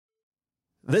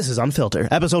This is Unfiltered,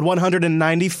 episode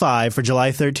 195 for July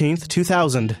 13th,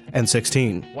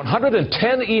 2016.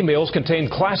 110 emails contained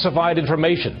classified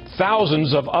information.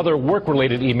 Thousands of other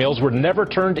work-related emails were never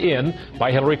turned in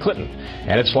by Hillary Clinton.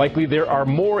 And it's likely there are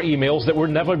more emails that will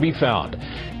never be found.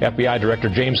 FBI Director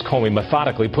James Comey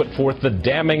methodically put forth the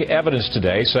damning evidence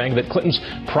today, saying that Clinton's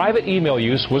private email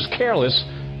use was careless,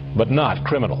 but not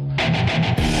criminal.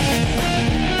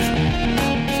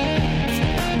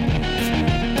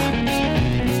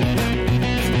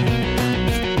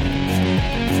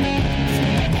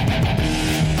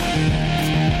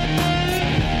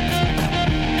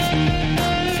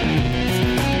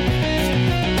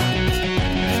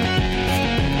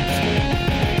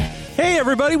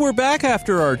 Everybody, we're back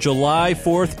after our July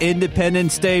 4th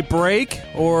Independence Day break,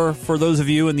 or for those of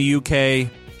you in the UK,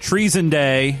 Treason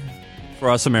Day for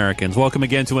us Americans. Welcome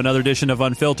again to another edition of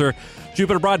Unfiltered,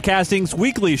 Jupiter Broadcasting's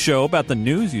weekly show about the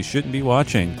news you shouldn't be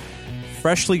watching.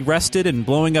 Freshly rested and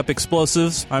blowing up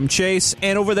explosives, I'm Chase,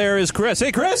 and over there is Chris.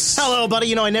 Hey, Chris! Hello, buddy.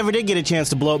 You know, I never did get a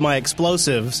chance to blow up my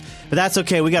explosives, but that's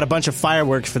okay. We got a bunch of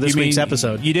fireworks for this week's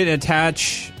episode. You didn't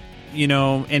attach...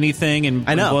 anything and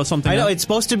blow something I know. up? It's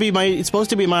supposed to be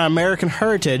my American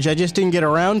heritage. I just didn't get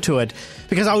around to it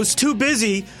because I was too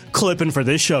busy clipping for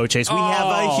this show, Chase. We have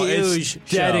a huge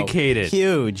it's dedicated. Show.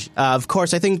 Huge. Of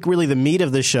course, I think really the meat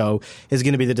of the show is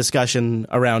going to be the discussion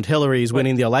around Hillary's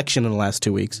winning the election in the last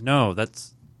 2 weeks.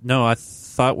 I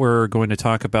thought we were going to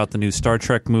talk about the new Star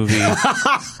Trek movie.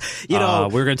 We were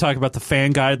going to talk about the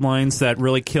fan guidelines that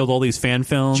really killed all these fan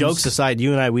films. Jokes aside,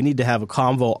 you and I, we need to have a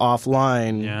convo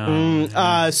offline.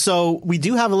 Yeah. So we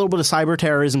do have a little bit of cyber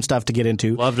terrorism stuff to get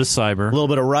into. Love to cyber. A little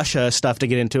bit of Russia stuff to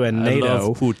get into, and NATO. I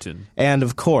love Putin. And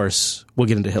of course, we'll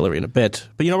get into Hillary in a bit.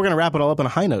 But we're going to wrap it all up on a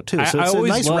high note too. So it's a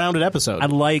nice rounded episode. I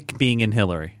like being in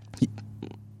Hillary.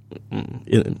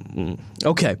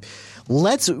 Okay.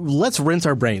 Let's rinse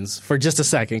our brains for just a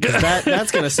second, because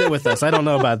that's going to sit with us. I don't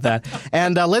know about that.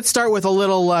 And let's start with a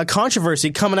little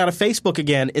controversy coming out of Facebook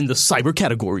again in the cyber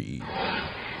category.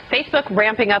 Facebook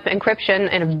ramping up encryption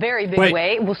in a very big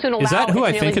way. Will soon allow. Is that who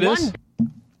I think it is?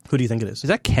 Who do you think it is? Is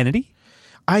that Kennedy?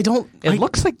 It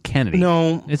looks like Kennedy.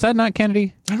 No. Is that not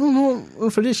Kennedy? I don't know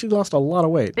if it is. She lost a lot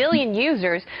of weight. Billion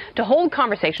users to hold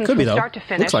conversations from start to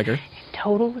finish. Looks like her. In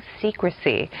total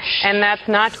secrecy. And that's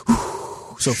not...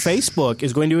 So Facebook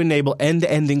is going to enable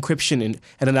end-to-end encryption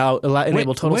and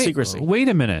enable total secrecy. Wait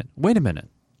a minute.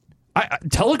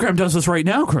 Telegram does this right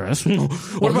now, Chris.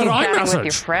 What about iMessage? With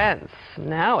your friends.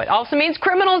 No, it also means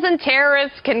criminals and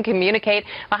terrorists can communicate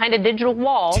behind a digital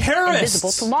wall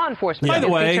invisible to law enforcement.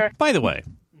 Yeah. By the way,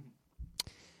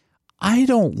 I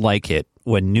don't like it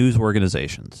when news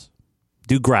organizations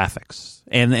do graphics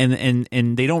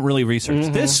and they don't really research.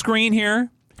 Mm-hmm. This screen here.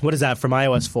 What is that, from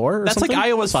iOS 4 or that's something? Like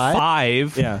iOS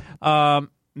 5. Yeah.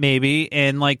 Maybe,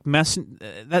 and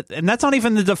and that's not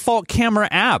even the default camera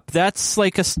app. That's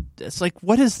like it's like,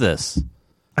 what is this?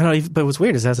 I don't even, but what's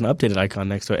weird is it has an updated icon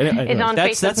next to it. It's on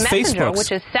Facebook Messenger,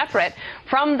 which is separate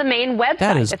from the main website.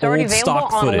 That is it's already old available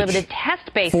stock on footage. a limited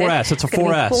test basis. 4S. It's a 4S. It's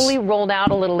going to be fully rolled out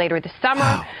a little later this summer.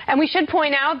 Wow. And we should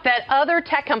point out that other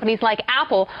tech companies like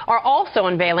Apple are also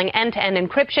unveiling end-to-end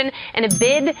encryption in a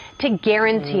bid to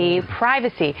guarantee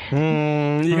privacy. You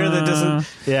hear that?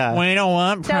 Doesn't? Yeah. We don't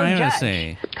want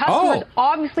privacy. Customers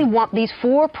obviously want these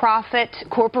for-profit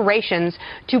corporations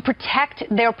to protect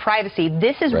their privacy.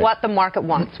 This is what the market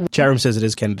wants. Chatham says it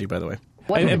is Kennedy, by the way.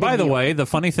 And by the way, the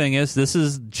funny thing is, this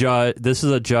is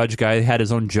a judge guy who had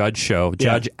his own judge show,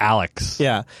 Judge Alex.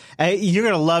 Yeah. You're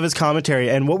going to love his commentary.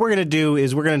 And what we're going to do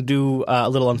is we're going to do a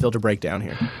little Unfiltered breakdown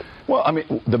here. Well, I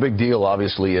mean, the big deal,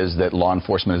 obviously, is that law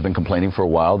enforcement has been complaining for a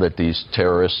while that these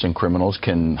terrorists and criminals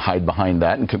can hide behind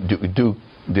that and do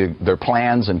their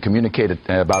plans and communicate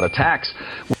about attacks.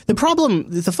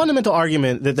 The fundamental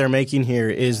argument that they're making here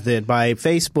is that by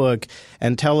Facebook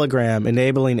and Telegram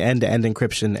enabling end-to-end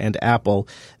encryption and Apple,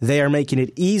 they are making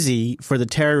it easy for the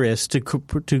terrorists to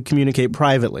communicate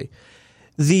privately.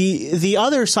 The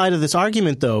other side of this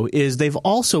argument, though, is they've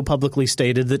also publicly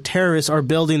stated that terrorists are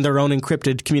building their own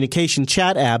encrypted communication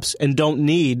chat apps and don't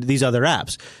need these other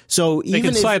apps. So they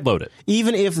can sideload it.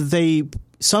 Even if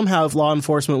if law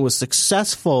enforcement was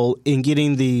successful in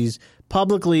getting these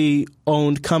publicly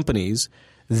owned companies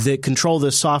that control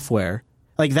this software,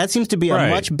 like that seems to be a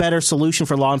much better solution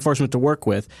for law enforcement to work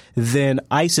with than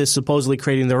ISIS supposedly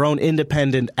creating their own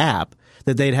independent app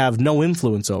that they'd have no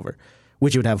influence over.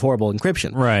 which would have horrible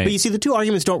encryption. Right. But you see, the two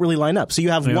arguments don't really line up. So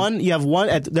you have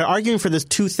they're arguing for this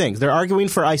two things. They're arguing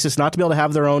for ISIS not to be able to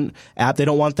have their own app. They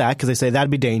don't want that because they say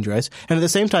that'd be dangerous. And at the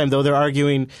same time, though, they're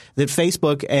arguing that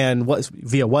Facebook and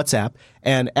via WhatsApp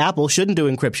and Apple shouldn't do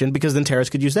encryption because then terrorists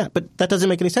could use that. But that doesn't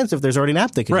make any sense if there's already an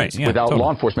app they could use. Yeah, without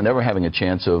law enforcement ever having a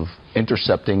chance of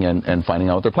intercepting and finding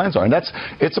out what their plans are. And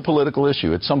it's a political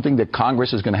issue. It's something that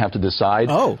Congress is going to have to decide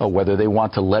whether they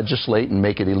want to legislate and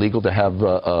make it illegal to have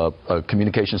a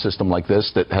communication system like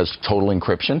this that has total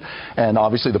encryption. And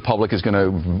obviously the public is going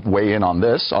to weigh in on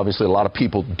this. Obviously a lot of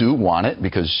people do want it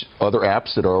because other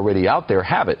apps that are already out there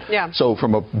have it. Yeah. So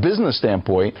from a business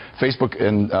standpoint, Facebook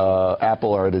and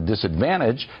Apple are at a disadvantage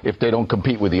if they don't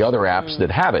compete with the other apps that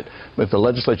have it. But if the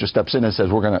legislature steps in and says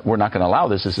we're not going to allow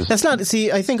this, that's not.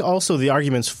 See, I think also the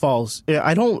argument's false.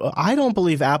 I don't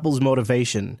believe Apple's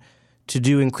motivation to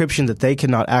do encryption that they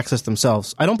cannot access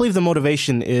themselves. I don't believe the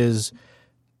motivation is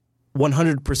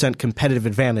 100% competitive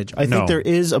advantage. I think there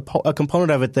is a component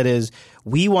of it that is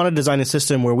we want to design a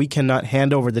system where we cannot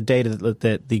hand over the data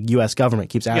that the U.S. government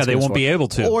keeps asking us for. Yeah, they won't be able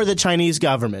to. Or the Chinese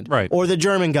government. Right. Or the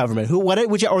German government.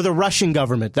 Or the Russian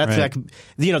government. That's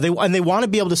they want to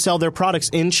be able to sell their products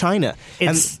in China.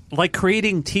 It's like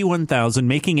creating T1000,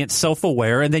 making it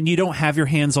self-aware, and then you don't have your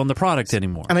hands on the product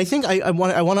anymore. And I think I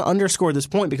want to underscore this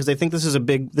point because I think this is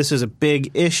a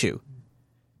big issue.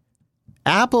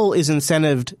 Apple is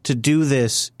incentivized to do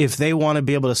this if they want to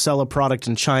be able to sell a product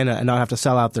in China and not have to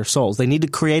sell out their souls. They need to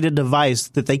create a device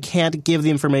that they can't give the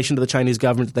information to the Chinese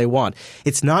government that they want.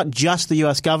 It's not just the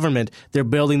U.S. government they're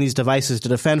building these devices to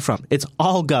defend from. It's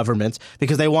all governments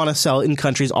because they want to sell in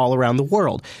countries all around the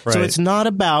world. Right. So it's not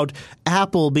about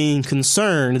Apple being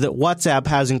concerned that WhatsApp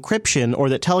has encryption or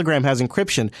that Telegram has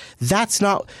encryption. That's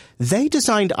not – they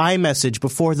designed iMessage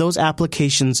before those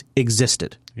applications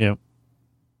existed. Yep.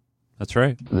 That's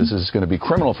right. This is going to be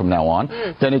criminal from now on.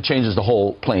 Then it changes the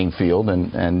whole playing field,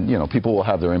 and people will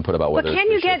have their input about whether. But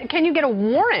can you get a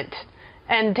warrant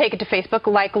and take it to Facebook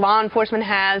like law enforcement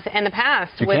has in the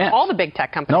past all the big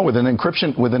tech companies? No, with an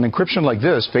encryption like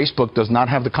this, Facebook does not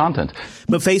have the content.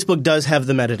 But Facebook does have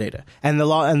the metadata, and the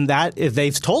law, and that if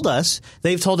they've told us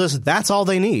that's all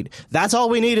they need. That's all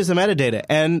we need is the metadata.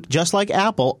 And just like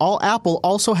Apple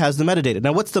also has the metadata.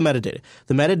 Now, what's the metadata?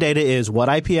 The metadata is what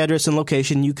IP address and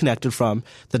location you connected from,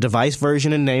 the device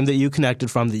version and name that you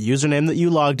connected from, the username that you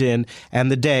logged in,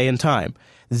 and the day and time.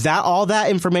 All that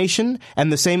information and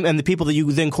the people that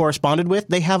you then corresponded with,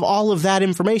 they have all of that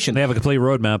information. They have a complete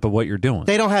roadmap of what you're doing.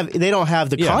 They don't have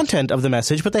the content of the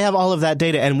message, but they have all of that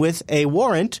data. And with a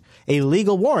warrant, a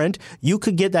legal warrant, you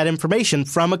could get that information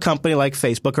from a company like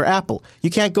Facebook or Apple. You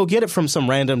can't go get it from some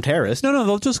random terrorist. No,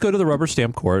 they'll just go to the rubber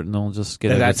stamp court and they'll just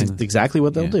get it. That's exactly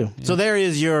what they'll do. Yeah. So there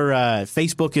is your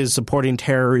Facebook is supporting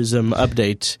terrorism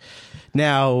update.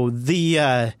 Now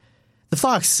the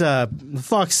Fox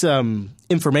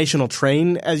informational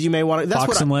train, as you may want to. That's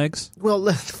Fox and legs? Well,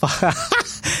 yeah,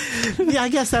 I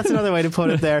guess that's another way to put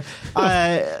it there.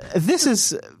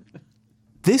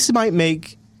 This might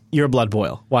make your blood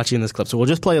boil watching this clip. So we'll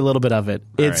just play a little bit of it.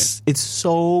 It's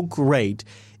so great.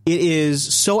 It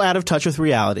is so out of touch with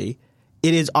reality.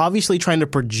 It is obviously trying to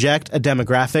project a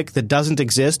demographic that doesn't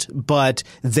exist, but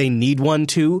they need one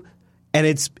to, and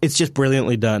it's just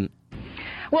brilliantly done.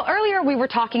 Well, earlier we were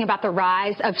talking about the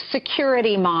rise of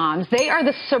security moms. They are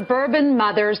the suburban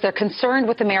mothers. They're concerned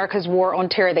with America's war on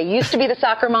terror. They used to be the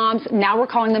soccer moms. Now we're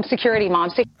calling them security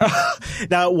moms.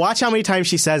 Now, watch how many times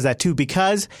she says that, too,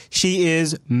 because she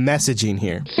is messaging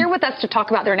here. Here with us to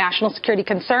talk about their national security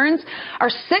concerns are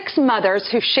 6 mothers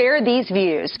who share these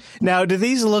views. Now, do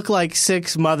these look like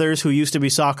 6 mothers who used to be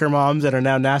soccer moms that are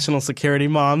now national security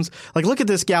moms? Like, look at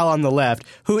this gal on the left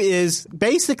who is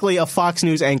basically a Fox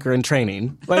News anchor in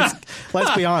training.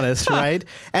 Let's be honest, right?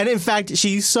 And in fact,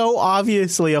 she's so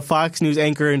obviously a Fox News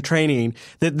anchor in training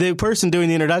that the person doing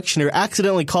the introduction here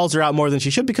accidentally calls her out more than she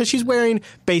should because she's wearing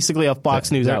basically a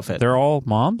Fox News outfit. They're all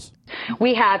moms?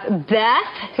 We have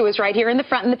Beth, who is right here in the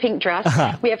front in the pink dress.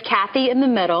 We have Kathy in the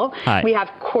middle. Hi. We have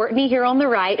Courtney here on the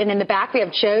right. And in the back, we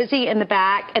have Josie in the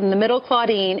back. In the middle,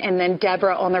 Claudine. And then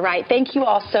Deborah on the right. Thank you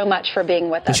all so much for being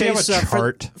with us. Chase,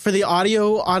 for the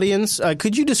audio audience,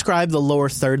 could you describe the lower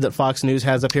third that Fox News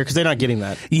has up here? Because they're not getting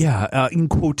that. Yeah. In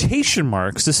quotation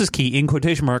marks, this is key, in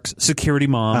quotation marks, security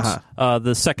moms.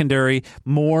 The secondary,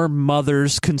 more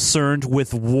mothers concerned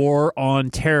with war on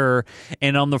terror.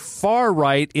 And on the far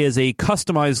right is a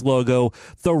customized logo,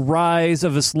 the rise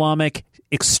of Islamic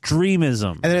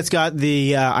extremism. And then it's got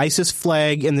the ISIS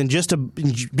flag, and then just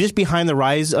behind the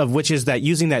rise of, which is that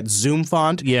using that Zoom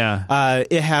font. Yeah.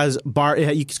 It has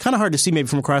it's kind of hard to see maybe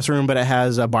from across the room, but it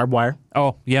has barbed wire.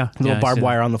 Oh, yeah. Little barbed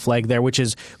wire on the flag there, which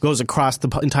goes across the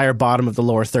entire bottom of the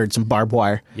lower third, some barbed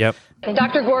wire. Yep.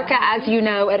 Dr. Gorka, as you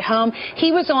know, at home,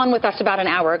 he was on with us about an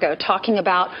hour ago talking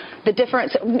about the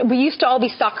difference. We used to all be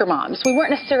soccer moms. We weren't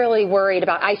necessarily worried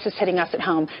about ISIS hitting us at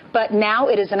home, but now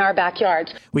it is in our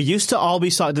backyards. We used to all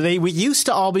be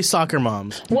soccer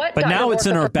moms. What, but Dr. now it's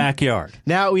Gorka, in our backyard.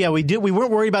 Now, yeah, we weren't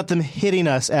worried about them hitting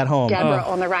us at home. Deborah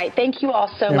on the right. Thank you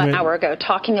all so much. An hour ago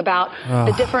talking about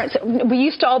the difference. We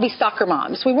used to all be soccer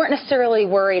moms. We weren't necessarily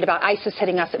worried about ISIS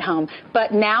hitting us at home,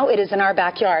 but now it is in our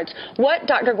backyards. What,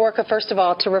 Dr. Gorka, first of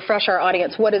all, to refresh our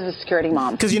audience, what is a security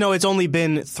mom? Because, it's only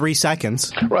been 3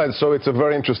 seconds. Right, so it's a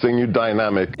very interesting new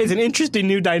dynamic. It's an interesting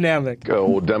new dynamic.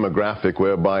 Or demographic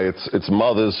whereby it's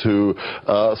mothers who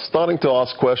are starting to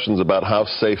ask questions about how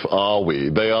safe are we.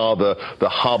 They are the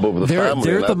hub of the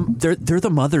family. They're the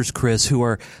mothers, Chris, who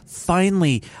are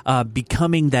finally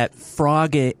becoming that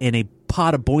frog in a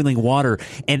pot of boiling water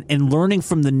and learning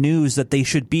from the news that they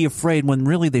should be afraid when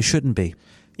really they shouldn't be.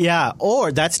 Yeah,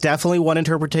 or that's definitely one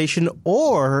interpretation,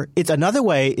 or it's another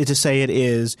way to say it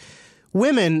is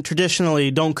women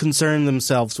traditionally don't concern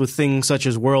themselves with things such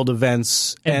as world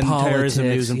events and terrorism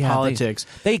news and politics.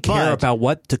 They care about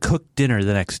what to cook dinner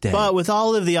the next day. But with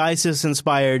all of the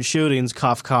ISIS-inspired shootings,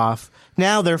 cough, cough,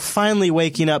 now they're finally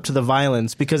waking up to the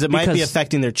violence because it might be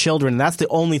affecting their children. And that's the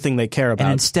only thing they care about.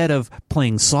 And instead of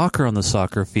playing soccer on the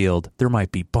soccer field, there might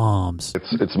be bombs.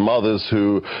 It's mothers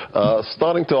who are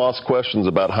starting to ask questions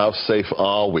about how safe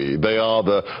are we. They are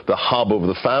the hub of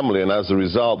the family, and as a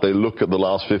result, they look at the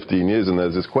last 15 years and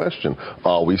there's this question,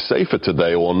 are we safer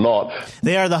today or not?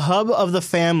 They are the hub of the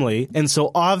family, and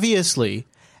so obviously,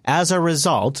 as a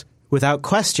result, without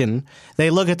question, they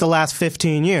look at the last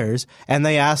 15 years and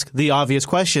they ask the obvious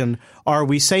question, are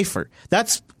we safer?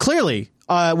 That's clearly,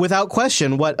 without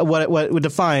question, what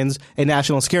defines a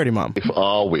national security mom. If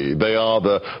are we? They are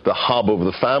the hub of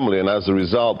the family, and as a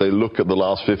result, they look at the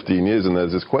last 15 years and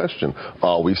there's this question,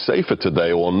 are we safer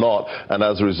today or not? And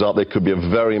as a result, there could be a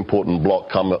very important block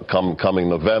coming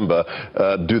November.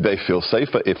 Do they feel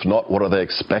safer? If not, what are they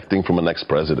expecting from the next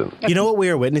president? You know what we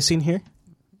are witnessing here?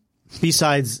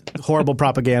 Besides horrible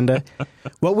propaganda,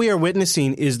 what we are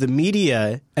witnessing is the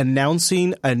media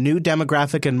announcing a new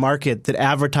demographic and market that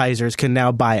advertisers can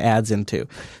now buy ads into.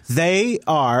 They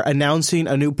are announcing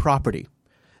a new property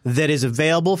that is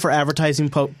available for advertising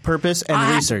purpose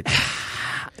and research.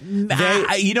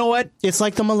 You know what? It's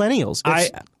like the millennials.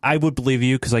 I would believe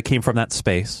you because I came from that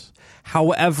space.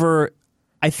 However,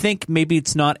 I think maybe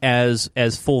it's not as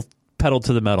full pedal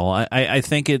to the metal. I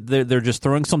think they're just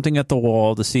throwing something at the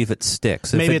wall to see if it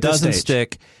sticks. If it doesn't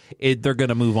stick, they're going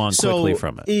to move on quickly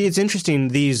from it. It's interesting,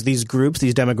 these groups,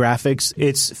 these demographics.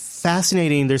 It's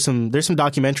fascinating. There's some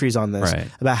documentaries on this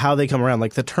about how they come around,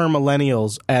 like the term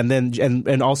millennials,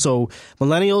 and also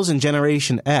millennials and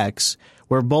Generation X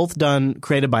were both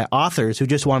created by authors who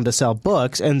just wanted to sell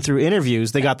books, and through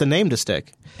interviews they got the name to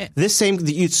stick.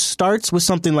 It starts with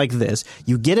something like this.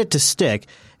 You get it to stick.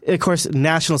 Of course,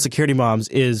 national security moms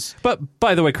is... But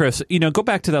by the way, Chris, go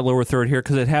back to that lower third here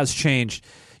because it has changed.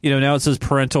 Now it says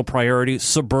parental priority.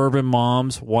 Suburban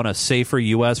moms want a safer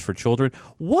U.S. for children.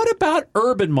 What about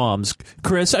urban moms,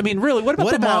 Chris? I mean, really, what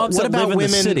about moms that live in the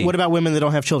city? What about women that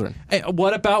don't have children?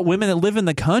 What about women that live in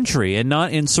the country and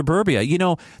not in suburbia?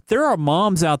 There are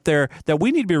moms out there that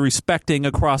we need to be respecting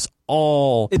across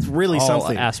all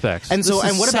aspects. And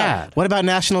what about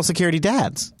national security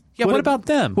dads? Yeah, what about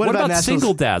them? What about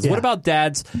single dads? Yeah. What about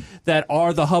dads that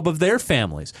are the hub of their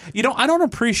families? I don't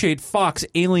appreciate Fox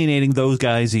alienating those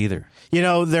guys either.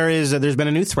 There's been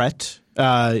a new threat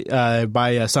by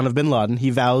a son of bin Laden. He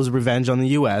vows revenge on the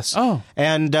U.S. Oh.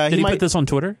 And did he put this on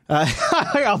Twitter?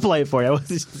 I'll play it for you.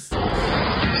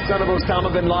 Son of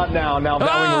Osama bin Laden now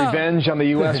vowing revenge on the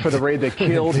U.S. for the raid that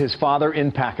killed his father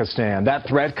in Pakistan. That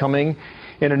threat coming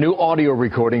in a new audio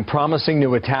recording promising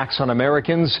new attacks on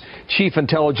Americans. Chief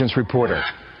Intelligence Reporter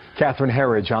Catherine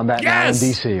Herridge on that now in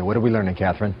D.C. What are we learning,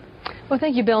 Catherine? Well,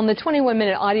 thank you, Bill. In the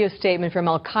 21-minute audio statement from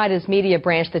al-Qaeda's media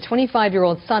branch, the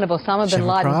 25-year-old son of Osama bin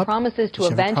Laden promises to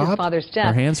avenge his father's death.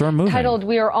 Our hands are moving. Titled,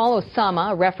 "We Are All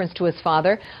Osama," a reference to his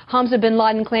father, Hamza bin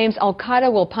Laden claims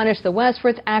al-Qaeda will punish the West for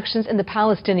its actions in the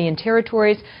Palestinian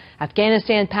territories,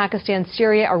 Afghanistan, Pakistan,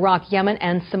 Syria, Iraq, Yemen,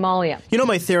 and Somalia.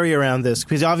 My theory around this,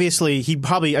 because obviously he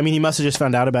must have just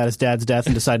found out about his dad's death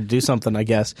and decided to do something, I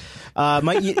guess. Found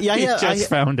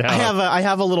out. I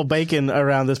have a little bacon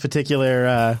around this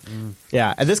particular,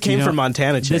 and this came from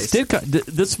Montana Chase.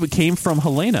 This came from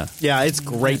Helena. Yeah, it's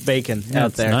great bacon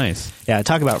out there. Nice. Yeah,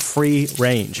 talk about free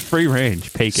range. Free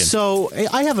range bacon. So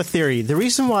I have a theory. The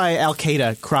reason why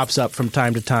Al-Qaeda crops up from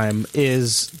time to time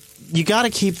is you got to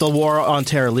keep the war on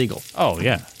terror legal. Oh,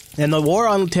 yeah. And the war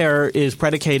on terror is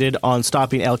predicated on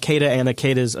stopping al-Qaeda and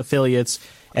al-Qaeda's affiliates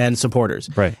and supporters.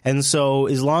 Right. And so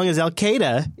as long as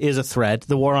al-Qaeda is a threat,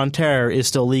 the war on terror is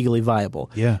still legally viable.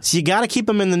 Yeah. So you got to keep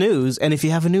them in the news. And if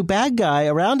you have a new bad guy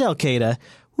around al-Qaeda,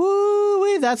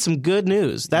 woo-wee, that's some good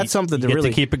news. That's something to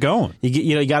really keep it going.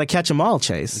 You got to catch them all,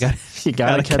 Chase. You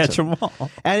got to catch them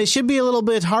all. And it should be a little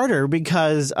bit harder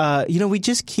because we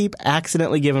just keep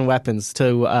accidentally giving weapons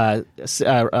to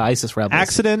ISIS rebels.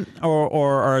 Accident,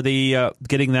 or are they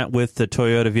getting that with the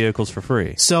Toyota vehicles for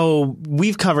free? So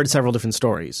we've covered several different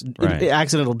stories, right.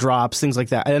 Accidental drops, things like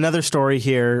that. Another story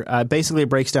here, basically it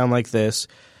breaks down like this.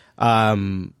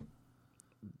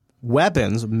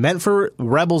 Weapons meant for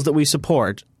rebels that we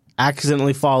support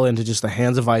accidentally fall into just the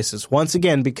hands of ISIS. Once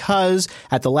again, because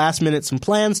at the last minute some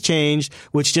plans changed,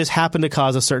 which just happened to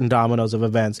cause a certain dominoes of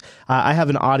events. I have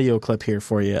an audio clip here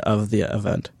for you of the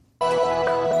event.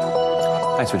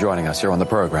 Thanks for joining us here on the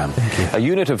program. A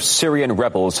unit of Syrian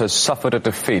rebels has suffered a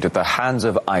defeat at the hands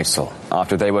of ISIL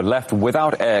after they were left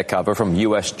without air cover from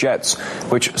U.S. jets,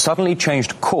 which suddenly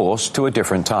changed course to a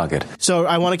different target. So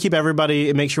I want to keep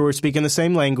everybody, make sure we're speaking the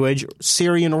same language.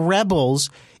 Syrian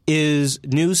rebels is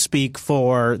newspeak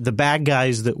for the bad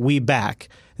guys that we back,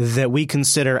 that we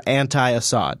consider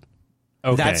anti-Assad.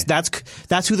 Okay.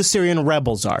 That's who the Syrian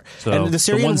rebels are. So and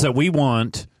the ones that we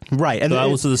want. Right. And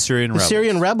those are the Syrian rebels. The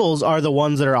Syrian rebels are the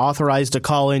ones that are authorized to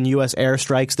call in U.S.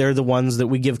 airstrikes. They're the ones that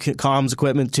we give comms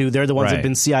equipment to. They're the ones that have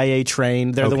been CIA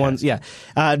trained. They're the ones,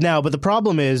 now, but the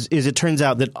problem is it turns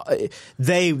out that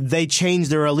they change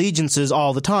their allegiances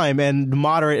all the time, and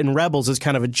moderate and rebels is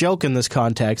kind of a joke in this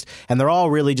context, and they're all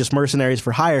really just mercenaries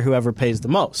for hire, whoever pays the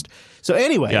most. So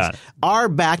anyways, our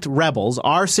backed rebels,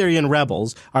 our Syrian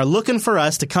rebels, are looking for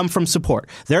us to come from support.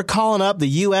 They're calling up the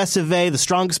U.S. of A., the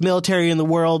strongest military in the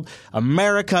world,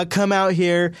 America, come out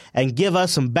here and give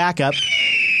us some backup.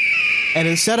 And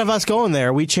instead of us going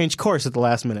there, we changed course at the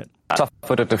last minute.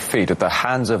 Suffered a defeat at the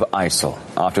hands of ISIL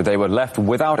after they were left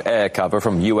without air cover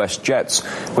from U.S. jets,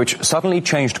 which suddenly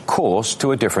changed course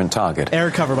to a different target.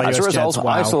 Air cover by U.S. U.S. jets. As a result,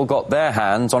 wow. ISIL got their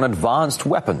hands on advanced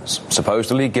weapons,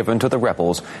 supposedly given to the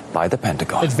rebels by the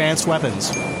Pentagon. Advanced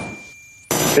weapons.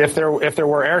 If there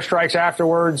were airstrikes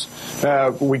afterwards,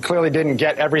 we clearly didn't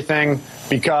get everything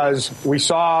because we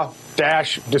saw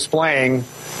Daesh displaying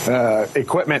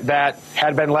equipment that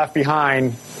had been left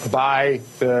behind by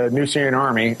the new Syrian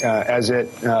army as it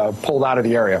pulled out of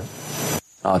the area.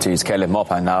 RT's Caleb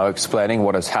Mopper now explaining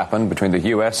what has happened between the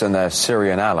U.S. and their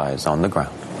Syrian allies on the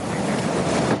ground.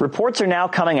 Reports are now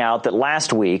coming out that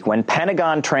last week, when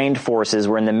Pentagon-trained forces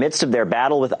were in the midst of their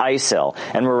battle with ISIL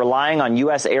and were relying on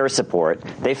U.S. air support,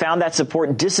 they found that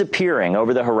support disappearing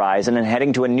over the horizon and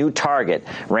heading to a new target,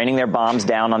 raining their bombs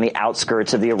down on the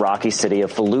outskirts of the Iraqi city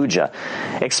of Fallujah.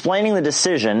 Explaining the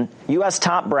decision, U.S.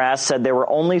 top brass said there were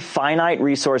only finite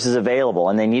resources available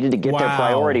and they needed to get their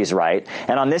priorities right.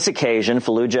 And on this occasion,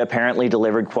 Fallujah apparently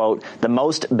delivered, quote, the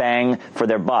most bang for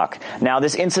their buck. Now,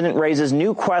 this incident raises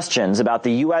new questions about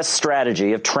the U.S.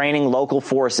 strategy of training local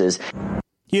forces.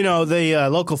 You know, the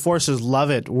local forces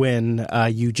love it when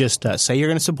you just say you're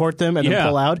going to support them and then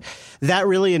pull out. That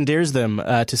really endears them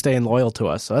to staying loyal to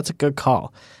us. So that's a good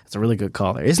call. That's a really good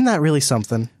call there. Isn't that really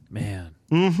something? Man.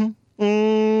 Mm-hmm.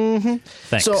 Mm-hmm.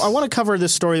 Thanks. So I want to cover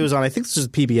this story that was on, I think this is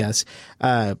PBS.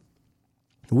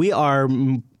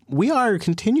 We are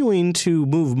continuing to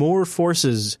move more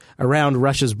forces around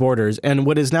Russia's borders, and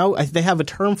what is now they have a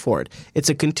term for it. It's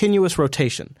a continuous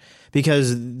rotation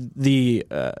because the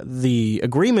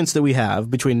agreements that we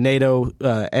have between NATO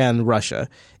and Russia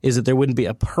is that there wouldn't be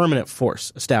a permanent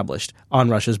force established on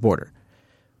Russia's border,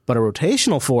 but a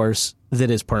rotational force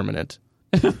that is permanent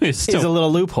is a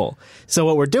little loophole. So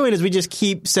what we're doing is we just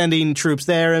keep sending troops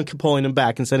there and pulling them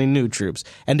back and sending new troops,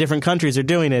 and different countries are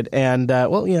doing it. And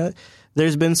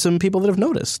there's been some people that have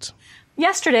noticed.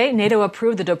 Yesterday, NATO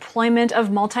approved the deployment of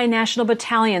multinational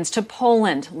battalions to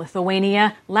Poland,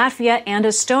 Lithuania, Latvia, and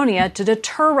Estonia to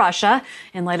deter Russia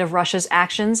in light of Russia's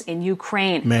actions in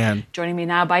Ukraine. Man. Joining me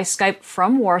now by Skype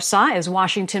from Warsaw is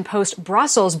Washington Post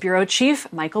Brussels bureau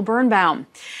chief Michael Birnbaum.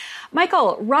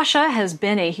 Michael, Russia has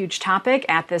been a huge topic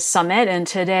at this summit, and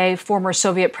today former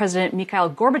Soviet President Mikhail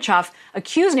Gorbachev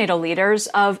accused NATO leaders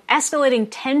of escalating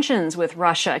tensions with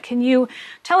Russia. Can you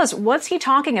tell us, what's he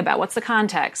talking about? What's the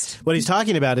context? What he's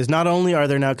talking about is not only are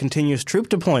there now continuous troop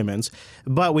deployments,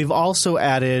 but we've also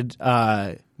added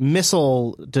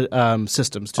missile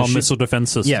systems. Missile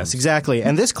defense systems. Yes, exactly.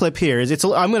 And this clip here is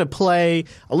I'm going to play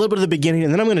a little bit of the beginning,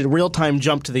 and then I'm going to real-time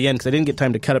jump to the end because I didn't get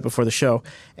time to cut it before the show.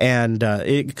 And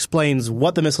it explains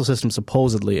what the missile system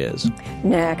supposedly is.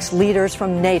 Next, leaders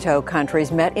from NATO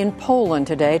countries met in Poland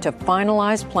today to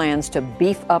finalize plans to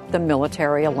beef up the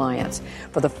military alliance.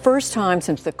 For the first time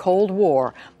since the Cold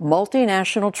War,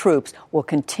 multinational troops will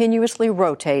continuously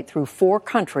rotate through 4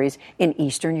 countries in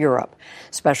Eastern Europe.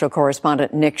 Special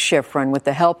correspondent Nick Schifrin, with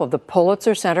the help of the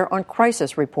Pulitzer Center on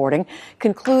Crisis Reporting,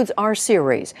 concludes our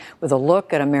series with a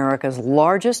look at America's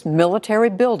largest military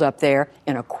buildup there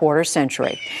in a quarter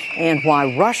century and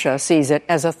why Russia sees it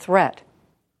as a threat.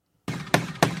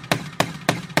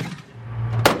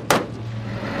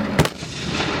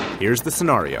 Here's the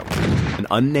scenario. An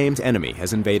unnamed enemy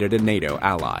has invaded a NATO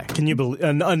ally. Can you believe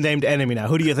an unnamed enemy now?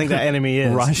 Who do you think that enemy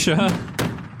is? Russia?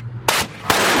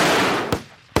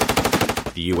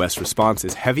 The U.S. response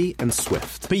is heavy and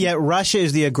swift. But yet Russia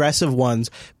is the aggressive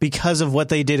ones because of what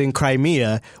they did in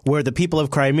Crimea, where the people of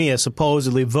Crimea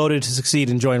supposedly voted to succeed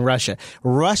and join Russia.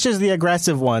 Russia's the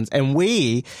aggressive ones, and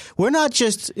we're not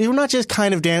just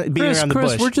kind of beating around the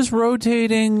bush. We're just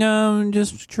rotating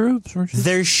just troops.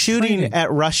 They're shooting at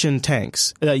Russian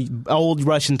tanks, old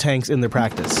Russian tanks in their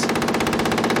practice.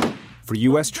 For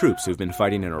U.S. troops who've been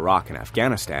fighting in Iraq and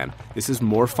Afghanistan, this is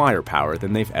more firepower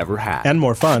than they've ever had. And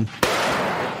more fun.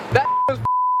 That was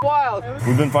wild.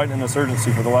 We've been fighting an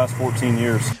insurgency for the last 14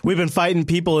 years. We've been fighting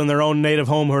people in their own native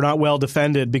home who are not well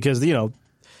defended because,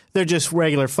 they're just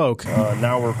regular folk.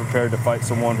 Now we're prepared to fight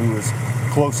someone who is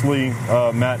closely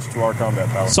matched to our combat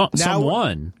power.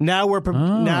 Now we're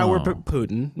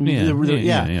Putin.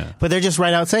 Yeah. But they're just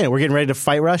right out saying it. We're getting ready to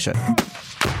fight Russia.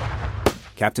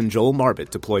 Captain Joel Marbot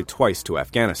deployed twice to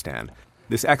Afghanistan.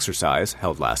 This exercise,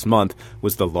 held last month,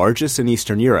 was the largest in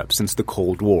Eastern Europe since the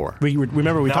Cold War.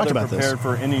 Remember we talked about this. Now they're prepared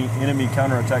for any enemy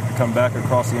counterattack to come back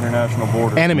across the international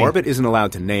border. Marbot isn't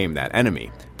allowed to name that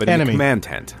enemy, but in the command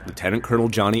tent, Lieutenant Colonel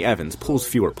Johnny Evans pulls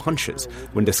fewer punches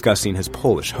when discussing his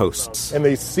Polish hosts. And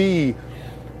they see,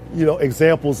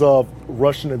 examples of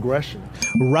Russian aggression.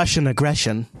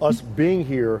 Us being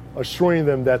here, assuring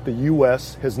them that the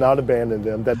U.S. has not abandoned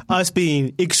them. That us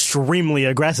being extremely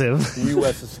aggressive. The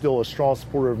U.S. is still a strong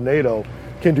supporter of NATO,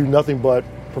 can do nothing but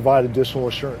provide additional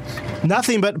assurance.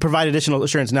 Nothing but provide additional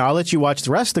assurance. Now, I'll let you watch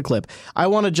the rest of the clip. I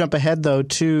want to jump ahead, though,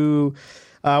 to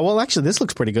actually, this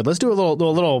looks pretty good. Let's do a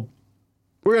little.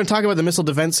 We're going to talk about the missile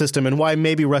defense system and why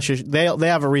maybe Russia. They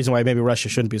have a reason why maybe Russia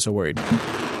shouldn't be so worried.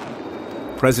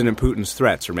 President Putin's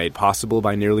threats are made possible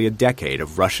by nearly a decade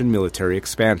of Russian military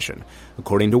expansion.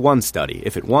 According to one study,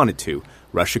 if it wanted to,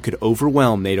 Russia could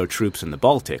overwhelm NATO troops in the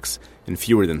Baltics in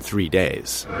fewer than 3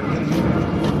 days.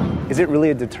 Is it really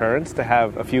a deterrent to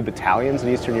have a few battalions in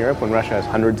Eastern Europe when Russia has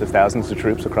hundreds of thousands of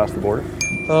troops across the border?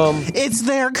 It's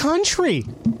their country.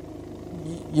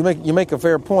 You make a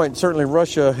fair point. Certainly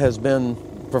Russia has been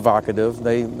provocative.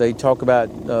 They talk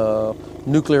about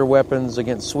nuclear weapons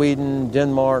against Sweden,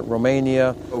 Denmark,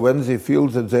 Romania. When they feel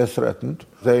that they're threatened,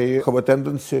 they have a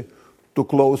tendency to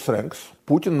close ranks.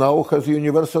 Putin now has a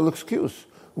universal excuse.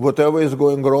 Whatever is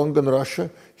going wrong in Russia,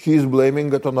 he's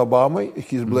blaming it on Obama,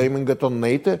 he's blaming it on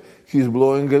NATO, he's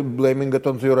blaming it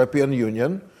on the European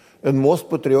Union. And most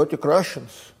patriotic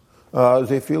Russians,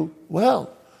 they feel,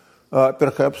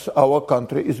 perhaps our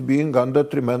country is being under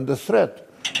tremendous threat.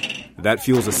 That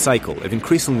fuels a cycle of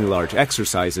increasingly large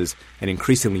exercises and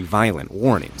increasingly violent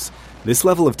warnings. This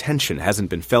level of tension hasn't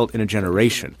been felt in a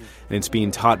generation, and it's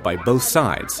being taught by both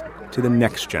sides to the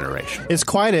next generation. It's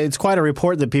quite a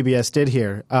report that PBS did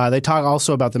here. They talk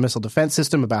also about the missile defense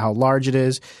system, about how large it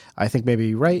is. I think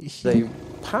maybe right here. The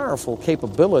powerful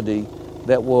capability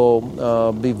that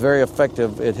will be very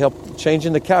effective at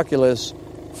changing the calculus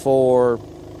for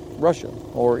Russia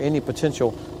or any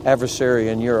potential adversary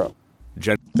in Europe.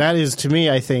 That is, to me,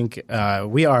 I think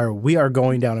we are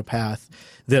going down a path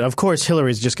that, of course,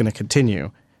 Hillary is just going to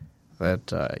continue. That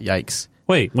yikes.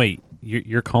 Wait,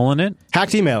 you're calling it?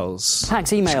 Hacked emails. Hacked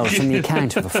emails from the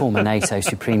account of a former NATO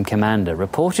Supreme Commander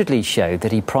reportedly showed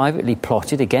that he privately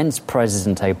plotted against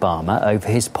President Obama over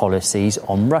his policies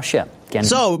on Russia.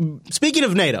 So, speaking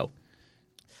of NATO,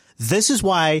 this is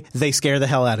why they scare the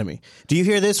hell out of me. Do you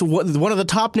hear this? One of the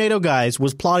top NATO guys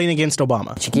was plotting against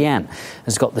Obama. Chikian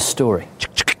has got the story.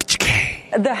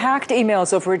 The hacked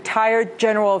emails of retired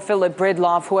General Philip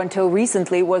Breedlove, who until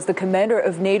recently was the commander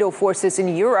of NATO forces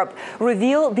in Europe,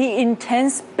 reveal the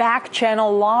intense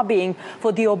back-channel lobbying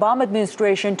for the Obama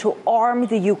administration to arm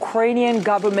the Ukrainian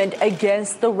government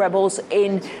against the rebels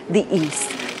in the east.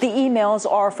 The emails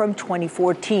are from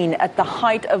 2014, at the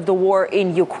height of the war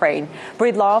in Ukraine.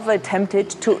 Breedlove attempted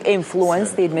to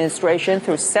influence the administration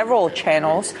through several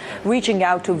channels, reaching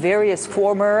out to various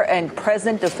former and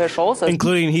present officials,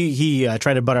 including he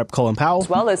tried to butter up Colin Powell, as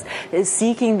well as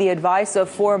seeking the advice of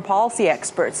foreign policy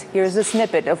experts. Here's a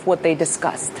snippet of what they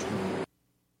discussed.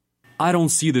 I don't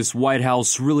see this White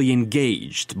House really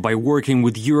engaged by working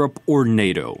with Europe or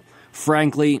NATO.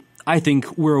 Frankly, I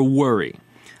think we're a worry.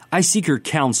 I seek your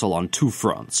counsel on two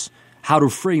fronts: how to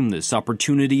frame this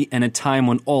opportunity in a time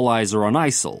when all eyes are on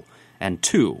ISIL, and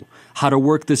two, how to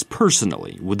work this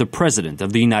personally with the President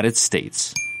of the United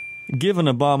States. Given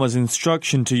Obama's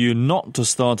instruction to you not to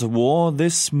start a war,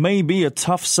 this may be a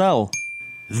tough sell.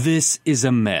 This is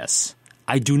a mess.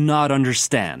 I do not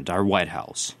understand our White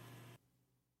House.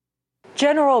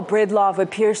 General Breedlove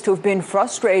appears to have been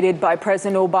frustrated by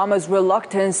President Obama's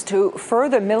reluctance to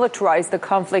further militarize the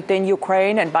conflict in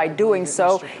Ukraine and by doing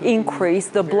so increase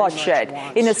the bloodshed.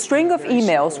 In a string of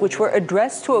emails which were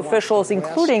addressed to officials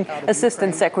including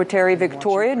Assistant Secretary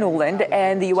Victoria Nuland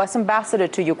and the U.S. Ambassador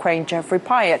to Ukraine, Jeffrey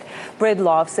Pyatt,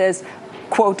 Breedlove says,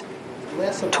 quote,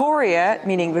 Toria,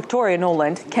 meaning Victoria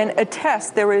Nuland, can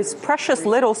attest there is precious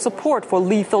little support for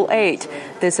lethal aid.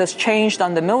 This has changed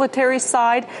on the military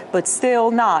side, but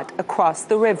still not across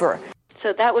the river.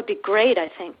 So that would be great, I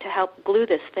think, to help glue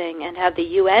this thing and have the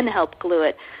UN help glue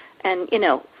it. And,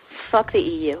 fuck the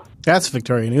EU. That's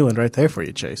Victoria Nuland right there for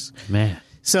you, Chase. Man.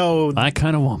 So my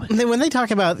kind of woman. When they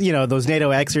talk about, those NATO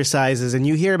exercises and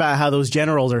you hear about how those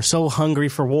generals are so hungry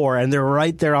for war and they're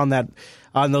right there on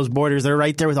those borders, they're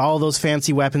right there with all those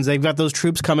fancy weapons. They've got those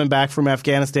troops coming back from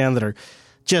Afghanistan that are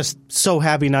just so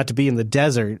happy not to be in the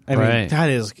desert. I mean,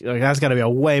 that's got to be a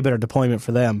way better deployment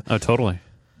for them. Oh, totally.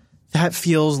 That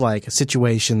feels like a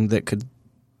situation that could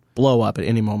blow up at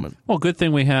any moment. Well, good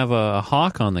thing we have a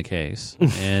hawk on the case,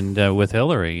 and with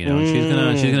Hillary,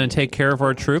 she's gonna take care of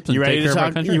our troops and take care of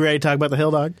our country. You ready to talk about the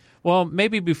Hill Dog? Well,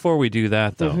 maybe before we do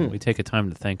that, though, we take a time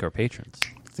to thank our patrons.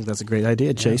 I think that's a great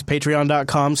idea, Chase. Yeah.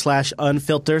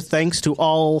 Patreon.com/unfilter. Thanks to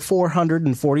all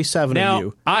 447 of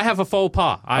you. I have a faux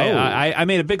pas. I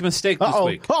made a big mistake this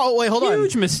week. Oh, wait, hold on.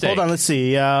 Huge mistake. Hold on, let's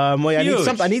see. I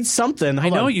need something. I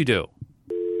know you do.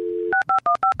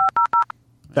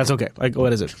 That's okay.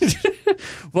 What is it?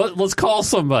 Well, let's call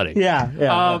somebody.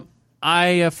 Yeah.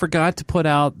 I forgot to put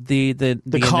out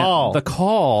the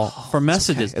call for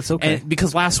messages. It's okay. And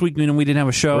because last week we didn't have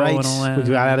a show and all that. We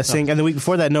got out of sync, and the week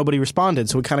before that nobody responded,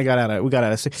 so we kind of got out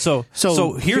of sync. So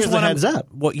here's what heads up.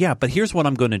 Well, yeah, but here's what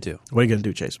I'm going to do. What are you going to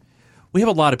do, Chase? We have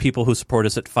a lot of people who support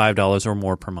us at $5 or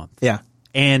more per month. Yeah,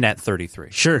 and at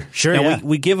 $33. Sure. Now, yeah.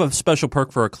 we give a special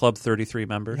perk for our Club 33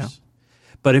 members. Yeah.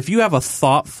 But if you have a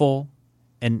thoughtful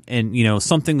and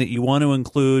something that you want to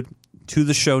include to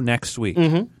the show next week,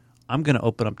 I'm going to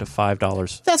open up to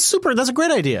 $5. That's super. That's a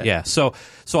great idea. Yeah. So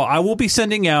I will be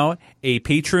sending out a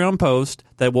Patreon post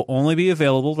that will only be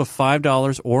available to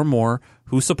 $5 or more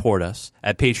who support us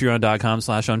at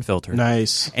patreon.com/unfiltered.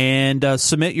 Nice. And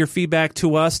submit your feedback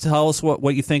to us. Tell us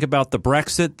what you think about the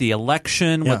Brexit, the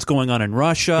election, what's going on in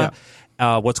Russia,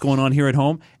 what's going on here at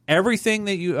home. Everything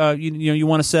that you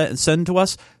want to send to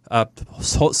us,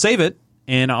 save it.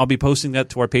 And I'll be posting that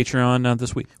to our Patreon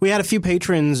this week. We had a few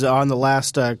patrons on the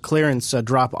last clearance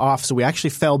drop off, so we actually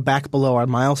fell back below our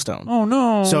milestone. Oh,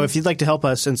 no. So if you'd like to help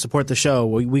us and support the show,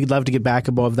 we'd love to get back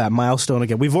above that milestone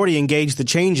again. We've already engaged the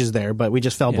changes there, but we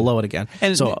just fell below it again.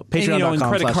 And so Patreon.com and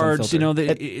credit cards,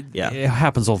 it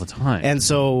happens all the time. And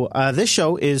so this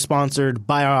show is sponsored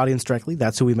by our audience directly.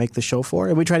 That's who we make the show for.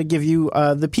 And we try to give you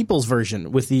the people's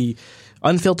version with the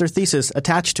unfiltered thesis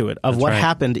attached to it of what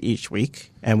happened each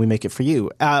week, and we make it for you.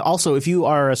 Also, if you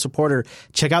are a supporter,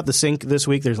 check out the sync this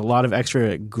week. There's a lot of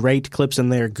extra great clips in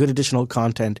there, good additional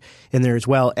content in there as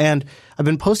well. And I've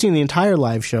been posting the entire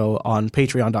live show on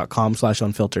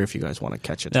patreon.com/unfilter if you guys want to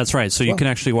catch it. That's right. So you can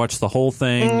actually watch the whole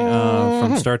thing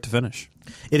from start to finish.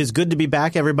 It is good to be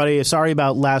back, everybody. Sorry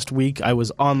about last week. I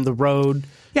was on the road.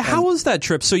 Yeah, how was that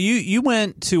trip? So you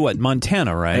went to what,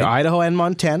 Montana, right? Idaho and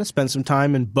Montana. Spent some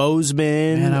time in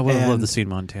Bozeman. Man, I would have loved to see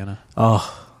Montana.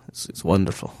 Oh, it's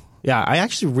wonderful. Yeah, I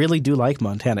actually really do like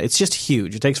Montana. It's just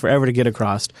huge. It takes forever to get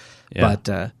across. Yeah.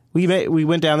 But we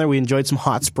went down there. We enjoyed some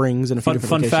hot springs and a few different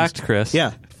fun locations. Fact, Chris.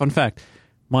 Yeah. Fun fact.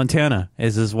 Montana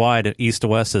is as wide east to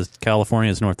west as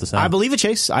California is north to south. I believe it,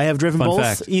 Chase. I have driven both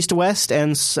fact. east to west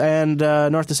and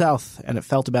north to south, and it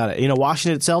felt about it. You know,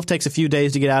 Washington itself takes a few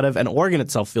days to get out of, and Oregon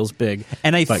itself feels big.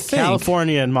 And I but think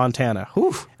California and Montana,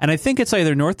 whew. And I think it's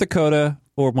either North Dakota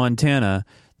or Montana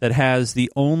that has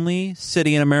the only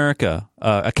city in America,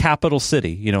 a capital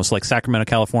city, you know, it's like Sacramento,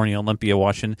 California, Olympia,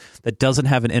 Washington, that doesn't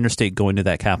have an interstate going to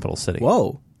that capital city.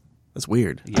 Whoa. That's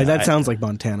weird. Yeah, that sounds like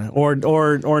Montana or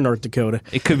North Dakota.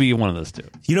 It could be one of those two.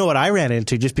 You know what I ran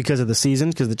into just because of the season,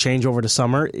 because the change over to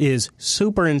summer is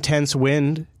super intense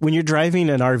wind. When you're driving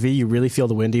an RV, you really feel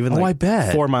the wind, even I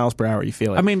bet. 4 miles per hour, you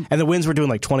feel it. I mean, and the winds were doing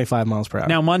like 25 miles per hour.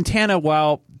 Now, Montana,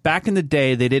 while back in the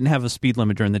day they didn't have a speed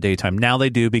limit during the daytime, now they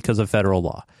do because of federal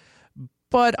law.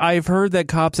 But I've heard that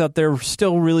cops out there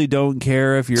still really don't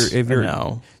care if you're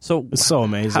no. So it's so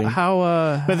amazing.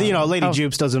 But you know, Lady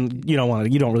Jupes doesn't. You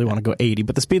don't really want to go 80,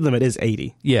 but the speed limit is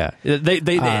 80. Yeah,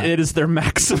 it is their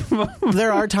maximum.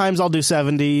 There are times I'll do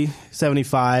 70,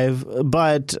 75,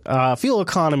 but fuel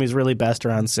economy is really best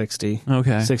around 60.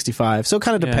 Okay, 65. So it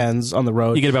kind of depends on the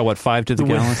road. You get about 5 to the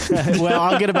gallon. Well,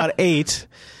 I'll get about 8.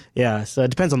 Yeah, so it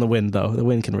depends on the wind though. The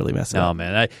wind can really mess it up. Oh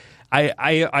man,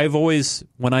 I've always,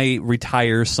 when I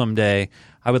retire someday,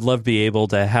 I would love to be able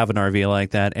to have an RV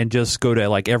like that and just go to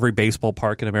like every baseball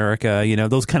park in America. You know,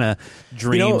 those kind of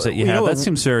dreams that you have. That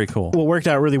seems very cool. What worked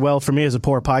out really well for me as a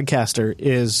poor podcaster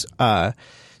is,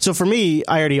 so for me,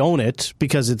 I already own it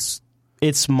because it's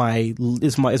where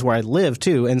I live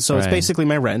too, and so it's basically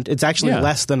my rent. It's actually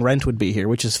less than rent would be here,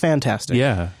 which is fantastic.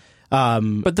 Yeah.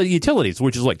 But the utilities,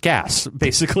 which is like gas,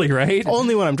 basically, right?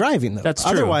 Only when I'm driving, though. That's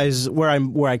true. Otherwise, where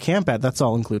I camp at, that's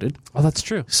all included. Oh, that's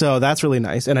true. So that's really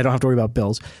nice, and I don't have to worry about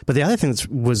bills. But the other thing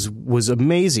that was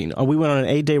amazing. We went on an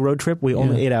 8-day road trip. We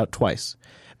only ate out twice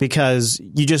because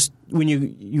you just when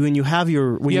you have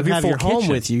your home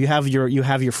with you, you have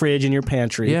your fridge and your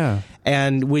pantry. Yeah.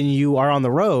 And when you are on the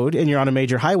road and you're on a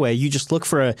major highway, you just look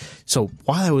for So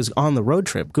while I was on the road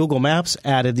trip, Google Maps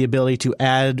added the ability to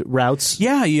add routes.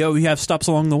 Yeah, you have stops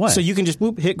along the way. So you can just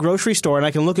hit grocery store, and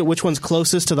I can look at which one's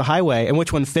closest to the highway and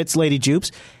which one fits Lady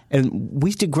Jupes. And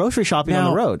we did grocery shopping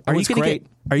on the road. Are you going to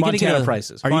get Montana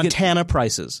prices? Montana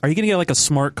prices. Are you going to get like a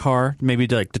smart car, maybe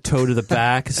to tow to the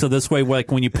back, so this way,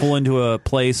 like when you pull into a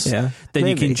place, then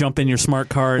you can jump in your smart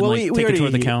car and take it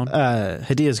toward the count?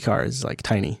 Hadia's car is like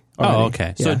tiny. Already. Oh,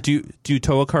 okay. Yeah. So do you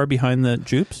tow a car behind the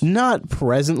Jupes? Not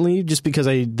presently, just because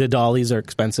the dollies are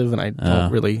expensive and I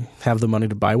don't really have the money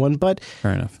to buy one. But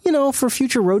fair enough. You know, for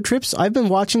future road trips, I've been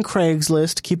watching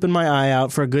Craigslist, keeping my eye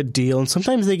out for a good deal, and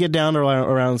sometimes they get down to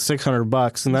around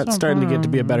 $600, and that's starting to get to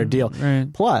be a better deal.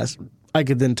 Right. Plus, I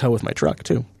could then tow with my truck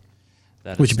too.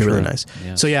 Which would be really nice.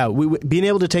 Yes. So yeah, being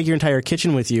able to take your entire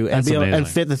kitchen with you and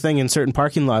fit the thing in certain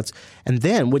parking lots, and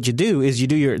then what you do is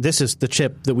this is the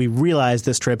chip that we realized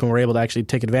this trip and we're able to actually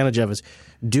take advantage of is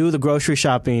do the grocery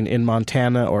shopping in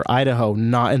Montana or Idaho,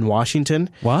 not in Washington.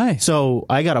 Why? So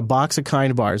I got a box of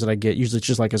Kind bars that I get usually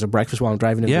just like as a breakfast while I'm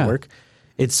driving into work.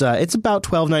 It's about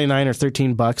 $12.99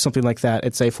 or $13, something like that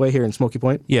at Safeway here in Smoky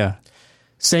Point. Yeah.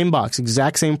 Same box,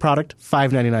 exact same product,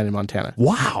 $5.99 in Montana.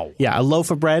 Wow. Yeah, a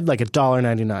loaf of bread, like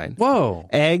 $1.99. Whoa.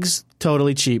 Eggs,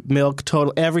 totally cheap. Milk,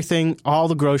 everything, all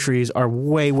the groceries are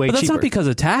way cheaper. But that's not because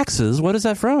of taxes. What is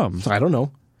that from? I don't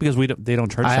know. Because they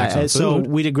don't charge tax on food. So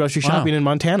we did grocery shopping in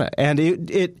Montana, and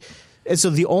and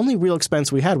so the only real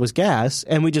expense we had was gas,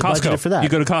 and we just budgeted for that. You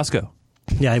go to Costco.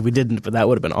 Yeah, we didn't, but that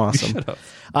would have been awesome. Shut up.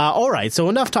 All right, so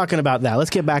enough talking about that. Let's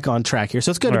get back on track here.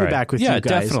 So it's good to be back with you guys.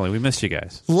 Yeah, definitely. We missed you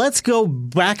guys. Let's go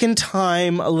back in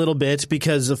time a little bit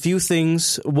because a few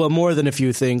things, well, more than a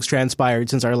few things transpired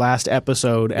since our last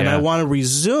episode, and I want to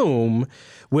resume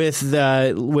with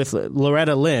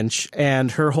Loretta Lynch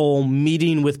and her whole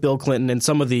meeting with Bill Clinton and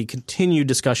some of the continued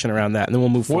discussion around that, and then we'll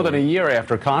move forward. More than a year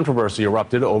after controversy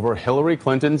erupted over Hillary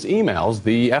Clinton's emails,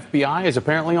 the FBI is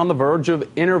apparently on the verge of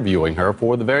interviewing her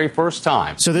for the very first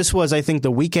time. So this was, I think,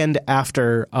 the weekend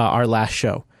after our last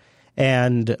show.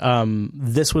 And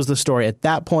this was the story at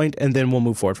that point, and then we'll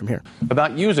move forward from here.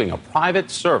 About using a private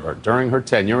server during her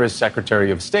tenure as Secretary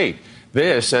of State.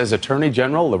 This as Attorney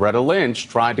General Loretta Lynch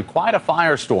tried to quiet a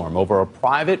firestorm over a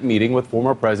private meeting with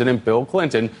former President Bill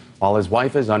Clinton while his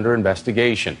wife is under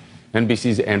investigation.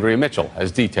 NBC's Andrea Mitchell has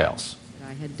details.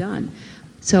 I had done.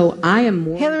 So I am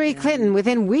more Hillary Clinton,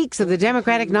 within weeks of the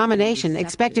Democratic nomination,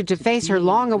 expected to face her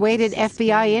long-awaited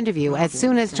FBI interview as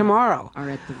soon as tomorrow,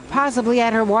 possibly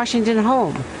at her Washington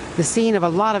home, the scene of a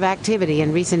lot of activity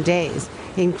in recent days,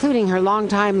 including her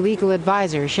longtime legal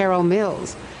advisor, Cheryl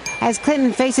Mills. as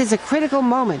Clinton faces a critical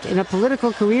moment in a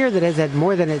political career that has had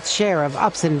more than its share of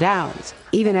ups and downs.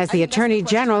 Even as the Attorney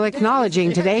General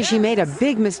acknowledging today she made a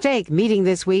big mistake meeting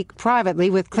this week privately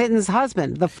with Clinton's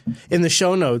husband. In the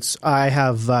show notes, I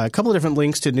have a couple of different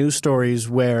links to news stories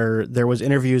where there was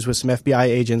interviews with some FBI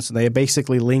agents, and they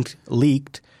basically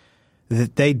leaked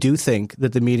that they do think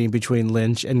that the meeting between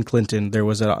Lynch and Clinton, there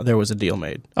was a deal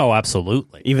made. Oh,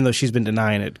 absolutely. Even though she's been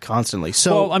denying it constantly.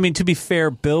 So, well, I mean, to be fair,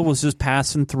 Bill was just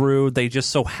passing through. They just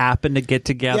so happened to get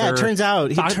together. Yeah, it turns out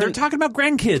they're talking about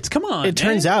grandkids. Come on. It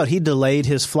turns out he delayed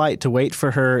his flight to wait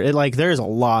for her. There's a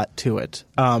lot to it,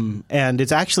 and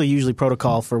it's actually usually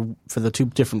protocol for the two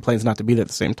different planes not to be there at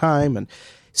the same time, and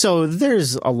so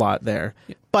there's a lot there.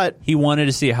 But he wanted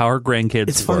to see how her grandkids.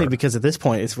 It's funny because at this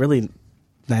point, it's really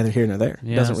neither here nor there.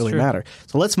 It doesn't really matter.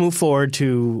 So let's move forward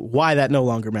to why that no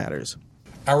longer matters.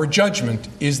 Our judgment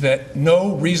is that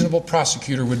no reasonable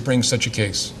prosecutor would bring such a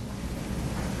case.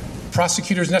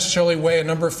 Prosecutors necessarily weigh a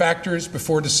number of factors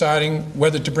before deciding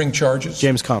whether to bring charges.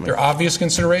 James Comey. There are obvious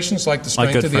considerations like the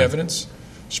strength of the evidence,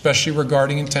 especially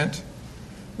regarding intent.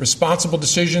 Responsible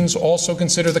decisions also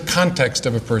consider the context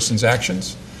of a person's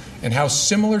actions and how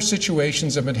similar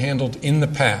situations have been handled in the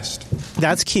past.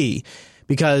 That's key.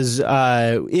 Because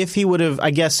if he would have,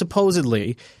 I guess,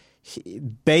 supposedly,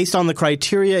 based on the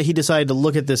criteria he decided to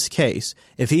look at this case,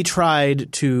 if he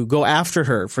tried to go after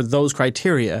her for those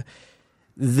criteria,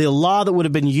 the law that would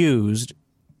have been used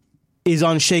is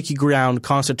on shaky ground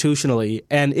constitutionally,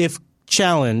 and if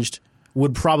challenged,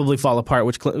 would probably fall apart,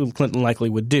 which Clinton likely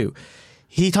would do.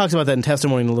 He talks about that in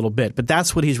testimony in a little bit, but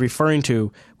that's what he's referring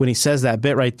to when he says that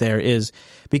bit right there is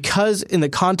because in the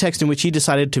context in which he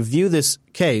decided to view this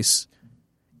case,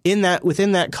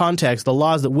 within that context, the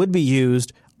laws that would be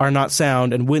used are not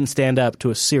sound and wouldn't stand up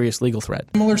to a serious legal threat.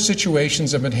 Similar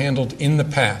situations have been handled in the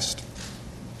past.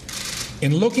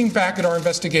 In looking back at our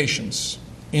investigations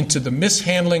into the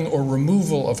mishandling or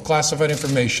removal of classified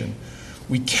information,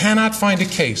 we cannot find a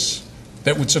case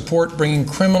that would support bringing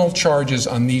criminal charges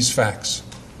on these facts.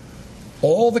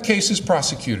 All the cases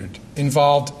prosecuted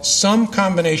involved some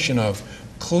combination of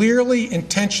clearly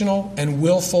intentional and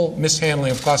willful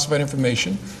mishandling of classified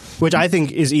information. Which I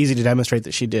think is easy to demonstrate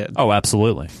that she did. Oh,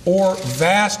 absolutely. Or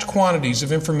vast quantities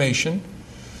of information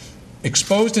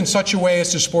exposed in such a way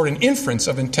as to support an inference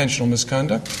of intentional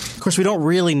misconduct. Of course, we don't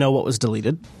really know what was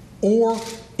deleted. Or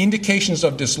indications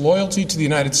of disloyalty to the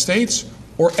United States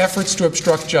or efforts to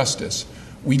obstruct justice.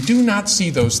 We do not see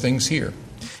those things here.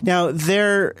 Now,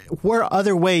 there were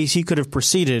other ways he could have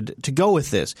proceeded to go with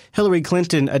this. Hillary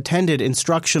Clinton attended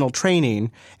instructional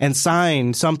training and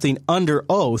signed something under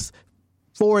oath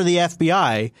for the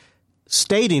FBI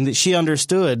stating that she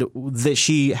understood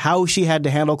that how she had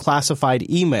to handle classified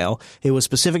email. It was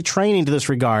specific training to this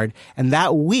regard, and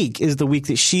that week is the week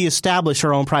that she established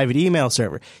her own private email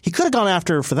server. He could have gone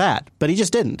after her for that, but he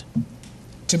just didn't.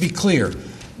 To be clear,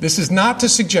 this is not to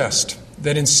suggest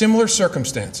that in similar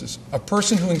circumstances, a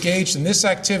person who engaged in this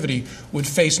activity would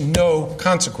face no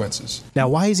consequences. Now,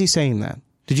 why is he saying that?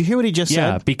 Did you hear what he just said?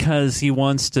 Yeah, because he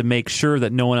wants to make sure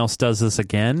that no one else does this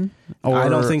again? Or... I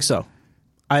don't think so.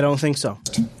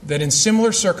 That in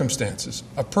similar circumstances,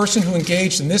 a person who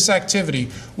engaged in this activity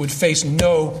would face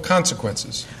no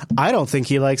consequences. I don't think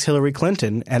he likes Hillary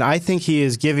Clinton, and I think he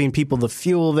is giving people the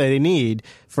fuel they need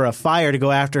for a fire to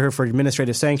go after her for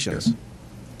administrative sanctions.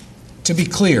 To be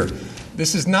clear,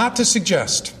 this is not to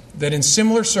suggest that in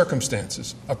similar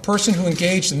circumstances, a person who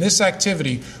engaged in this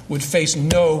activity would face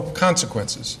no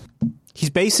consequences. He's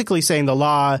basically saying the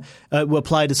law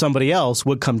applied to somebody else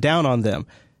would come down on them.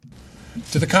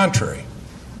 To the contrary,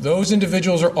 those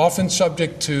individuals are often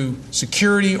subject to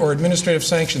security or administrative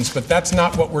sanctions, but that's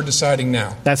not what we're deciding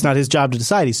now. That's not his job to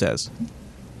decide, he says.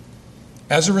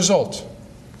 As a result,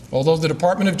 although the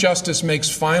Department of Justice makes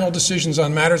final decisions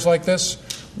on matters like this,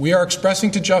 we are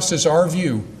expressing to Justice our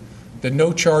view that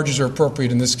no charges are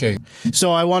appropriate in this case.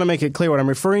 So I want to make it clear what I'm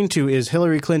referring to is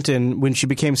Hillary Clinton, when she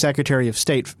became Secretary of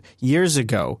State years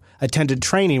ago, attended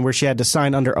training where she had to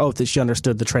sign under oath that she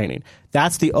understood the training.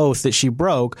 That's the oath that she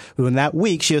broke when that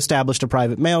week she established a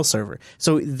private mail server.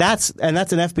 So that's an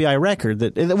FBI record.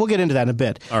 That we'll get into that in a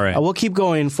bit. All right. We'll keep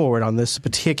going forward on this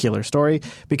particular story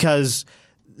because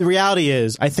the reality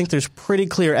is I think there's pretty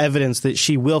clear evidence that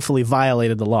she willfully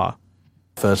violated the law.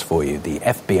 First for you, the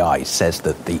FBI says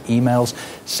that the emails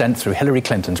sent through Hillary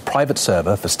Clinton's private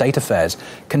server for state affairs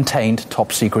contained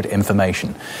top-secret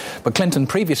information. But Clinton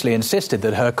previously insisted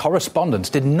that her correspondence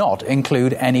did not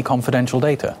include any confidential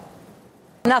data.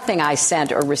 Nothing I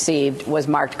sent or received was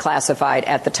marked classified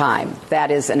at the time.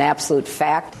 That is an absolute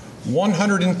fact.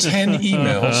 110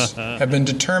 emails have been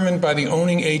determined by the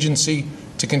owning agency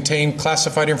to contain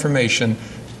classified information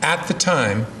at the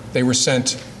time they were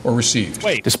sent or received.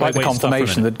 Despite the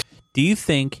confirmation that... Do you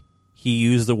think he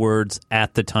used the words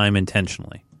at the time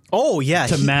intentionally? Oh, yeah.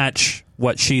 To match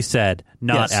what she said,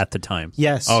 not at the time.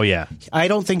 Yes. Oh, yeah. I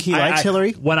don't think he likes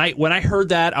Hillary. When I heard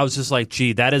that, I was just like,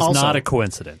 gee, that is not a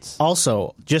coincidence.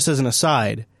 Also, just as an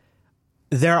aside,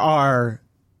 there are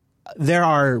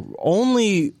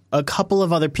only a couple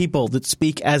of other people that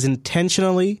speak as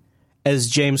intentionally as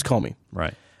James Comey.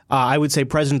 Right. I would say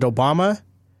President Obama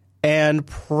and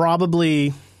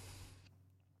probably...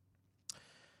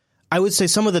 I would say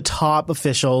some of the top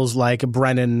officials like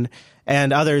Brennan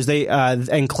and others,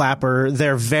 and Clapper,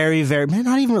 they're very, very,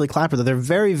 not even really Clapper, though, they're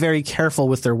very, very careful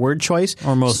with their word choice.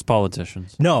 Or most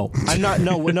politicians. No, I'm not,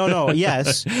 no,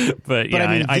 yes. But yeah,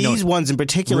 I mean, these ones in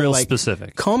particular, real like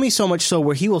specific. Comey so much so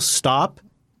where he will stop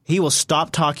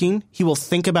talking, he will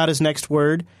think about his next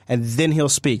word, and then he'll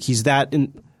speak. He's that...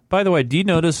 By the way, do you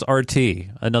notice RT,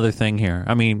 another thing here?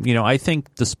 I mean, I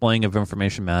think displaying of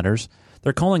information matters.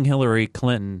 They're calling Hillary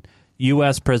Clinton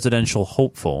U.S. presidential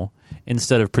hopeful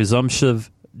instead of presumptive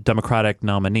Democratic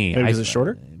nominee. Maybe is it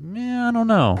shorter? I don't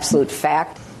know. Absolute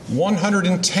fact.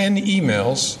 110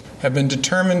 emails have been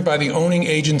determined by the owning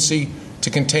agency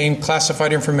to contain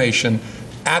classified information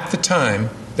at the time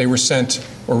they were sent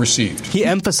or received. He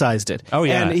emphasized it. Oh,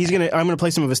 yeah. And I'm going to play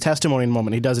some of his testimony in a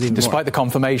moment. He does it even Despite more. the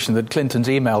confirmation that Clinton's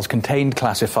emails contained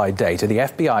classified data, the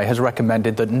FBI has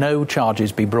recommended that no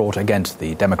charges be brought against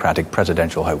the Democratic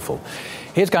presidential hopeful.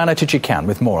 Here's Gayane Chichikyan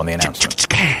with more on the announcement.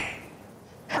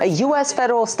 A U.S.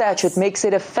 federal statute makes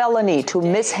it a felony to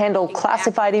mishandle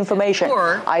classified information,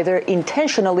 either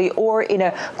intentionally or in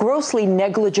a grossly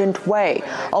negligent way.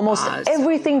 Almost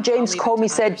everything James Comey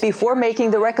said before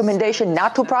making the recommendation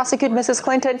not to prosecute Mrs.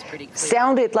 Clinton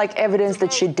sounded like evidence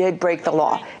that she did break the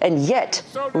law, and yet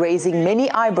raising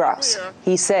many eyebrows.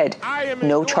 He said,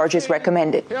 no charges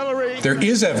recommended. There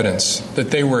is evidence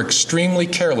that they were extremely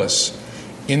careless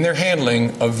in their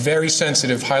handling of very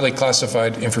sensitive, highly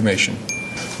classified information.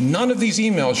 None of these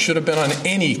emails should have been on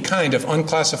any kind of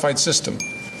unclassified system.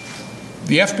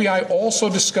 The FBI also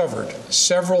discovered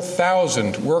several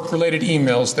thousand work-related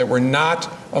emails that were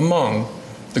not among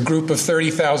the group of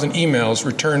 30,000 emails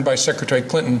returned by Secretary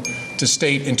Clinton to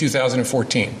state in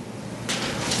 2014.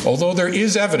 Although there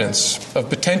is evidence of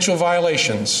potential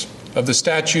violations of the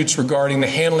statutes regarding the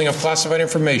handling of classified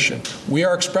information, we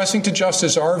are expressing to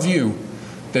justice our view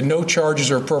that no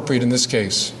charges are appropriate in this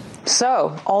case.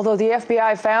 So, although the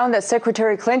FBI found that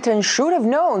Secretary Clinton should have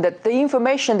known that the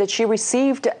information that she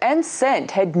received and sent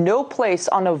had no place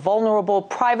on a vulnerable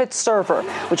private server,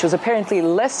 which was apparently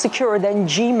less secure than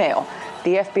Gmail,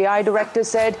 the FBI director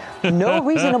said no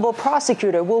reasonable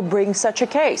prosecutor will bring such a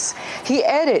case. He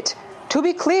added, to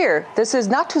be clear, this is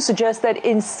not to suggest that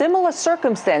in similar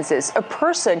circumstances, a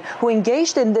person who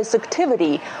engaged in this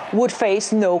activity would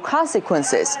face no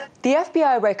consequences. The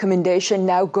FBI recommendation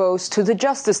now goes to the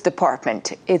Justice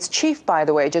Department. Its chief, by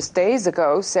the way, just days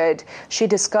ago said she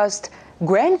discussed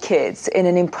grandkids in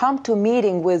an impromptu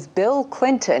meeting with Bill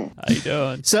Clinton. How you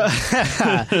doing?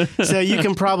 So you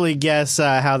can probably guess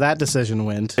how that decision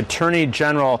went. Attorney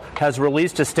General has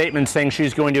released a statement saying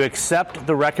she's going to accept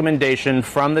the recommendation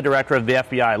from the director of the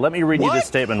FBI. Let me read you this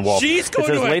statement, Wolf. She's going it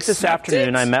says, to late this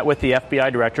afternoon, I met with the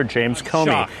FBI director, James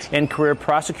Comey, and career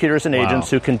prosecutors and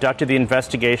agents who conducted the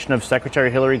investigation of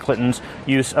Secretary Hillary Clinton's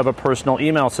use of a personal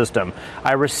email system.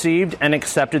 I received and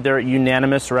accepted their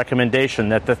unanimous recommendation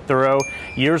that the thorough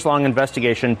years-long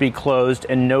investigation be closed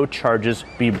and no charges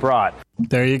be brought.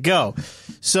 There you go.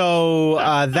 So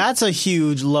that's a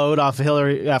huge load off of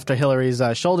Hillary's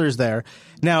shoulders there.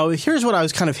 Now, here's what I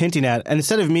was kind of hinting at. And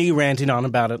instead of me ranting on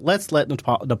about it, let's let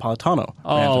Napolitano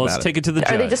let's take it to the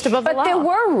judge. Are they just above the law? But there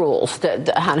were rules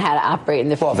on how to operate in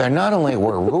the... Well, there not only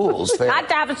were rules... Not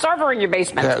to have a server in your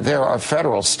basement. There are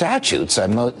federal statutes. I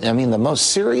mean, the most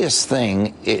serious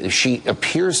thing she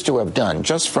appears to have done,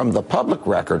 just from the public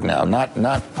record now, not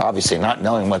obviously not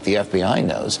knowing what the FBI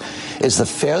knows, is the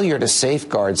failure to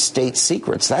safeguard state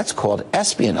secrets. That's called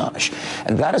espionage.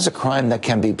 And that is a crime that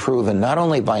can be proven not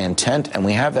only by intent, and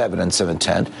we have evidence of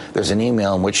intent. There's an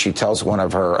email in which she tells one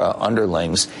of her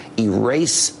underlings,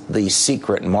 erase the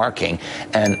secret marking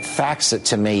and fax it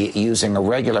to me using a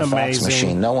regular fax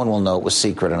machine. No one will know it was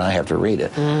secret and I have to read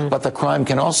it. But the crime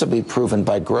can also be proven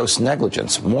by gross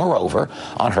negligence. Moreover,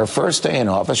 on her first day in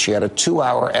office, she had a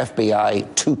 2-hour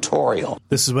FBI tutorial.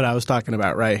 This is what I was talking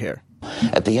about right here.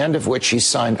 at the end of which she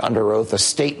signed under oath a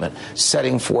statement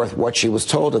setting forth what she was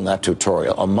told in that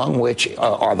tutorial, among which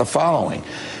are the following.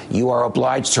 You are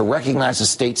obliged to recognize a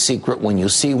state secret when you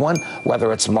see one,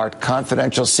 whether it's marked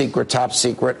confidential, secret, top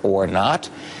secret, or not.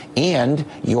 And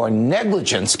your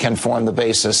negligence can form the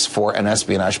basis for an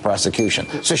espionage prosecution.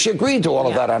 So she agreed to all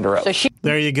of that under oath.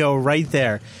 There you go, right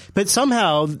there. But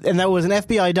somehow, and that was an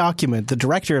FBI document, the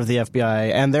director of the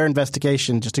FBI and their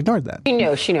investigation just ignored that.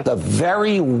 She knew. The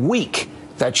very week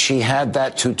that she had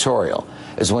that tutorial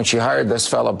is when she hired this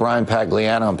fellow, Brian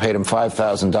Pagliano, and paid him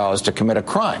 $5,000 to commit a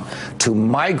crime, to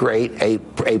migrate a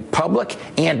public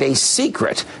and a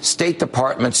secret State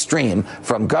Department stream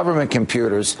from government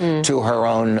computers to her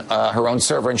own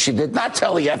server. And she did not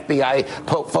tell the FBI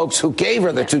folks who gave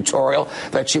her the tutorial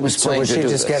that she was planning to do this. So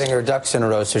was she just getting her ducks in a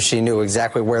row so she knew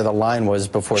exactly where the line was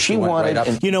before she went right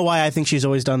up? You know why I think she's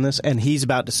always done this? And he's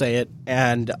about to say it.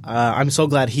 And I'm so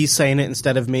glad he's saying it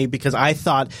instead of me, because I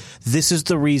thought this is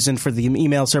the reason for the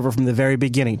email server from the very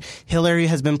beginning. Hillary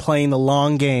has been playing the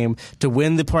long game to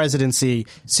win the presidency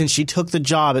since she took the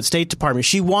job at State Department.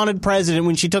 She wanted president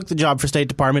when she took the job for State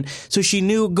Department, so she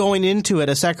knew going into it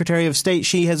as Secretary of State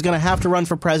she is going to have to run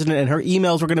for president and her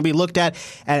emails were going to be looked at.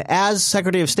 And as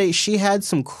Secretary of State, she had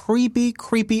some creepy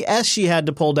S she had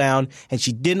to pull down, and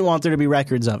she didn't want there to be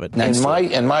records of it.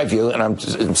 In my view, and I'm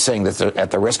saying this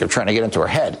at the risk of trying to get into her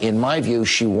head, in my view,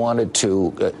 she wanted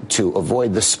to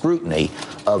avoid the scrutiny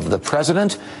of the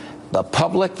president, the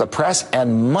public, the press,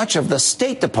 and much of the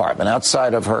State Department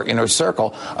outside of her inner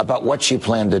circle about what she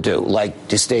planned to do, like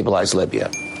destabilize Libya.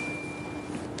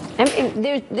 I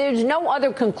mean, there's no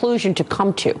other conclusion to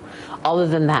come to other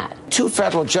than that. 2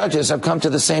 federal judges have come to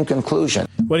the same conclusion.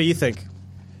 What do you think?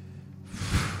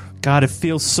 God, it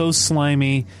feels so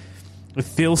slimy. It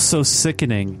feels so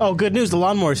sickening. Oh, good news. The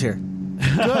lawnmower's here.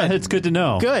 Good. It's good to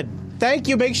know. Good. Thank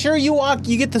you. Make sure you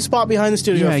get the spot behind the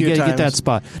studio a few times. Yeah, get that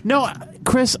spot. No,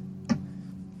 Chris,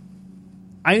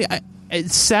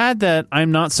 it's sad that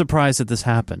I'm not surprised that this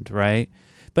happened, right?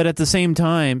 But at the same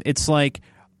time, it's like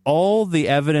all the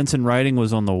evidence in writing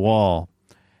was on the wall,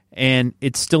 and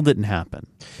it still didn't happen.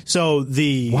 So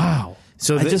wow.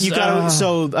 So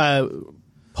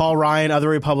Paul Ryan, other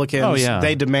Republicans,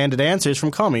 they demanded answers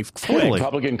from Comey.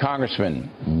 Republican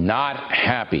congressman not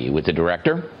happy with the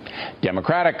director.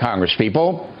 Democratic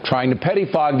congresspeople trying to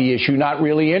pettifog the issue, not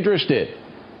really interested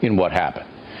in what happened.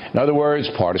 In other words,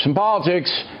 partisan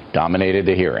politics dominated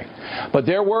the hearing. But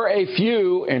there were a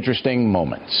few interesting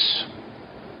moments.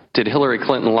 Did Hillary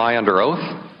Clinton lie under oath?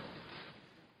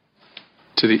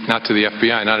 Not to the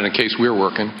FBI, not in a case we're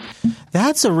working.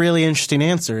 That's a really interesting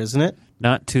answer, isn't it?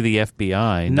 Not to the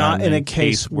FBI. Not in a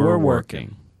case we're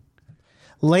working.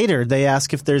 Later, they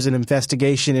ask if there's an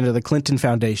investigation into the Clinton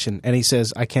Foundation, and he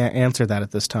says, I can't answer that at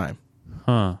this time.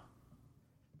 Huh.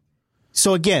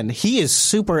 So again, he is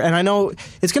super, and I know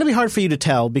it's going to be hard for you to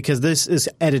tell because this is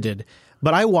edited,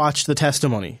 but I watched the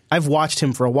testimony. I've watched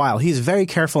him for a while. He's very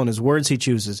careful in his words he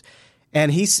chooses,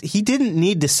 and he didn't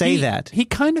need to say that. He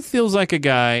kind of feels like a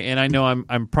guy, and I know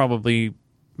I'm probably,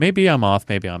 maybe I'm off,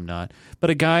 maybe I'm not, but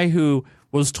a guy who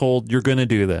was told, you're going to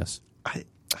do this,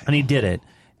 and he did it.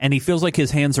 And he feels like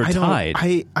his hands are tied.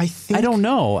 I think. I don't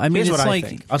know. I mean, it's like. I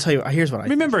think. I'll tell you. Here's what I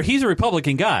remember. Think. He's a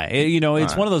Republican guy. You know,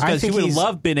 it's one of those guys who would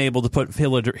love been able to put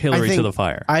Hillary to the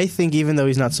fire. I think even though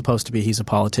he's not supposed to be, he's a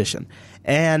politician.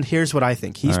 And here's what I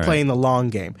think. He's playing the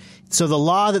long game. So the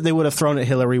law that they would have thrown at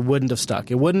Hillary wouldn't have stuck.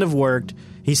 It wouldn't have worked.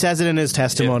 He says it in his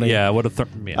testimony. It would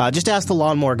have. Just ask the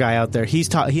lawnmower guy out there. He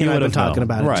and I have been talking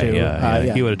about it too.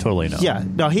 Yeah. He would have totally known. Yeah.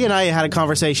 No, he and I had a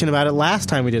conversation about it last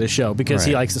time we did a show because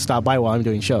he likes to stop by while I'm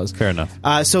doing shows. Fair enough.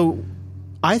 So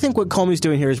I think what Comey's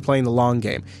doing here is playing the long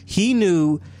game. He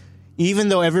knew, even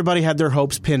though everybody had their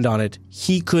hopes pinned on it,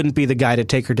 he couldn't be the guy to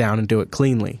take her down and do it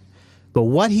cleanly. But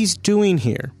what he's doing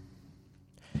here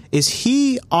is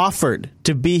he offered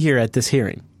to be here at this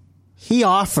hearing. He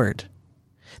offered.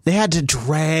 They had to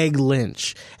drag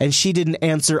Lynch, and she didn't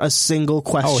answer a single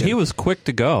question. Oh, he was quick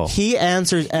to go. He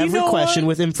answers every question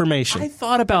with information. I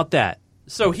thought about that.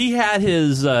 So he had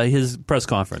his press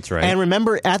conference, right? And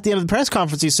remember, at the end of the press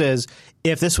conference, he says,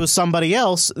 if this was somebody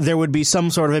else, there would be some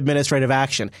sort of administrative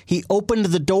action. He opened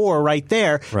the door right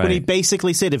there when he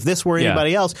basically said, if this were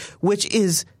anybody else, which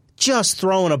is just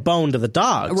throwing a bone to the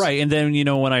dogs. Right, and then,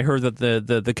 when I heard that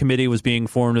the committee was being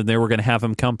formed and they were going to have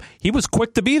him come, he was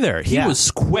quick to be there. He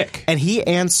was quick. And he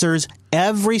answers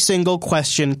every single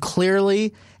question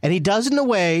clearly, and he does it in a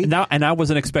way... And I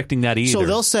wasn't expecting that either. So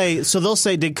they'll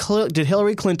say, did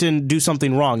Hillary Clinton do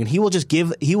something wrong? And he will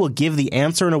give the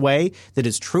answer in a way that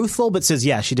is truthful, but says,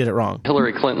 yeah, she did it wrong.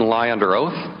 Hillary Clinton lie under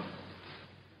oath?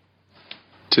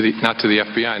 Not to the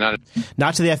FBI.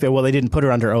 Not to the FBI. Well, they didn't put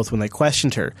her under oath when they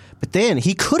questioned her. But then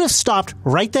he could have stopped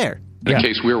right there. In the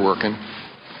case we're working.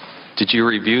 Did you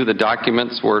review the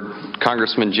documents where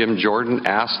Congressman Jim Jordan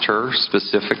asked her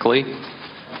specifically?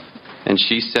 And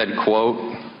she said,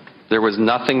 quote, "There was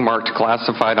nothing marked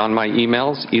classified on my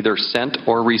emails, either sent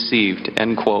or received,"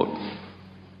 end quote.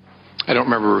 I don't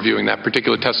remember reviewing that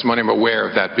particular testimony. I'm aware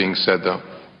of that being said, though.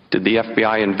 Did the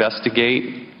FBI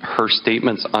investigate her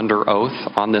statements under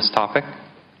oath on this topic?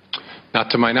 Not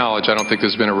to my knowledge. I don't think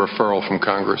there's been a referral from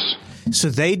Congress. So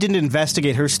they didn't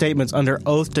investigate her statements under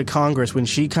oath to Congress when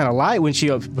she kind of lied, when she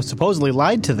supposedly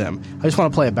lied to them. I just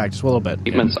want to play it back just a little bit.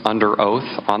 Statements under oath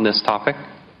on this topic?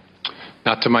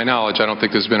 Not to my knowledge. I don't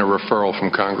think there's been a referral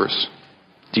from Congress.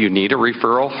 Do you need a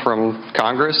referral from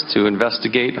Congress to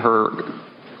investigate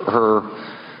her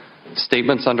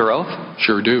statements under oath?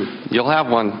 Sure do. You'll have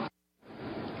one.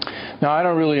 Now, I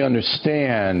don't really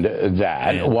understand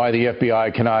that, why the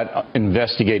FBI cannot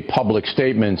investigate public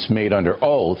statements made under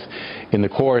oath in the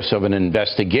course of an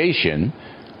investigation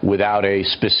without a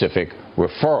specific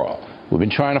referral. We've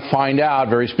been trying to find out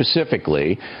very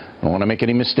specifically. I don't want to make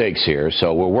any mistakes here,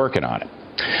 so we're working on it.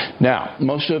 Now,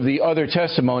 most of the other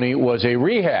testimony was a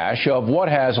rehash of what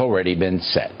has already been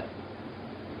said.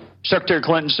 Secretary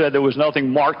Clinton said there was nothing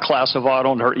marked classified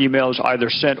on her emails, either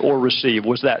sent or received.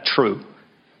 Was that true?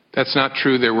 That's not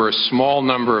true. There were a small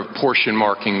number of portion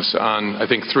markings on, I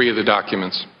think, 3 of the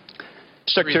documents.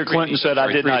 Secretary Clinton said, "I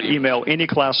did not email any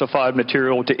classified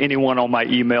material to anyone on my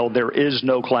email. There is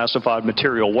no classified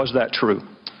material." Was that true?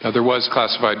 There was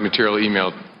classified material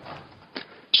emailed.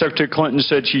 Secretary Clinton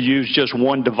said she used just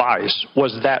one device.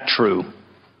 Was that true?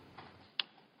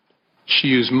 She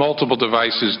used multiple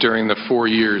devices during the 4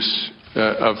 years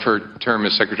of her term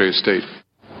as Secretary of State.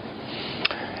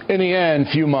 In the end,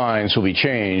 few minds will be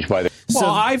changed by the...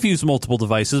 Well, I've used multiple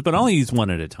devices, but I only use one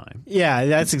at a time. Yeah,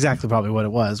 that's exactly probably what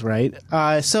it was, right?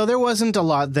 So there wasn't a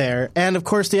lot there. And, of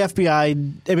course, the FBI,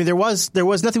 I mean, there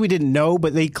was nothing we didn't know,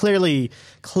 but they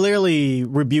clearly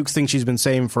rebukes things she's been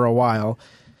saying for a while.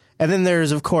 And then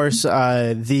there's, of course,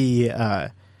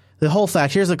 the whole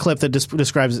fact. Here's a clip that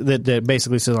describes that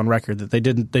basically says on record that they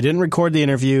didn't record the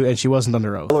interview and she wasn't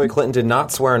under oath. Hillary Clinton did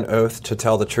not swear an oath to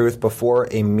tell the truth before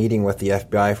a meeting with the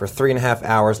FBI for 3.5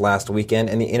 hours last weekend,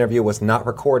 and the interview was not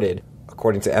recorded,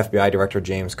 according to FBI Director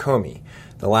James Comey.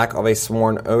 The lack of a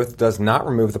sworn oath does not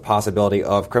remove the possibility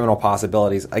of criminal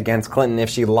possibilities against Clinton if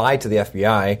she lied to the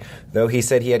FBI, though he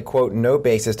said he had, quote, no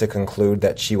basis to conclude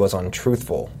that she was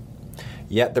untruthful.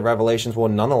 Yet the revelations will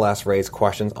nonetheless raise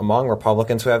questions among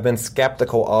Republicans who have been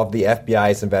skeptical of the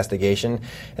FBI's investigation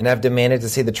and have demanded to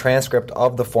see the transcript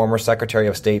of the former Secretary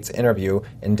of State's interview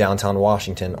in downtown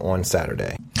Washington on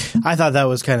Saturday. I thought that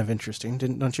was kind of interesting,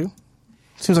 don't you?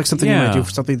 Seems like something you might do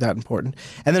for something that important.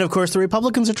 And then, of course, the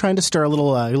Republicans are trying to stir a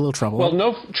little trouble. Well,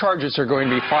 no charges are going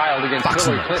to be filed against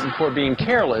Hillary Clinton for being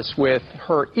careless with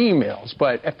her emails.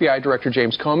 But FBI Director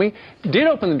James Comey did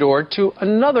open the door to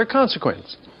another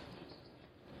consequence.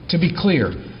 To be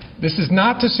clear, this is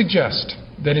not to suggest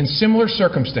that in similar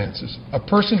circumstances, a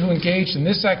person who engaged in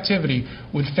this activity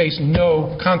would face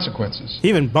no consequences. He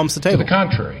even bumps the table. To the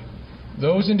contrary.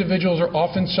 Those individuals are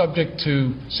often subject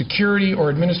to security or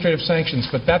administrative sanctions,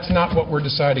 but that's not what we're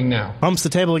deciding now. Bumps the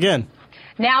table again.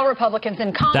 Now Republicans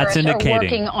in Congress are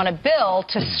working on a bill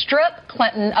to strip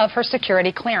Clinton of her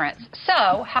security clearance.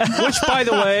 So, which, by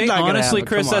the way, honestly,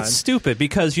 Chris, that's stupid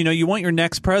because, you want your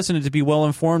next president to be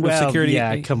well-informed of security.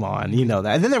 Yeah, come on. You know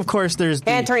that. And then, of course, there's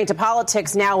And turning to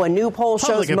politics now, a new poll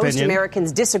shows most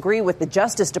Americans disagree with the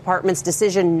Justice Department's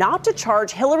decision not to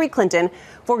charge Hillary Clinton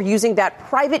for using that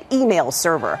private email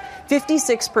server.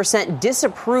 56%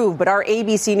 disapprove, but our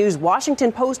ABC News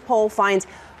Washington Post poll finds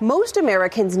most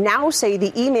Americans now say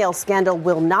the email scandal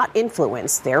will not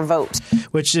influence their vote.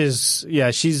 Which is,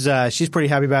 she's pretty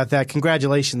happy about that.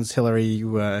 Congratulations, Hillary,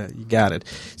 you got it.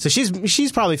 So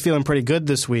she's probably feeling pretty good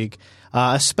this week,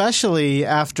 especially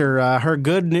after her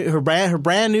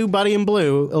brand new buddy in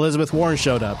blue, Elizabeth Warren,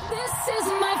 showed up.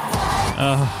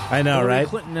 I know, Hillary right?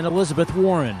 Clinton and Elizabeth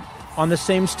Warren on the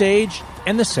same stage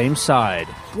and the same side.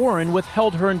 Warren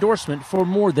withheld her endorsement for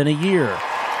more than a year.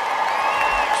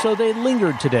 So they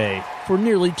lingered today for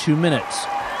nearly 2 minutes.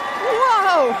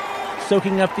 Whoa!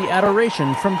 Soaking up the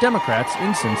adoration from Democrats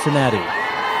in Cincinnati.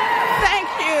 Thank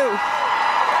you.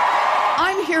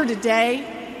 I'm here today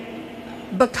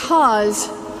because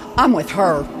I'm with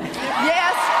her. Yes,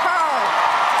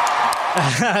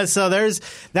 her. So there's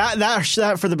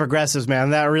that for the progressives, man.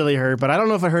 That really hurt, but I don't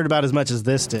know if I heard about as much as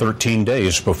this did. 13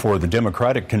 days before the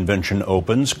Democratic convention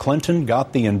opens, Clinton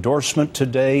got the endorsement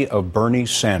today of Bernie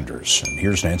Sanders. And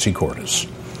here's Nancy Cordes.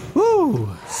 Woo!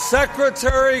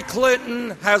 Secretary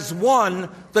Clinton has won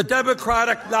the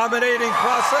Democratic nominating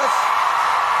process.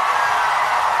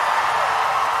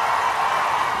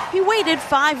 He waited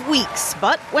 5 weeks,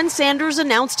 but when Sanders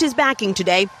announced his backing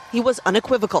today, he was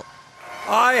unequivocal.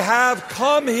 I have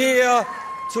come here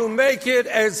to make it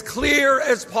as clear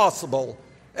as possible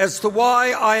as to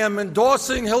why I am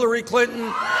endorsing Hillary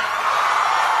Clinton.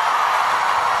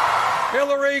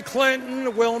 Hillary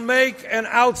Clinton will make an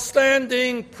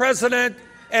outstanding president,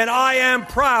 and I am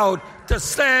proud to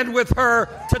stand with her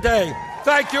today.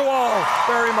 Thank you all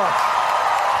very much.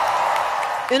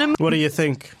 What do you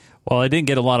think? Well, it didn't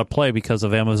get a lot of play because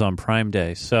of Amazon Prime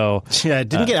Day. So yeah, it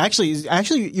didn't get actually.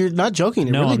 You're not joking.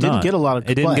 It really didn't get a lot of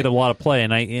play. It didn't get a lot of play,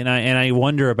 and I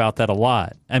wonder about that a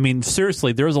lot. I mean,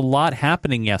 seriously, there was a lot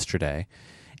happening yesterday,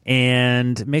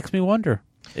 and it makes me wonder.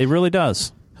 It really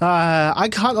does. I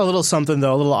caught a little something,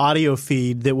 though, a little audio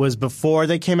feed that was before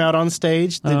they came out on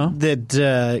stage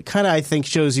that kind of, I think,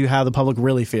 shows you how the public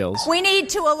really feels. We need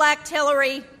to elect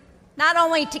Hillary, not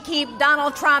only to keep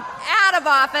Donald Trump out of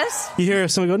office. You hear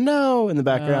someone go, no, in the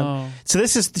background. No. So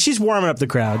she's warming up the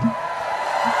crowd.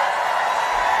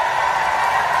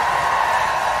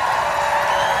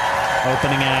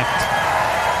 Opening act.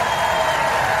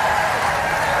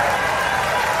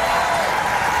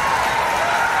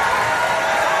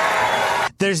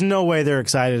 There's no way they're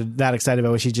that excited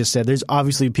about what she just said. There's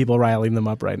obviously people riling them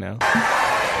up right now.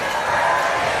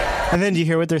 And then do you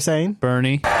hear what they're saying?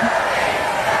 Bernie.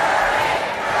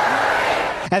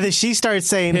 And then she starts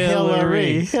saying,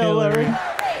 Hillary. They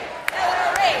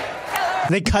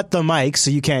cut the mics, so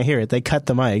you can't hear it. They cut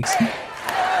the mics.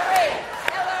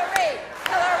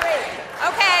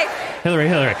 Hillary.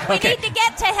 Hillary. We need to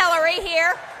get to Hillary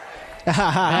here.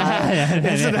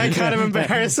 Isn't that kind of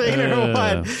embarrassing or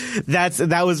what?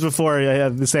 That was before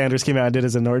Sanders came out and did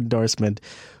his endorsement.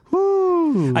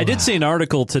 Woo. I did see an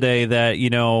article today that,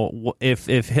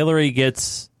 if Hillary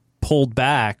gets pulled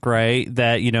back, right,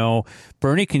 that,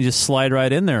 Bernie can just slide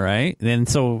right in there, right? And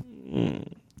so,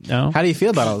 no. How do you feel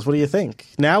about all this? What do you think?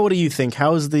 Now, what do you think?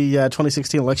 How is the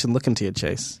 2016 election looking to you,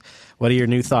 Chase? What are your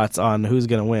new thoughts on who's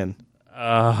going to win?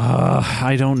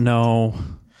 I don't know.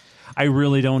 I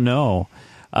really don't know.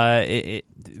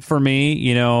 For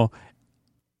me,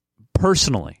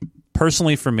 personally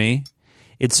for me,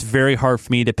 it's very hard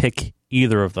for me to pick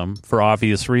either of them for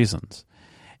obvious reasons.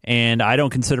 And I don't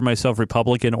consider myself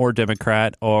Republican or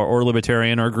Democrat or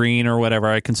Libertarian or Green or whatever.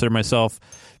 I consider myself,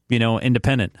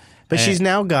 independent. But she's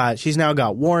now got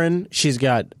Warren. She's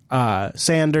got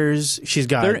Sanders. She's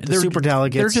got the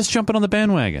superdelegates. They're just jumping on the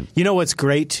bandwagon. You know what's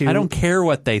great too? I don't care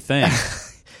what they think.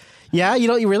 Yeah,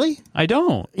 you really? I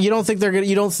don't. You don't think they're gonna?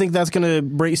 You don't think that's gonna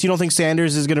bring? So you don't think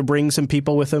Sanders is gonna bring some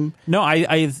people with him? No,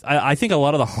 I think a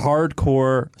lot of the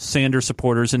hardcore Sanders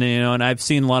supporters, and I've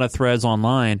seen a lot of threads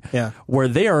online, where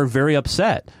they are very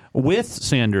upset with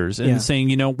Sanders and saying,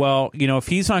 if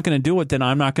he's not going to do it, then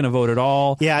I'm not going to vote at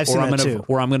all. Yeah, I've seen that too.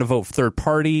 Or I'm going to vote third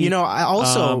party.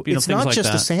 It's not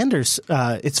just the Sanders.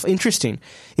 It's interesting.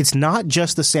 It's not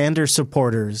just the Sanders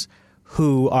supporters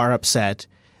who are upset.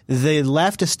 The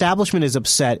left establishment is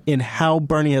upset in how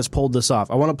Bernie has pulled this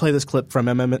off. I want to play this clip from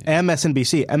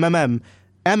MSNBC.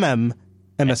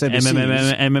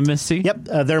 MSNBC? Yep,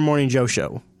 their Morning Joe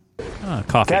show.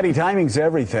 Coffee. Caddy, timing's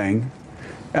everything.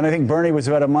 And I think Bernie was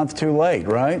about a month too late,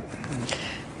 right?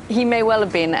 He may well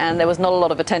have been, and there was not a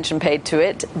lot of attention paid to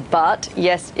it. But,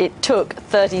 yes, it took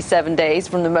 37 days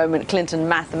from the moment Clinton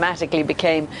mathematically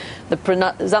became the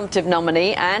presumptive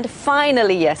nominee. And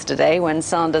finally yesterday, when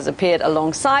Sanders appeared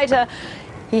alongside her,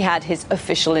 he had his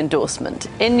official endorsement.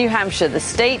 In New Hampshire, the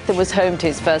state that was home to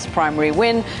his first primary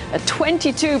win, a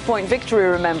 22-point victory,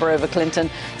 remember, over Clinton,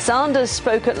 Sanders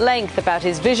spoke at length about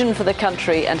his vision for the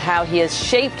country and how he has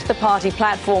shaped the party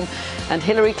platform and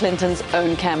Hillary Clinton's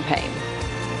own campaign.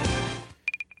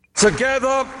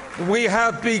 Together, we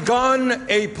have begun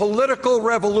a political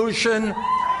revolution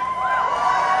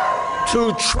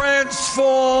to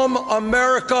transform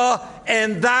America,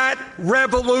 and that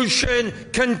revolution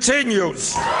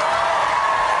continues.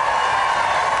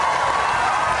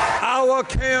 Our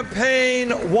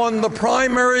campaign won the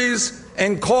primaries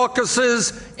and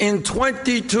caucuses in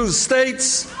 22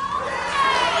 states.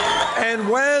 And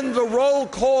when the roll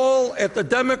call at the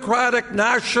Democratic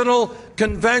National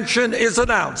Convention is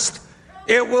announced,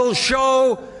 it will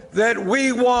show that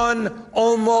we won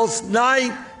almost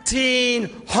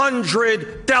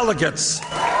 1,900 delegates.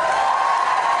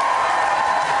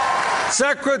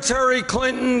 Secretary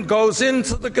Clinton goes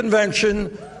into the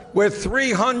convention with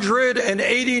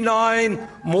 389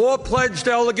 more pledged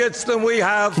delegates than we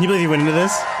have. Can you believe he went into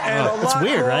this? And that's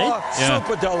weird, right?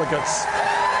 Super delegates.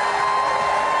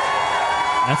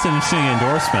 That's an interesting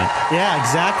endorsement. Yeah,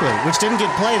 exactly. Which didn't get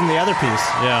played in the other piece.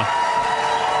 Yeah.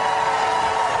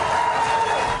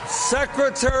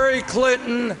 Secretary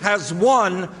Clinton has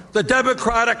won the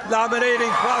Democratic nominating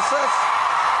process.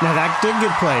 Now, that did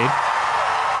get played.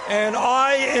 And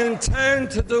I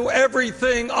intend to do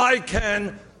everything I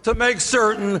can to make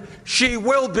certain she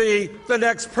will be the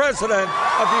next president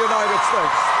of the United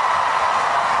States.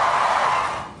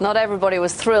 Not everybody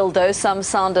was thrilled, though. Some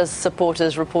Sanders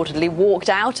supporters reportedly walked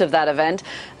out of that event.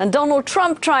 And Donald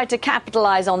Trump tried to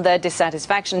capitalize on their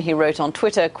dissatisfaction. He wrote on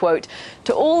Twitter, quote,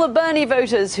 "To all the Bernie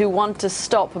voters who want to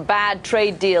stop bad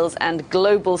trade deals and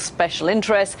global special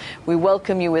interests, we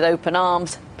welcome you with open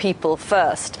arms. People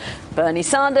first." Bernie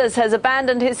Sanders has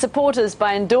abandoned his supporters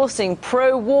by endorsing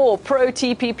pro-war,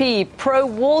 pro-TPP,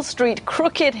 pro-Wall Street,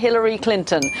 crooked Hillary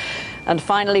Clinton. And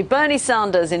finally, Bernie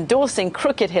Sanders endorsing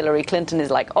crooked Hillary Clinton is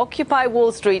like Occupy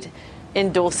Wall Street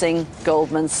endorsing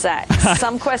Goldman Sachs.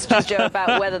 Some questions, Joe,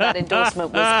 about whether that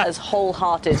endorsement was as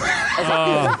wholehearted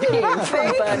as it came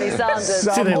from Bernie Sanders.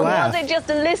 Or was it just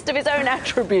a list of his own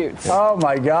attributes? Oh,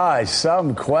 my gosh.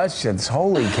 Some questions.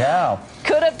 Holy cow.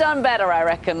 Could have done better, I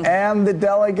reckon. And the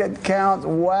delegate count.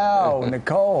 Wow,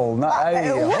 Nicole. The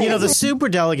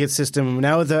superdelegate system,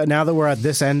 now that we're at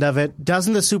this end of it,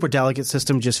 doesn't the superdelegate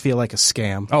system just feel like a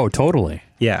scam? Oh, totally.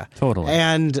 Yeah. Totally.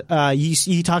 And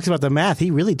he talks about the math.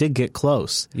 He really did get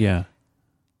close. Yeah.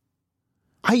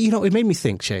 It made me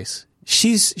think, Chase.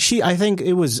 I think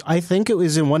it was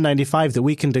in 195 that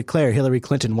we can declare Hillary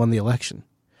Clinton won the election.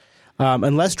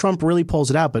 Unless Trump really pulls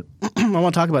it out. But I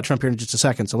want to talk about Trump here in just a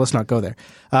second, so let's not go there.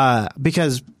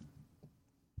 Because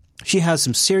she has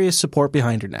some serious support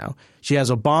behind her now. She has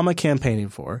Obama campaigning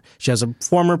for her. She has a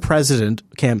former president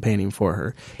campaigning for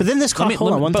her. But then this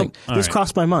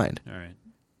crossed my mind. All right.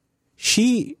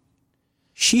 She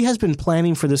has been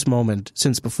planning for this moment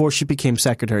since before she became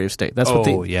Secretary of State. That's what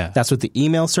the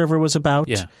email server was about.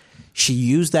 Yeah. She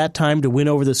used that time to win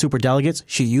over the superdelegates.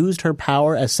 She used her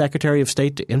power as Secretary of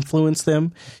State to influence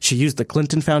them. She used the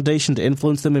Clinton Foundation to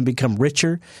influence them and become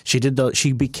richer. She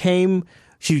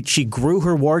grew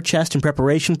her war chest in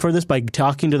preparation for this by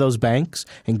talking to those banks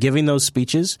and giving those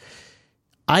speeches.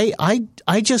 I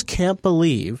just can't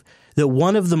believe that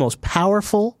one of the most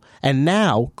powerful and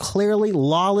now clearly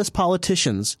lawless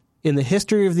politicians in the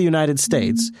history of the United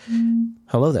States.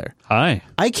 Hello there. Hi.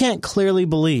 I can't clearly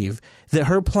believe that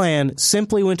her plan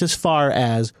simply went as far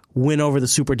as win over the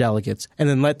superdelegates and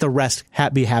then let the rest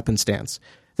be happenstance.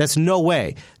 That's no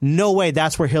way. No way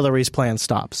that's where Hillary's plan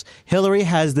stops. Hillary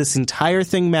has this entire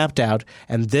thing mapped out,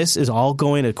 and this is all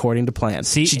going according to plan.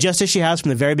 Just as she has from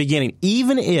the very beginning.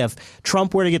 Even if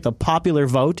Trump were to get the popular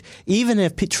vote, even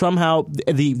if somehow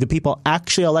the people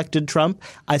actually elected Trump,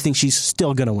 I think she's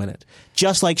still going to win it.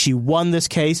 Just like she won this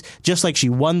case, just like she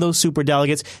won those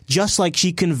superdelegates, just like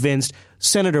she convinced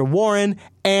Senator Warren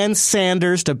and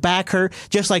Sanders to back her,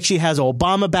 just like she has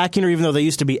Obama backing her, even though they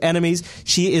used to be enemies.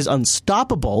 She is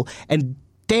unstoppable, and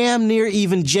damn near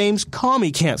even James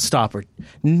Comey can't stop her.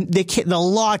 The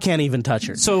law can't even touch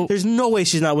her. So there's no way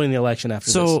she's not winning the election after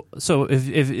this. So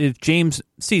if James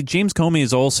Comey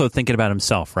is also thinking about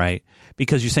himself, right?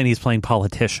 Because you're saying he's playing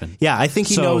politician. Yeah, I think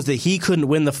he knows that he couldn't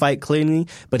win the fight cleanly,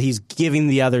 but he's giving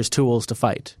the others tools to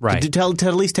fight. Right. To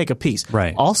at least take a piece.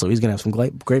 Right. Also, he's going to have some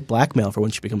great blackmail for when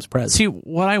she becomes president. See,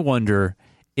 what I wonder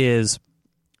is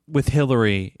with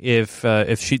Hillary, if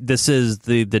this is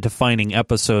the defining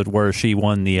episode where she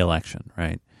won the election,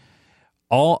 right?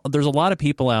 There's a lot of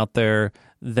people out there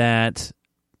that,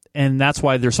 and that's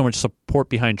why there's so much support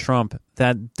behind Trump,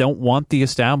 that don't want the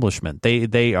establishment.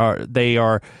 They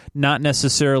are not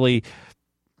necessarily,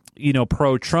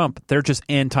 pro-Trump. They're just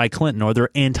anti-Clinton, or they're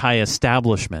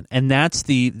anti-establishment, and that's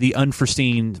the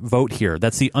unforeseen vote here.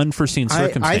 That's the unforeseen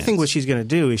circumstance. I think what she's going to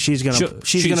do is she's going to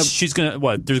there's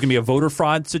going to be a voter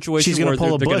fraud situation. She's going to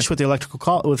pull a Bush with the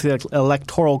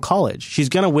Electoral College. She's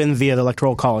going to win via the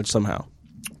Electoral College somehow.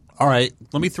 All right,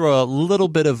 let me throw a little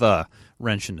bit of a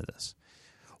wrench into this.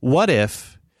 What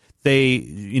if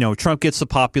Trump gets the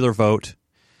popular vote,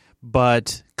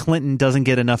 but Clinton doesn't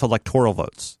get enough electoral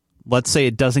votes? Let's say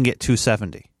it doesn't get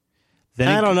 270. Then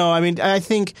I don't know. I mean, I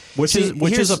think which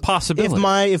is a possibility.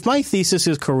 If my thesis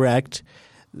is correct,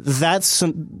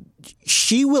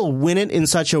 she will win it in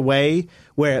such a way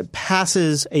where it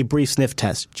passes a brief sniff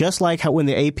test. Just like how when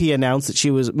the AP announced that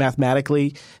she was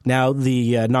mathematically now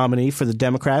the nominee for the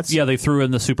Democrats. Yeah, they threw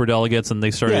in the superdelegates and they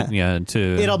started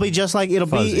It'll be just like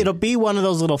it'll be one of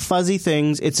those little fuzzy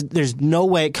things. There's no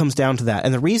way it comes down to that.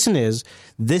 And the reason is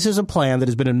this is a plan that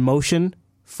has been in motion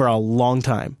for a long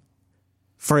time.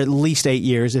 for at least 8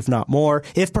 years, if not more,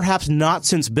 if perhaps not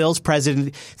since Bill's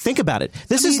president. Think about it.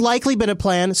 This has likely been a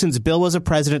plan since Bill was a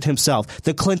president himself.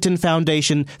 The Clinton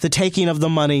Foundation, the taking of the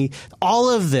money, all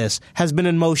of this has been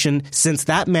in motion since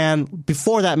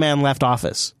before that man left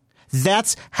office.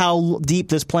 That's how deep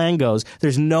this plan goes.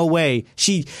 There's no way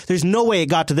it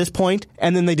got to this point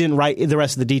and then they didn't write the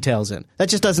rest of the details in.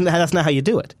 That's not how you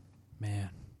do it. Man.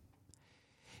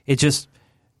 It just,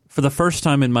 for the first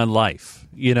time in my life,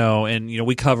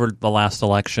 we covered the last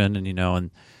election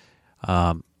and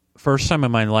first time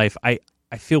in my life, I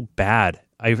feel bad.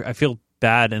 I feel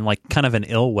bad in like kind of an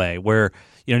ill way where,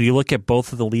 you look at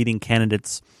both of the leading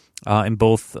candidates in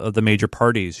both of the major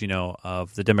parties,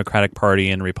 of the Democratic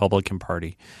Party and Republican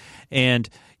Party. And,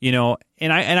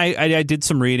 I did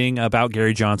some reading about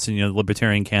Gary Johnson, the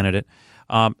Libertarian candidate.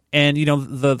 The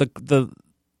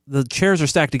chairs are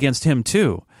stacked against him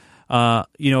too.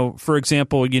 For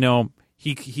example,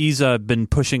 he's been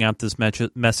pushing out this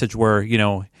message where,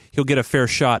 he'll get a fair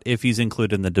shot if he's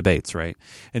included in the debates, right?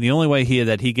 And the only way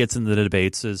that he gets in the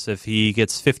debates is if he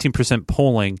gets 15%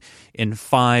 polling in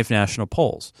 5 national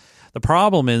polls. The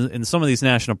problem is, in some of these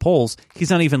national polls, he's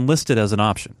not even listed as an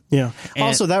option. Yeah. And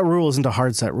also, that rule isn't a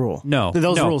hard set rule. No.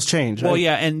 Those rules change. Right? Well,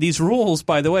 yeah, and these rules,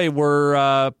 by the way,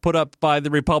 were put up by the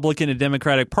Republican and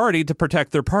Democratic Party to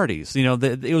protect their parties.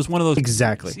 It was one of those.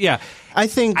 Exactly. Yeah. I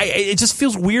think it just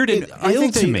feels weird and ill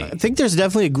to me. I think there's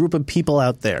definitely a group of people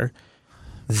out there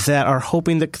that are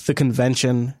hoping that the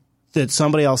convention, that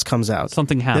somebody else comes out.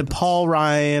 Something happens. That Paul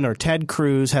Ryan or Ted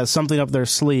Cruz has something up their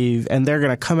sleeve, and they're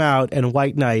going to come out and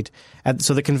white knight.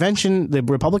 So the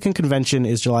Republican convention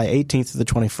is July 18th to the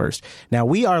 21st. Now,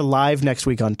 we are live next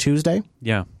week on Tuesday.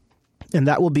 Yeah. And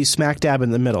that will be smack dab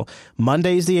in the middle.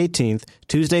 Monday's the 18th,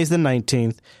 Tuesday's the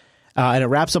 19th, and it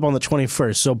wraps up on the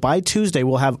 21st. So by Tuesday,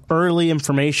 we'll have early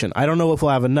information. I don't know if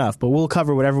we'll have enough, but we'll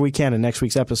cover whatever we can in next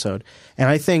week's episode. And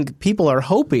I think people are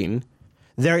hoping,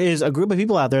 there is a group of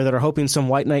people out there that are hoping some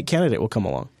white knight candidate will come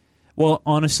along. Well,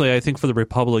 honestly, I think for the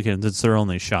Republicans, it's their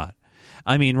only shot.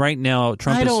 I mean, right now,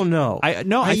 Trump is... I don't know. I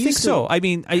think so. I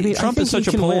mean, Trump is such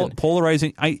a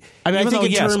polarizing... I think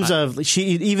in terms of...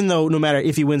 even though no matter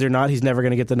if he wins or not, he's never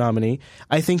going to get the nominee,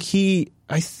 I think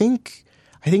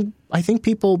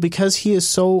people, because he is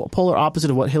so polar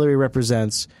opposite of what Hillary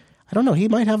represents, I don't know, he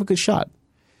might have a good shot.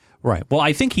 Right. Well,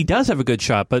 I think he does have a good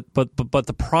shot, but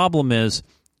the problem is,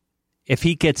 if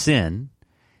he gets in,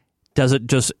 does it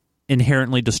just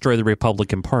inherently destroy the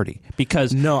Republican Party?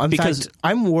 Because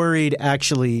I'm worried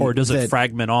actually. Or does it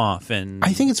fragment off and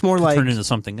I think it's more like turn into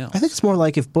something else? I think it's more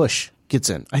like if Bush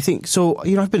gets in. I think so.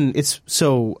 I've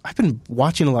been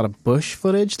watching a lot of Bush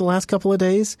footage the last couple of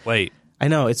days. Wait, I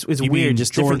know it's weird.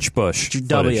 Just George Bush.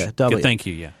 W. Good, thank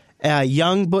you. Yeah.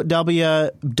 Young W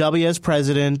as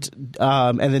president,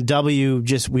 and then W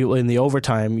in the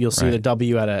overtime you'll see the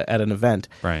W at an event,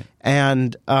 right?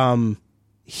 And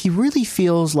he really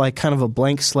feels like kind of a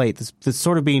blank slate that's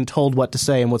sort of being told what to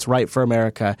say and what's right for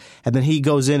America, and then he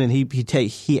goes in and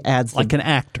he adds like an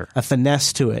actor, a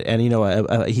finesse to it, and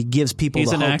he gives people. He's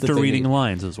the an hope actor that they reading need.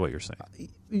 lines, is what you're saying.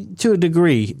 To a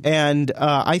degree, and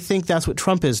I think that's what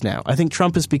Trump is now. I think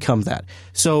Trump has become that.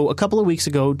 So a couple of weeks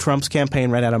ago, Trump's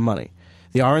campaign ran out of money.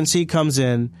 The RNC comes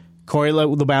in, Corey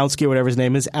Lebowski or whatever his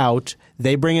name is out.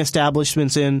 They bring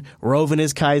establishments in. Rove and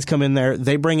his guys come in there.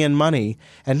 They bring in money,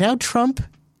 and now Trump,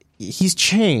 he's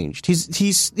changed.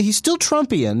 He's still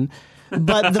Trumpian,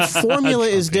 but the formula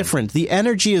is different. The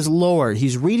energy is lower.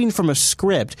 He's reading from a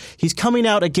script. He's coming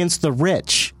out against the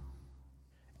rich,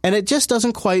 and it just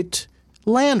doesn't quite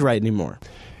land right anymore.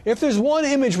 If there's one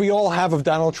image we all have of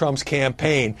Donald Trump's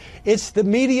campaign, it's the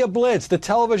media blitz, the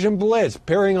television blitz,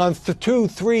 appearing on 2,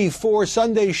 3, 4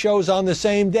 Sunday shows on the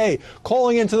same day,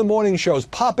 calling into the morning shows,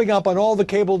 popping up on all the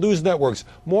cable news networks,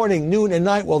 morning, noon, and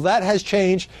night. Well, that has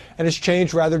changed, and it's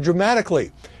changed rather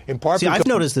dramatically. In part, I've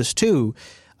noticed this too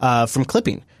from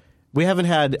clipping. I haven't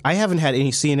had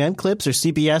any CNN clips or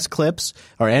CBS clips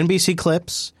or NBC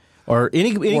clips. Or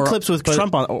any clips with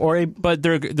Trump on, but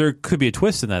there could be a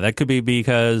twist in that. That could be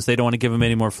because they don't want to give him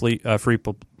any more free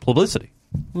publicity.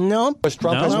 No, because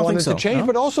Trump has wanted to change,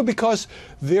 but also because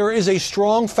there is a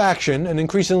strong faction, an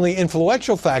increasingly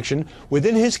influential faction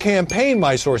within his campaign,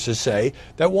 my sources say,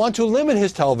 that want to limit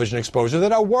his television exposure,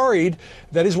 that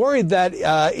is worried that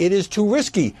it is too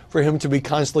risky for him to be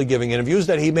constantly giving interviews,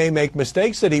 that he may make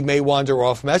mistakes, that he may wander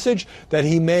off message, that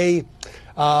he may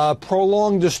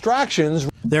prolong distractions.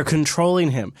 They're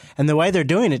controlling him. And the way they're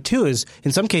doing it, too, is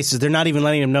in some cases they're not even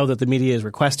letting him know that the media is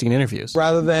requesting interviews.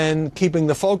 Rather than keeping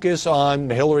the focus on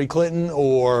Hillary Clinton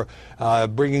or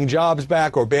bringing jobs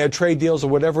back or bad trade deals or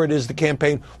whatever it is the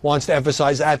campaign wants to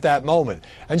emphasize at that moment.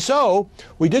 And so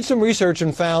we did some research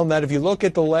and found that if you look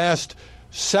at the last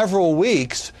several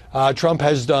weeks, Trump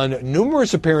has done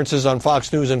numerous appearances on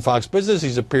Fox News and Fox Business.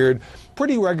 He's appeared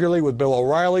pretty regularly with Bill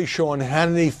O'Reilly, Sean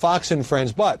Hannity, Fox and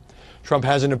Friends. But Trump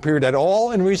hasn't appeared at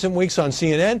all in recent weeks on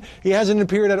CNN. He hasn't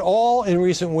appeared at all in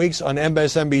recent weeks on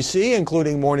MSNBC,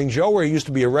 including Morning Joe, where he used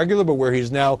to be a regular, but where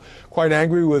he's now quite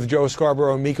angry with Joe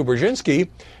Scarborough and Mika Brzezinski.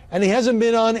 And he hasn't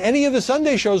been on any of the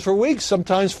Sunday shows for weeks,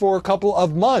 sometimes for a couple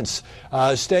of months,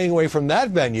 staying away from that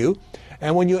venue.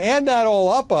 And when you add that all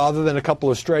up, other than a couple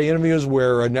of stray interviews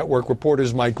where network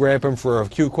reporters might grab him for a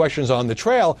few questions on the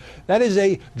trail, that is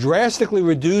a drastically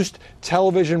reduced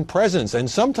television presence. And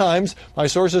sometimes my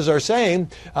sources are saying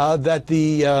that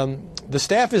the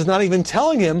staff is not even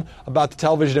telling him about the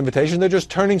television invitation. They're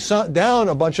just turning down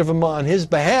a bunch of them on his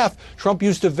behalf. Trump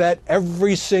used to vet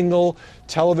every single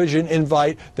television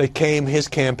invite that came his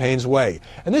campaign's way.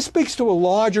 And this speaks to a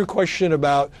larger question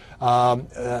about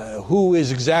who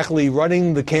is exactly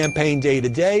running the campaign day to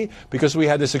day, because we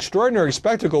had this extraordinary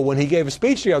spectacle when he gave a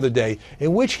speech the other day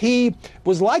in which he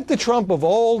was like the Trump of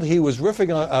old. He was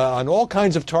riffing on all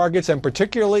kinds of targets, and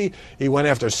particularly he went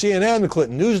after CNN, the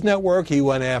Clinton News Network. He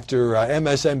went after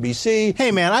MSNBC.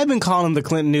 Hey, man, I've been calling him the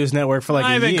Clinton News Network for like a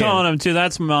year. I've been calling him, too.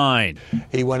 That's mine.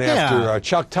 He went after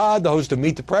Chuck Todd, the host of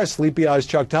Meet the Press, Sleepy Eyes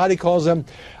Chuck Todd, he calls him.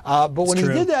 But when he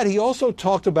did that, he also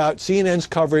talked about CNN's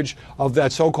coverage of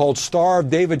that so-called Star of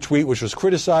David tweet, which was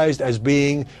criticized as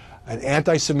being an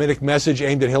anti-Semitic message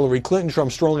aimed at Hillary Clinton.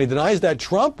 Trump strongly denies that.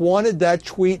 Trump wanted that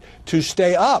tweet to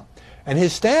stay up, and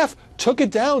his staff took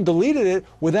it down, deleted it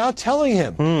without telling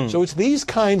him. So it's these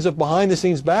kinds of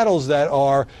behind-the-scenes battles that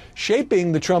are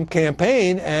shaping the Trump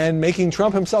campaign and making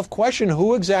Trump himself question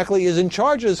who exactly is in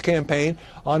charge of this campaign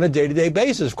on a day-to-day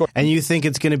basis. And you think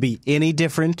it's going to be any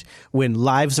different when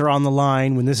lives are on the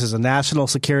line, when this is a national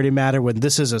security matter, when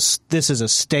this is a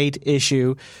state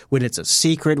issue, when it's a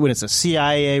secret, when it's a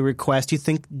CIA request? Do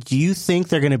you think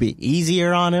they're going to be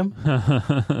easier on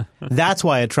him? That's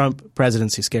why a Trump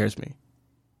presidency scares me.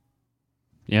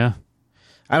 Yeah.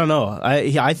 I don't know.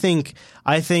 I think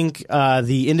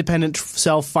the independent,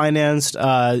 self-financed,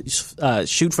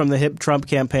 shoot from the hip Trump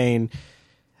campaign,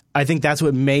 I think that's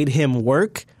what made him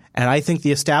work. And I think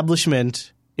the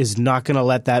establishment is not going to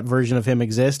let that version of him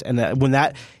exist. And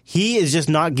he is just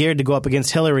not geared to go up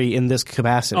against Hillary in this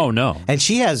capacity. Oh, no. And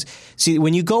she has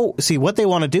what they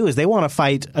want to do is they want to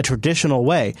fight a traditional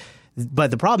way.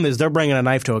 But the problem is they're bringing a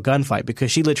knife to a gunfight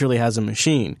because she literally has a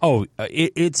machine. Oh,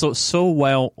 it's so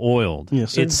well oiled.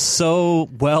 Yes, sir. It's so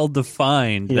well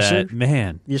defined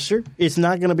man. Yes, sir. It's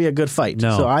not going to be a good fight.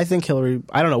 No. So I think Hillary,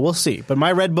 I don't know. We'll see. But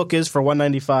my red book is for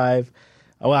 195.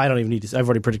 Well, I don't even need to. I've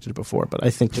already predicted it before, but I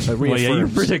think just reaffirms. Well, yeah, you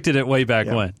predicted it way back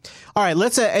when. All right,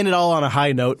 let's end it all on a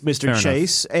high note, Mr. Fair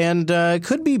Chase. enough. And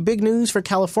could be big news for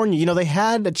California. You know, they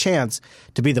had a chance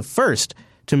to be the first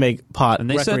to make pot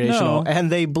recreational,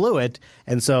 and they blew it.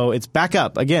 And so it's back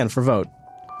up again for vote.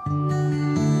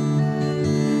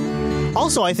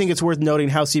 Also, I think it's worth noting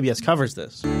how CBS covers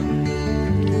this.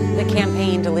 The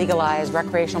campaign to legalize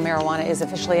recreational marijuana is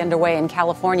officially underway in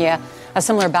California. A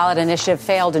similar ballot initiative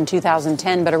failed in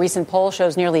 2010, but a recent poll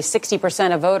shows nearly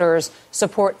 60% of voters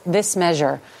support this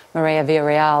measure. Maria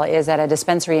Villarreal is at a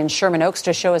dispensary in Sherman Oaks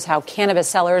to show us how cannabis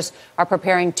sellers are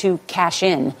preparing to cash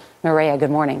in. Maria,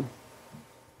 good morning.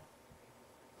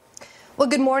 Well,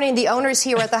 good morning. The owners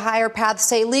here at the Higher Path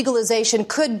say legalization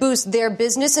could boost their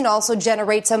business and also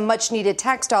generate some much-needed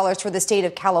tax dollars for the state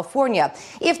of California.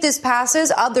 If this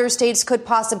passes, other states could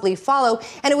possibly follow,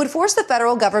 and it would force the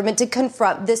federal government to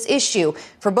confront this issue.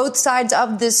 For both sides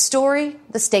of this story,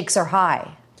 the stakes are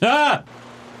high.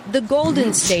 The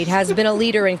Golden State has been a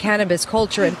leader in cannabis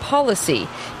culture and policy.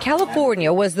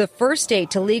 California was the first state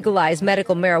to legalize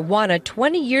medical marijuana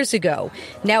 20 years ago.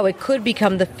 Now it could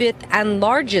become the fifth and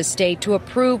largest state to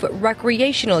approve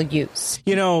recreational use.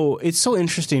 You know, it's so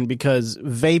interesting because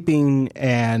vaping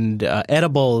and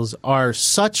edibles are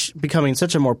becoming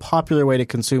such a more popular way to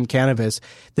consume cannabis.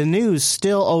 The news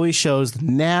still always shows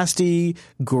nasty,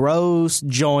 gross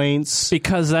joints.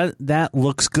 Because that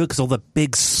looks good because all the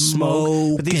big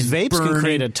smoke. But these vapes can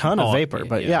create a ton of vapor.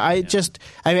 But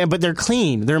but they're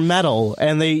clean. They're metal,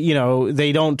 and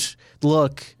they don't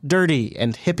look dirty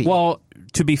and hippie. Well,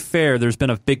 to be fair, there's been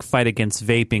a big fight against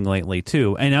vaping lately,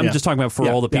 too. And I'm just talking about for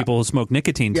all the people who smoke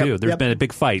nicotine, too. There's been a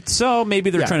big fight. So maybe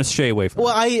they're trying to stray away from it.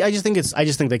 Well, I just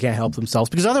think they can't help themselves,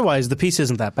 because otherwise the piece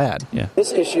isn't that bad. Yeah.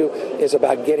 This issue is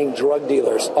about getting drug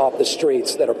dealers off the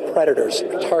streets that are predators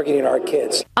targeting our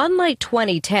kids. Unlike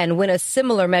 2010, when a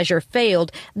similar measure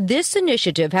failed, this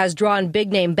initiative has drawn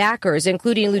big-name backers,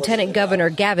 including Lieutenant Governor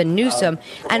Gavin Newsom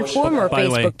and former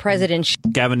Facebook President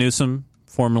Gavin Newsom,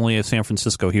 formerly of San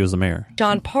Francisco, he was the mayor.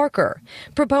 Sean Parker.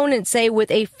 Proponents say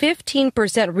with a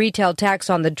 15% retail tax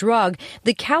on the drug,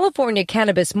 the California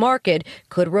cannabis market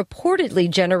could reportedly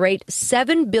generate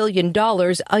 $7 billion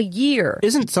a year.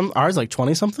 Isn't ours like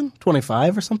 20-something?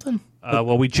 25 or something?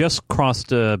 Well, we just crossed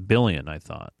 $1 billion, I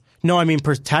thought. No, I mean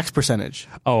tax percentage.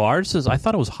 Oh, ours is, I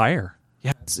thought it was higher.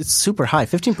 Yeah, it's super high,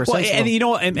 15%. Well, and you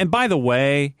know, and by the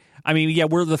way, I mean, yeah,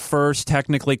 we're the first.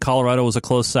 Technically, Colorado was a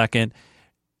close second.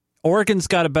 Oregon's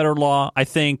got a better law. I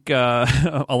think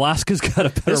Alaska's got a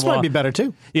better law. This might be better,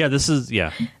 too. Yeah, this is,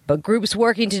 But groups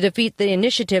working to defeat the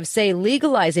initiative say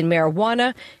legalizing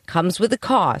marijuana comes with a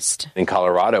cost. In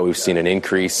Colorado, we've seen an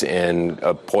increase in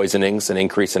poisonings, an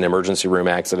increase in emergency room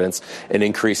accidents, an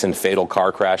increase in fatal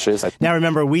car crashes. Now,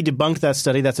 remember, we debunked that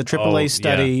study. That's a AAA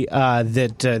study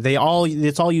that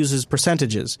it's all uses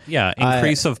percentages. Yeah,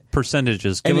 increase of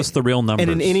percentages. Give us the real numbers.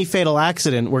 And in any fatal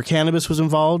accident where cannabis was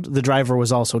involved, the driver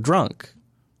was also drunk.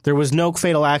 There was no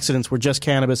fatal accidents where just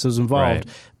cannabis was involved,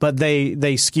 but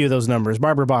they skew those numbers.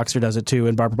 Barbara Boxer does it too,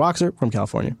 and Barbara Boxer from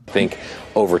California. I think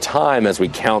over time, as we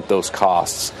count those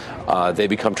costs, they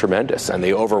become tremendous, and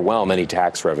they overwhelm any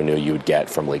tax revenue you would get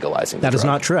from legalizing the drug. That is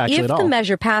not true, actually, at all. If the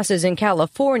measure passes in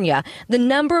California, the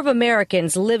number of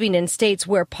Americans living in states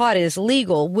where pot is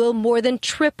legal will more than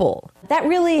triple. That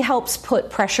really helps put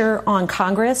pressure on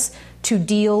Congress to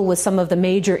deal with some of the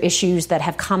major issues that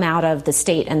have come out of the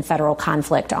state and federal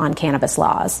conflict on cannabis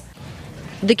laws.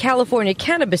 The California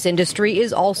cannabis industry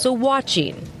is also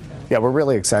watching. Yeah, we're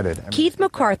really excited. Keith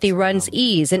McCarthy runs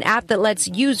Ease, an app that lets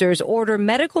users order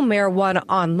medical marijuana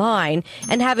online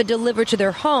and have it delivered to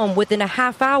their home within a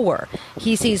half hour.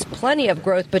 He sees plenty of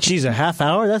growth, but geez, a half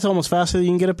hour? That's almost faster than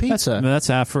you can get a pizza. That's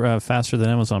faster than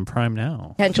Amazon Prime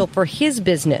now. Potential for his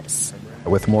business.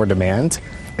 With more demand,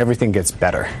 everything gets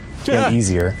better and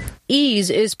easier.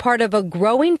 Ease is part of a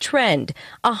growing trend.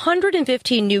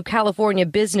 115 new California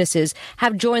businesses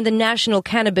have joined the National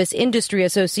Cannabis Industry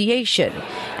Association.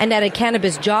 And at a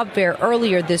cannabis job fair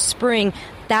earlier this spring,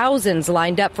 thousands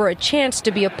lined up for a chance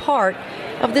to be a part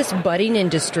of this budding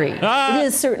industry. It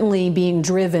is certainly being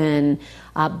driven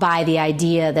by the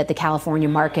idea that the California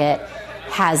market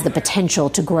has the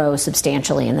potential to grow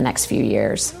substantially in the next few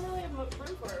years.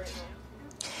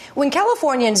 When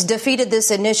Californians defeated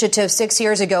this initiative 6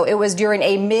 years ago, it was during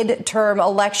a midterm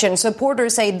election.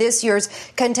 Supporters say this year's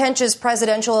contentious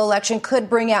presidential election could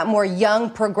bring out more young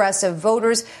progressive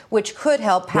voters, which could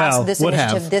help pass this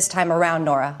initiative this time around,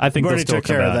 Nora. I think Bernie took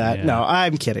care of that. Yeah. No,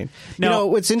 I'm kidding. No. You know,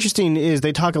 what's interesting is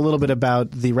they talk a little bit about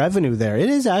the revenue there. It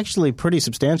is actually pretty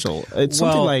substantial. It's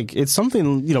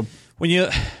something, you know, When you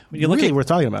look really at we're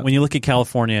talking about when you look at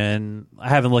California, and I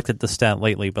haven't looked at the stat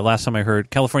lately, but last time I heard,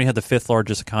 California had the 5th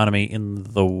largest economy in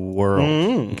the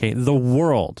world. Okay, the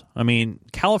world. I mean,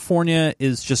 California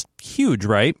is just huge,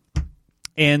 right?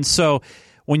 And so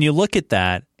when you look at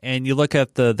that, and you look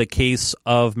at the case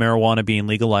of marijuana being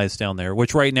legalized down there,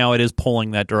 which right now it is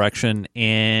pulling that direction,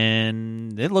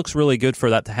 and it looks really good for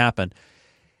that to happen.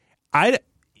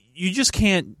 You just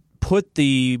can't put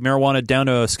the marijuana down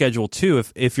to a Schedule 2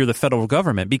 if you're the federal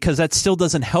government, because that still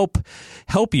doesn't help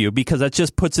you, because that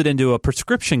just puts it into a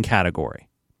prescription category,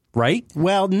 right?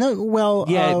 Well, no,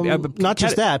 not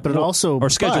just that, but it also or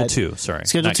Schedule 2. Sorry,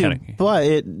 Schedule 2. But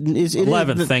it is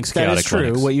 11th. Thanks, that chaotic is true.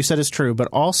 clinics. What you said is true, but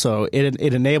also it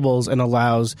enables and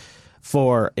allows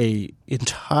for a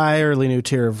entirely new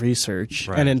tier of research,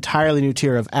 an entirely new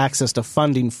tier of access to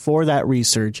funding for that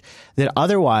research that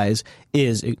otherwise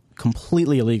is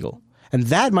completely illegal. And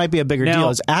that might be a bigger deal,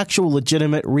 is actual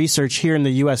legitimate research here in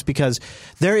the U.S., because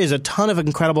there is a ton of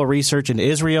incredible research in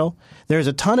Israel. There's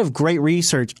a ton of great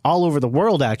research all over the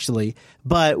world, actually.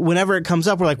 But whenever it comes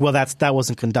up, we're like, well, that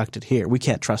wasn't conducted here. We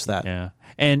can't trust that. Yeah.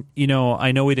 And, you know,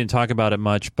 I know we didn't talk about it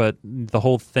much, but the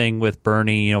whole thing with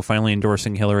Bernie, you know, finally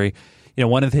endorsing Hillary, you know,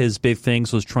 one of his big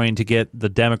things was trying to get the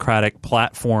Democratic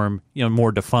platform, you know,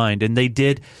 more defined. And they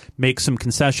did make some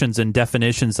concessions and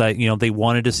definitions that, you know, they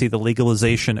wanted to see the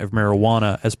legalization of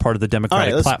marijuana as part of the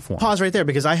Democratic platform. Pause right there,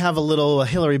 because I have a little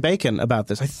Hillary Bacon about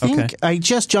this. I think I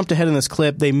just jumped ahead in this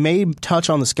clip. They may touch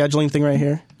on the scheduling thing right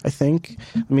here, I think.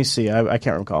 Let me see. I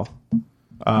can't recall.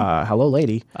 Hello,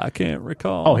 lady. I can't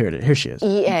recall. Oh, here she is.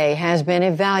 EA has been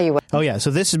evaluated. Oh, yeah.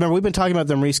 So this is, remember, we've been talking about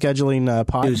them rescheduling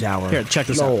pot. News Hour. Here, check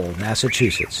this out. Lowell,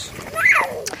 Massachusetts.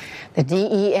 The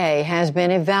DEA has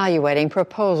been evaluating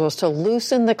proposals to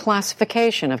loosen the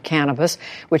classification of cannabis,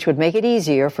 which would make it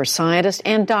easier for scientists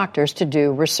and doctors to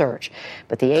do research.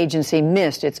 But the agency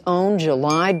missed its own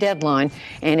July deadline,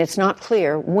 and it's not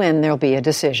clear when there'll be a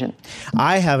decision.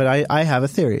 I have a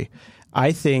theory.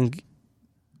 I think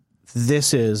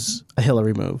this is a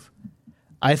Hillary move.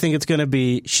 I think it's going to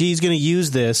be, she's going to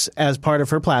use this as part of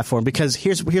her platform, because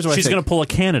here's what I think. She's going to pull a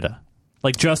Canada,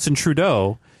 like Justin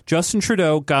Trudeau. Justin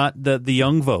Trudeau got the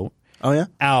young vote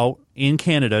out in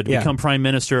Canada to become prime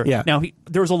minister. Yeah. Now,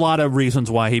 there was a lot of reasons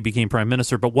why he became prime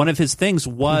minister, but one of his things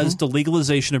was the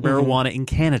legalization of marijuana in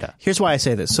Canada. Here's why I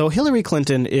say this. So Hillary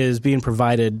Clinton is being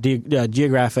provided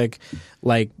geographic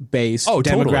base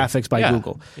demographics by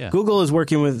Google. Yeah. Google is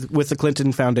working with the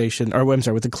Clinton Foundation, or I'm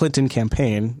sorry, with the Clinton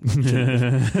campaign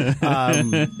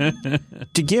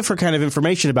to give her kind of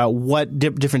information about what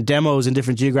different demos and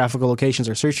different geographical locations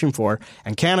are searching for.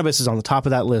 And cannabis is on the top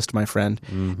of that list, my friend.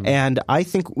 And I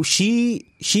think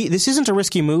this isn't a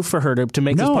risky move for her to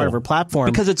make this part of her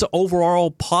platform, because it's overall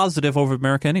positive over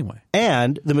America anyway.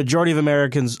 And the majority of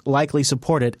Americans likely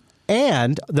support it.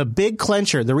 And the big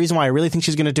clincher, the reason why I really think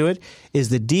she's going to do it, is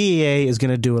the DEA is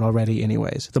going to do it already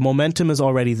anyways. The momentum is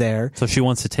already there. So she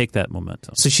wants to take that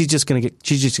momentum. So she's just going to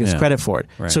get credit for it.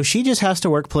 Right. So she just has to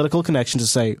work political connections to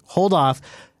say, hold off.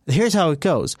 Here's how it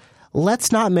goes.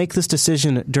 Let's not make this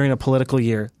decision during a political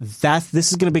year. This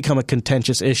is going to become a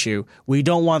contentious issue. We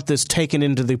don't want this taken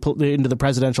into the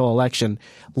presidential election.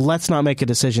 Let's not make a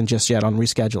decision just yet on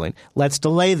rescheduling. Let's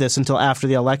delay this until after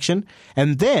the election.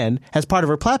 And then, as part of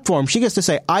her platform, she gets to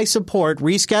say, I support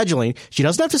rescheduling. She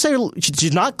doesn't have to say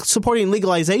she's not supporting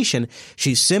legalization.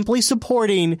 She's simply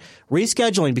supporting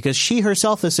rescheduling because she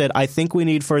herself has said, I think we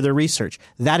need further research.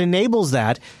 That enables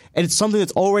that. And it's something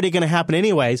that's already going to happen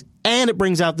anyways, and it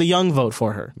brings out the young vote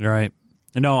for her. Right.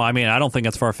 No, I mean, I don't think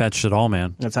that's far-fetched at all,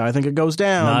 man. That's how I think it goes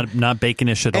down. Not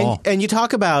baconish at all. And you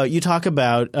talk about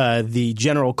the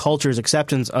general culture's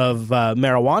acceptance of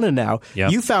marijuana now.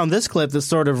 Yep. You found this clip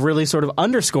that really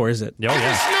underscores it. Oh,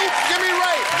 yeah. Snoop, get me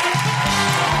right.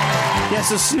 Yeah,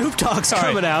 so Snoop Dogg's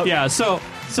coming out. Yeah, so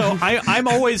I'm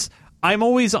always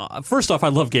first off, I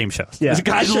love game shows. Yeah,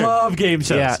 I love game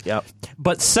shows. Yeah, yep.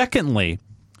 But secondly,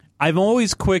 I'm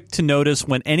always quick to notice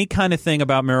when any kind of thing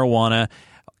about marijuana,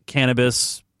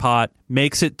 cannabis, pot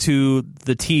makes it to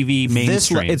the TV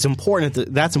mainstream. It's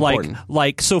important. That's important.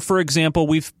 So for example,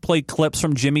 we've played clips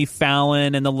from Jimmy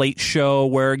Fallon and The Late Show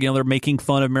where they're making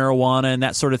fun of marijuana and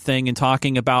that sort of thing and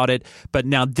talking about it. But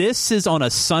now this is on a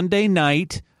Sunday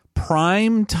night,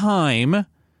 prime time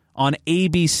on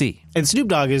ABC. And Snoop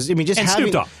Dogg is, just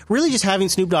having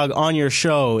Snoop Dogg on your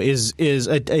show is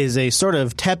a sort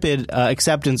of tepid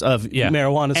acceptance of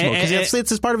marijuana smoke, because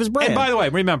it's part of his brand. And by the way,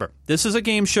 remember, this is a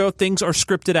game show. Things are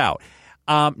scripted out.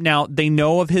 Now, they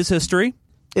know of his history.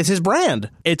 It's his brand.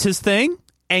 It's his thing.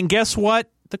 And guess what?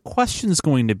 The question's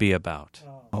going to be about.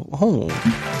 Oh.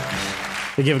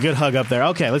 They give a good hug up there.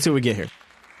 Okay, let's see what we get here.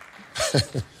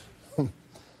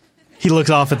 He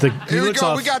looks off at the. Here we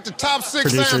go. We got the top 6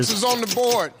 producers. answers on the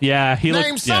board. Yeah,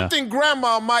 Name something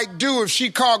Grandma might do if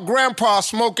she caught Grandpa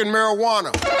smoking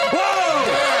marijuana. Whoa!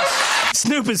 Yes.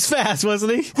 Snoop is fast,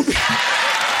 wasn't he?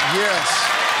 Yes.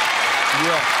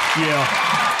 Yeah.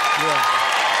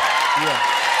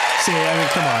 See, I mean,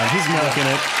 come on, he's milking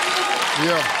it.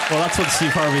 Yeah. Well, that's what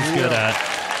Steve Harvey's good at.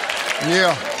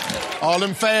 Yeah. All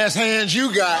them fast hands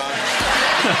you got.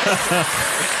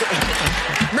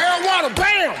 Marijuana,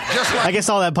 bam! Just like I guess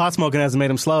all that pot smoking hasn't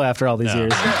made him slow after all these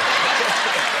years.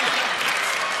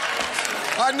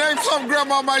 I named something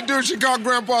Grandma might do if she caught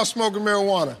Grandpa smoking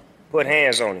marijuana. Put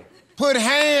hands on him. Put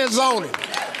hands on him.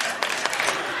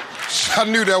 I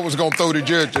knew that was going to throw the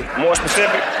judge. More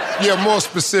specific? Yeah, more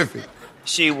specific.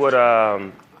 She would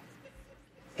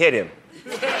hit him.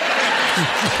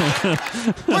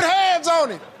 Put hands on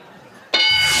him.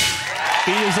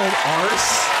 Beat his old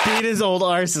arse. Beat his old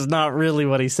arse is not really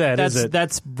what he said, is it?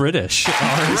 That's British.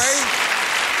 Arse.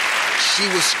 She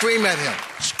would scream at him.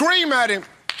 Scream at him.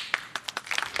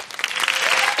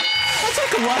 That's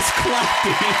like less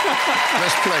clapping.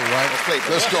 Let's play, right?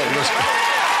 Let's go.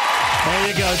 There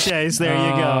you go, Chase. There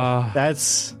you go.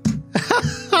 That's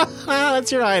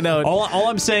that's your high note. All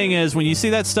I'm saying is, when you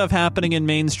see that stuff happening in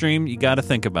mainstream, you got to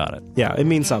think about it. Yeah, it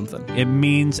means something. It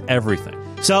means everything.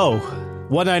 So,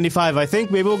 195, I think.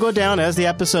 Maybe we'll go down as the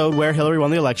episode where Hillary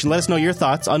won the election. Let us know your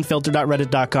thoughts.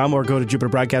 Unfiltered.reddit.com or go to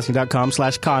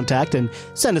jupiterbroadcasting.com/contact and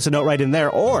send us a note right in there.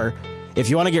 Or If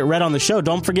you want to get read on the show,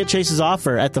 don't forget Chase's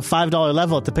offer at the $5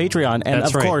 level at the Patreon. And,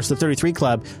 That's of right. course, the 33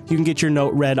 Club. You can get your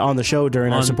note read on the show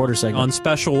during our supporter segment. On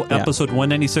special episode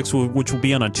 196, which will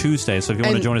be on a Tuesday. So if you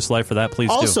want to join us live for that, please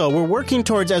do. Also, we're working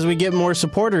towards, as we get more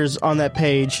supporters on that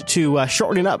page, to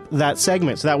shortening up that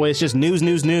segment. So that way it's just news.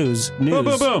 Boom,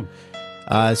 boom, boom.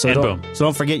 So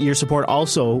don't forget your support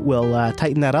also will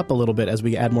tighten that up a little bit as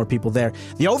we add more people there.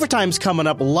 The overtime's coming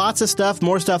up. Lots of stuff,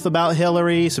 more stuff about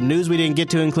Hillary, some news we didn't get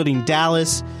to, including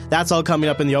Dallas. That's all coming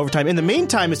up in the overtime. In the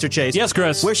meantime, Mr. Chase. Yes,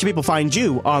 Chris. Where should people find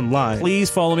you online? Please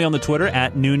follow me on the Twitter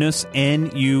at Nunes,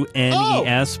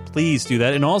 Nunes. Please do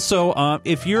that. And also,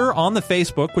 if you're on the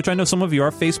Facebook, which I know some of you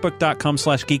are,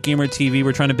 facebook.com/GeekGamerTV,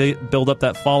 we're trying to build up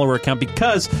that follower account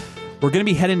because we're going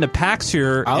to be heading to PAX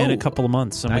here in a couple of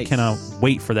months, and we cannot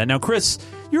wait for that. Now, Chris,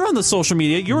 you're on the social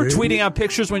media. You were tweeting out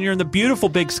pictures when you're in the beautiful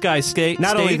Big Sky State.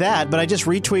 Not only that, but I just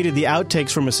retweeted the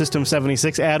outtakes from a System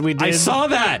 76 ad we did. I saw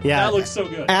that. Yeah. That looks so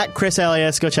good. At Chris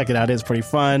LAS. Go check it out. It's pretty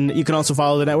fun. You can also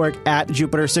follow the network at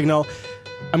Jupiter Signal.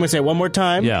 I'm going to say it one more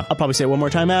time. Yeah. I'll probably say it one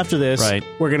more time after this. Right.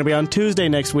 We're going to be on Tuesday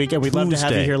next week, and we'd love to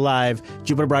have you here live.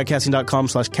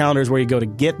 JupiterBroadcasting.com/calendar is where you go to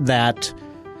get that.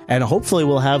 And hopefully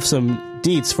we'll have some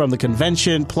deets from the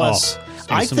convention. Plus,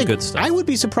 I think good stuff. I would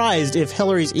be surprised if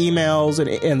Hillary's emails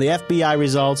and the FBI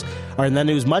results are in the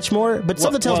news much more. But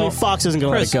something tells me Fox isn't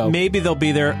going to let it go. Maybe they'll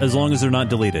be there as long as they're not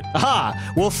deleted.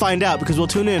 Aha! We'll find out because we'll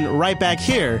tune in right back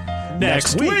here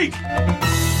next week.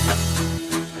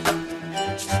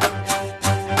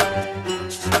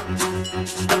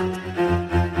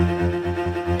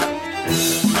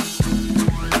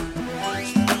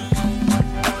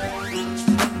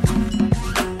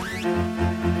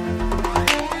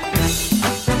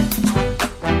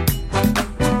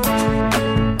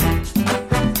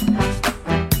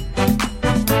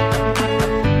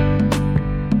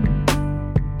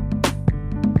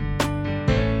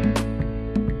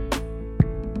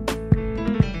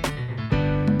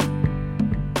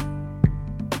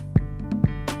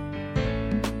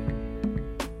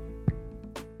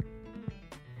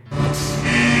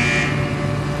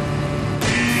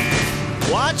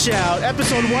 Watch out,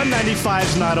 episode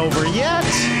 195's not over yet.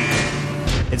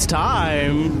 It's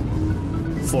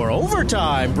time for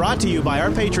Overtime, brought to you by our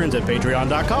patrons at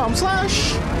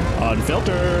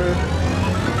patreon.com/unfiltered.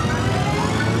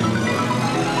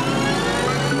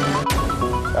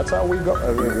 That's how we go.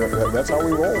 That's how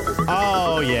we roll.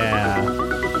 Oh, yeah.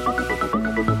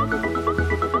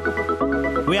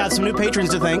 We had some new patrons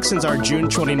to thank since our June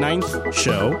 29th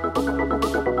show.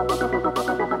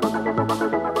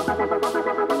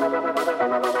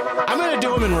 I'm going to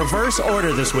do them in reverse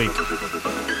order this week.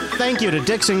 Thank you to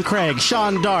Dixon Craig,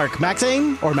 Sean Dark,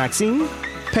 Maxine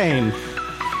Payne,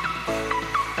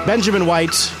 Benjamin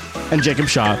White, and Jacob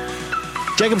Shaw.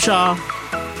 Jacob Shaw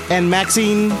and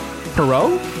Maxine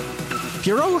Perot?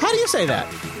 How do you say that?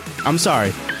 I'm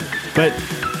sorry, but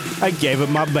I gave it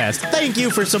my best. Thank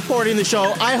you for supporting the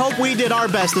show. I hope we did our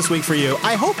best this week for you.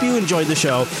 I hope you enjoyed the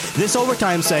show. This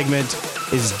overtime segment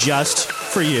is just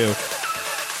for you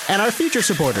and our future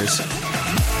supporters.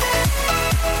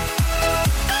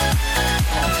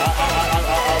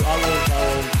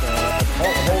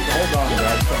 Hold on,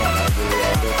 guys. Come on.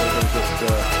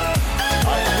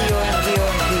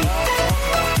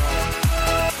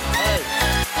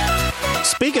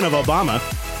 Speaking of Obama,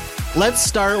 let's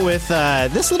start with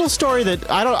this little story that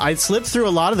I slipped through a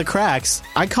lot of the cracks.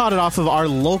 I caught it off of our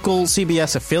local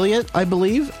CBS affiliate, I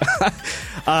believe.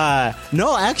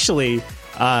 No, actually,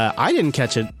 I didn't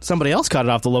catch it. Somebody else caught it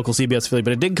off the local CBS affiliate,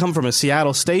 but it did come from a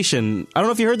Seattle station. I don't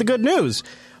know if you heard the good news.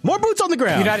 More boots on the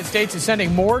ground. The United States is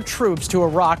sending more troops to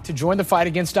Iraq to join the fight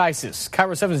against ISIS.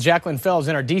 Cairo 7's Jacqueline Phelps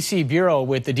in our D.C. bureau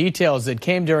with the details that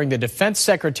came during the defense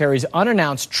secretary's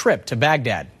unannounced trip to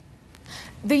Baghdad.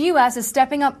 The U.S. is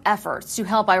stepping up efforts to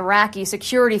help Iraqi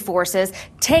security forces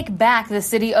take back the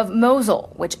city of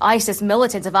Mosul, which ISIS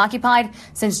militants have occupied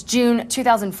since June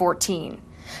 2014.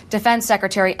 Defense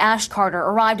Secretary Ash Carter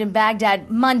arrived in Baghdad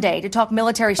Monday to talk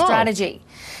military strategy.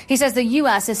 He says the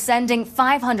U.S. is sending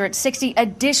 560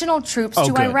 additional troops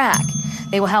to Iraq.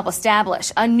 They will help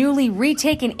establish a newly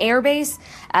retaken airbase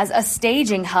as a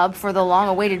staging hub for the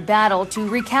long-awaited battle to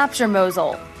recapture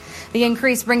Mosul. The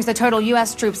increase brings the total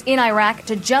U.S. troops in Iraq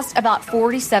to just about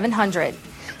 4,700.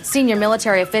 Senior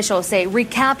military officials say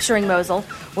recapturing Mosul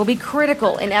will be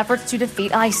critical in efforts to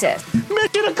defeat ISIS.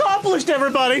 Mission accomplished,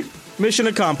 everybody! Mission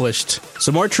accomplished.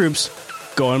 Some more troops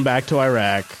going back to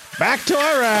Iraq. Back to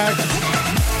Iraq!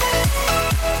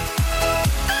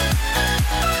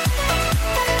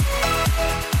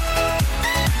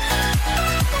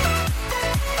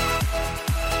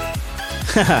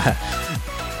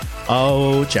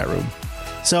 Oh, chat room.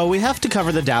 So we have to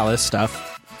cover the Dallas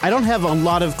stuff. I don't have a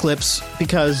lot of clips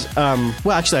because,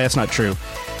 well, actually, that's not true.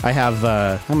 I have,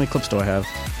 how many clips do I have?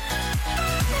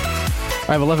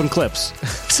 I have 11 clips.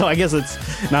 So I guess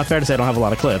it's not fair to say I don't have a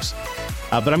lot of clips.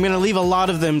 But I'm going to leave a lot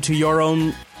of them to your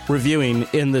own reviewing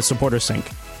in the supporter sync.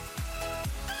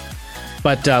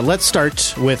 But let's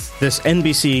start with this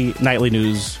NBC Nightly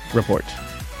News report.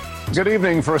 Good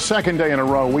evening. For a second day in a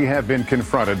row, we have been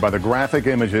confronted by the graphic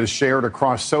images shared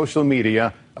across social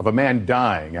media of a man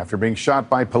dying after being shot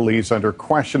by police under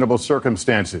questionable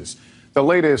circumstances. The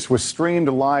latest was streamed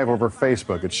live over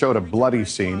Facebook. It showed a bloody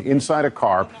scene inside a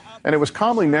car, and it was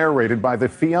calmly narrated by the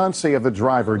fiancé of the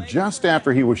driver just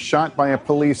after he was shot by a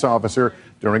police officer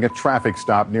during a traffic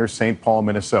stop near St. Paul,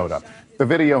 Minnesota. The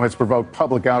video has provoked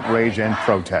public outrage and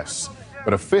protests.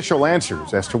 But official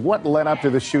answers as to what led up to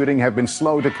the shooting have been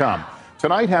slow to come.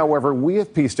 Tonight, however, we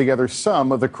have pieced together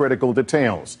some of the critical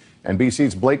details.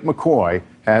 NBC's Blake McCoy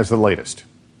has the latest.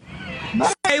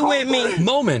 Stay with me.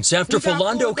 Moments after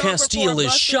Philando Castile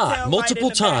is shot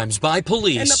multiple times by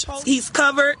police. He's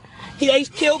covered. He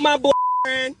killed my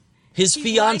boyfriend. His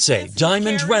fiancée,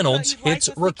 Diamond Reynolds, hits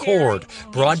record,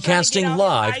 broadcasting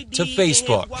live to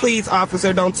Facebook. Please,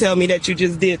 officer, don't tell me that you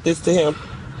just did this to him.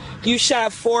 You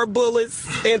shot 4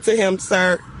 bullets into him,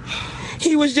 sir.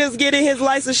 He was just getting his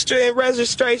license and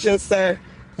registration, sir.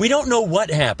 We don't know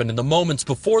what happened in the moments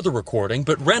before the recording,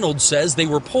 but Reynolds says they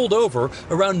were pulled over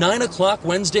around 9 o'clock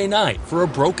Wednesday night for a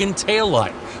broken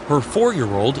taillight, her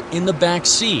 4-year-old in the back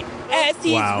seat. As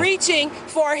he's reaching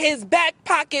for his back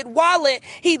pocket wallet,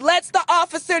 he lets the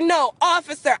officer know,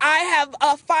 "Officer, I have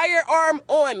a firearm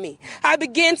on me." I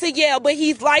begin to yell, but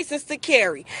he's licensed to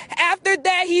carry. After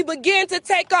that, he began to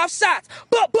take off shots.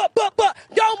 But,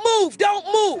 don't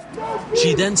move.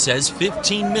 She then says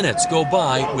 15 minutes go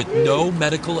by with no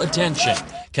medical attention.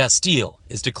 Castile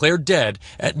is declared dead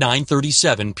at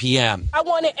 9:37 p.m. I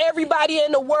wanted everybody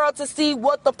in the world to see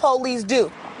what the police do.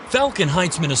 Falcon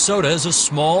Heights, Minnesota is a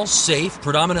small, safe,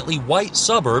 predominantly white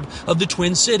suburb of the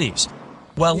Twin Cities.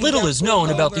 While little is known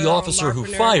about the officer who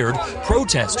fired,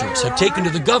 protesters have taken to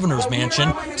the governor's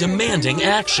mansion demanding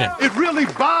action. It really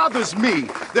bothers me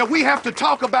that we have to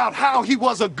talk about how he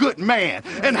was a good man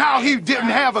and how he didn't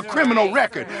have a criminal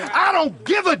record. I don't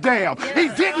give a damn. He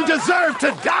didn't deserve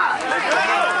to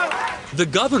die. The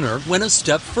governor went a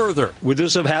step further. Would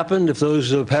this have happened if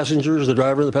those passengers, the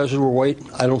driver and the passengers, were white?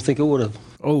 I don't think it would have.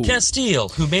 Oh. Castile,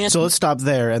 So let's stop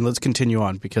there and let's continue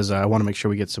on because I want to make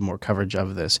sure we get some more coverage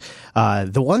of this.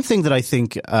 The one thing that I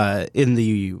think in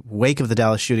the wake of the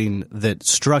Dallas shooting that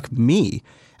struck me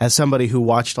as somebody who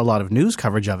watched a lot of news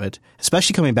coverage of it,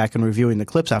 especially coming back and reviewing the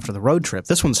clips after the road trip,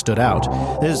 this one stood out.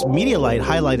 This Medialite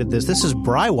highlighted this. This is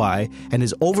Breiwei and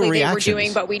his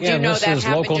overreactions. But we do know that is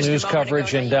local news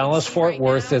coverage in Dallas-Fort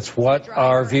Worth. It's what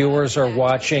our viewers are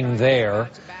watching there.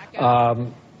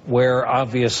 Where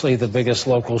obviously the biggest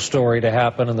local story to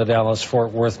happen in the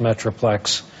Dallas-Fort Worth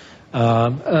Metroplex,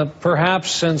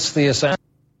 perhaps since the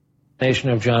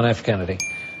assassination of John F. Kennedy.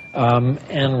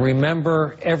 And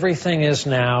remember, everything is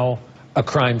now a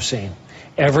crime scene.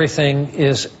 Everything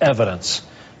is evidence.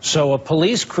 So a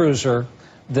police cruiser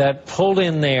that pulled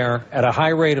in there at a high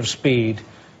rate of speed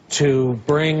to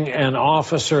bring an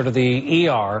officer to the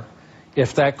ER,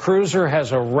 if that cruiser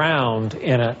has a round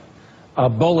in it, a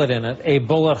bullet in it, a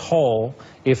bullet hole,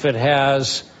 if it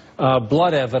has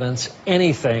blood evidence,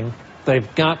 anything,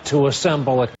 they've got to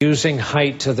assemble it using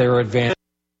height to their advantage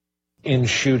in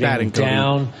shooting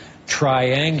down,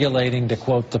 triangulating, to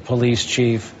quote the police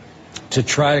chief, to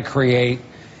try to create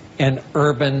an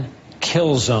urban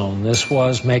kill zone. This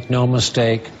was, make no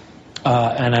mistake,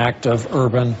 an act of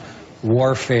urban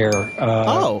warfare,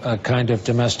 a kind of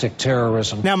domestic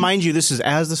terrorism. Now, mind you, this is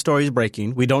as the story is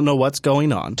breaking. We don't know what's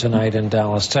going on. Tonight in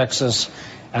Dallas, Texas.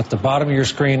 At the bottom of your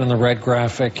screen in the red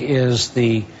graphic is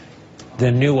the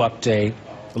new update.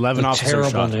 11 officers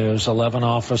terrible shot. News, 11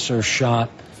 officers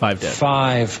shot. 5 dead.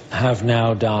 5 have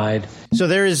now died. So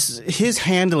there is his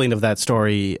handling of that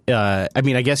story. I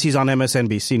mean, I guess he's on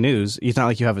MSNBC News. It's not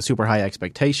like you have a super high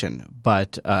expectation,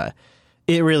 but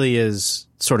it really is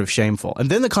sort of shameful. And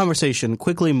then the conversation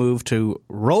quickly moved to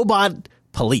robot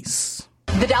police.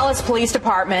 The Dallas Police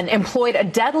Department employed a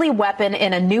deadly weapon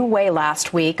in a new way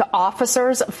last week.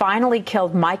 Officers finally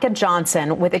killed Micah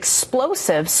Johnson with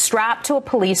explosives strapped to a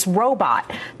police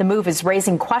robot. The move is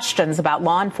raising questions about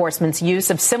law enforcement's use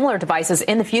of similar devices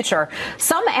in the future.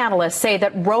 Some analysts say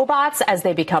that robots, as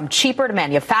they become cheaper to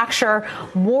manufacture,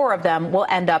 more of them will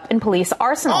end up in police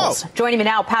arsenals. Joining me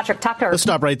now, Patrick Tucker. Let's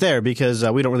stop right there because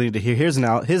we don't really need to hear his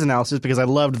analysis because I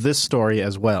loved this story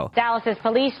as well. Dallas's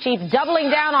police chief doubling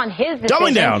down on his decision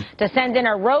going down. To send in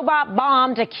a robot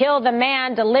bomb to kill the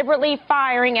man deliberately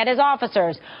firing at his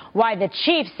officers. Why the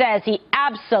chief says he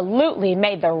absolutely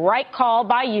made the right call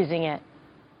by using it.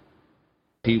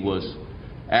 He was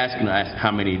asking us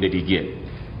how many did he get,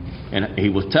 and he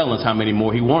was telling us how many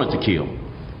more he wanted to kill.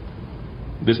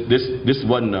 This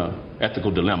wasn't an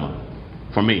ethical dilemma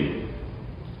for me.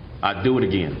 I'd do it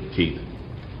again, Keith.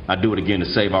 I'd do it again to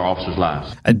save our officers'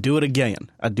 lives. I'd do it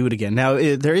again. Now,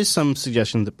 there is some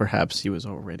suggestion that perhaps he was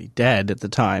already dead at the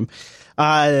time.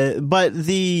 But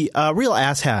the real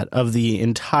asshat of the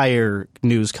entire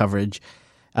news coverage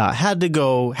had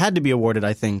to be awarded,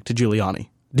 I think, to Giuliani.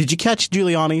 Did you catch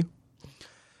Giuliani?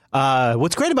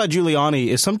 What's great about Giuliani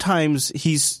is sometimes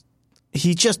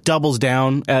he just doubles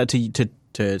down,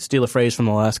 to steal a phrase from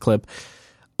the last clip,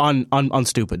 on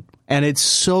stupid. And it's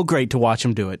so great to watch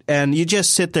him do it. And you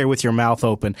just sit there with your mouth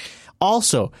open.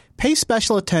 Also, pay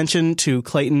special attention to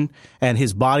Clayton and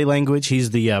his body language. He's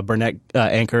the Burnett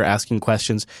anchor asking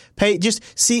questions. I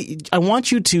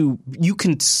want you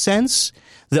can sense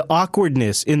the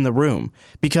awkwardness in the room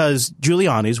because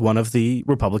Giuliani's one of the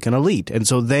Republican elite. And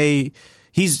so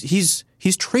he's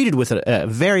treated with a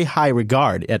very high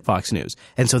regard at Fox News.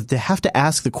 And so they have to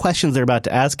ask the questions they're about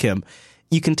to ask him.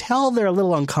 You can tell they're a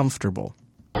little uncomfortable.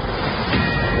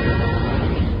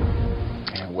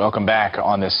 Welcome back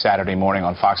on this Saturday morning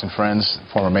on Fox and Friends.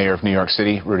 Former Mayor of New York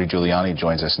City, Rudy Giuliani,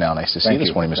 joins us now. Nice to see you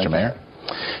this morning, Mr. Mayor.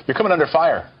 You're coming under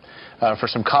fire for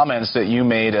some comments that you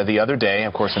made the other day,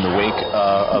 of course, in the wake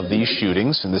of these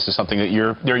shootings. And this is something that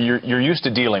you're used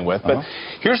to dealing with. But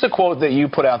here's the quote that you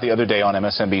put out the other day on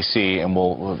MSNBC, and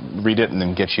we'll read it and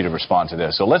then get you to respond to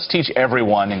this. So let's teach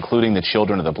everyone, including the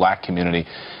children of the black community,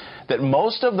 that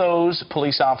most of those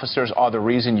police officers are the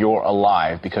reason you're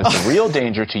alive, because the real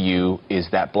danger to you is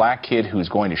that black kid who's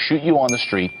going to shoot you on the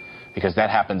street, because that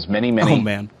happens many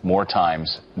more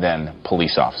times than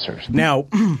police officers. Now,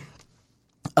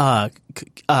 as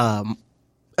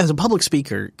a public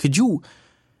speaker, could you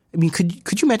imagine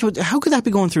how could that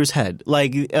be going through his head?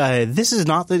 Like, this is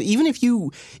not even if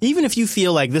you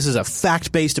feel like this is a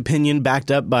fact-based opinion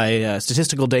backed up by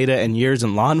statistical data and years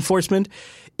in law enforcement,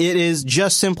 it is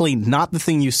just simply not the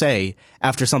thing you say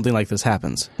after something like this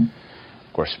happens.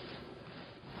 Of course,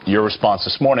 your response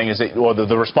this morning is that, or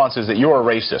the response is that you're a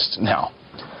racist now.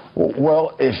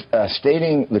 Well, if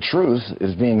stating the truth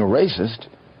is being a racist,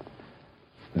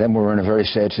 then we're in a very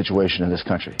sad situation in this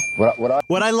country.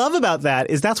 What I love about that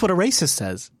is that's what a racist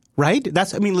says. Right?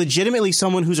 Legitimately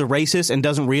someone who's a racist and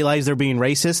doesn't realize they're being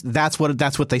racist, that's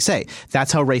what they say.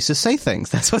 That's how racists say things.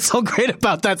 That's what's so great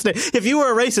about that. If you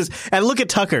were a racist, and look at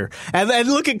Tucker, and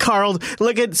look at Carl,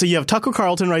 so you have Tucker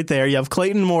Carlton right there, you have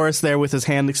Clayton Morris there with his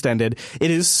hand extended.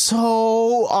 It is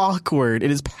so awkward.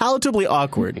 It is palatably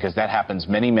awkward. Because that happens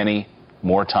many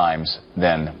more times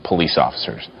than police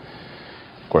officers.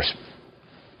 Of course,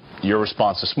 your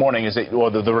response this morning is that, or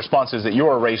the response is that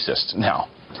you're a racist now.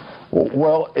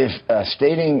 Well, if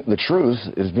stating the truth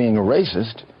is being a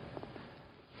racist,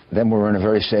 then we're in a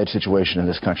very sad situation in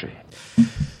this country.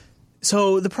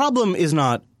 So the problem is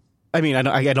not, I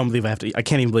can't even believe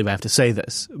I have to say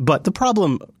this, but the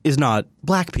problem is not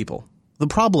black people. The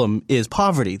problem is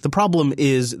poverty. The problem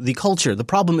is the culture. The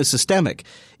problem is systemic.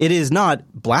 It is not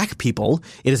black people.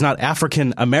 It is not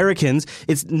African Americans.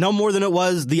 It's no more than it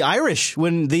was the Irish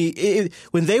when they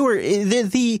were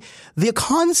the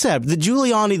concept, the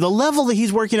Giuliani, the level that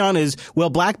he's working on is, well,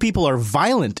 black people are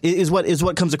violent is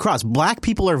what comes across. Black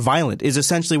people are violent is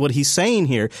essentially what he's saying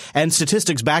here, and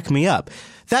statistics back me up.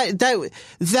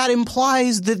 That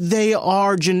implies that they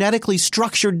are genetically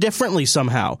structured differently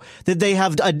somehow. That they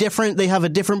have a different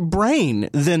brain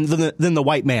than the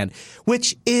white man,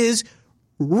 which is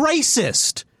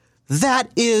racist. That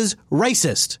is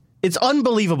racist. It's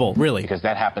unbelievable, really. Because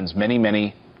that happens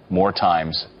many more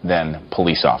times than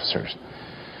police officers.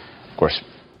 Of course,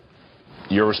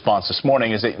 your response this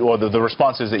morning is that, or the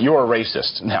response is that you're a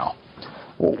racist now.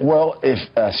 Well, if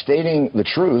stating the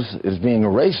truth is being a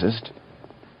racist,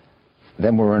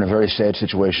 then we're in a very sad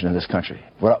situation in this country.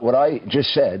 What I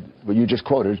just said, what you just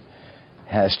quoted,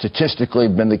 has statistically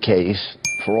been the case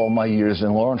for all my years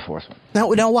in law enforcement.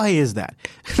 Now, why is that?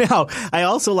 Now, I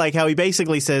also like how he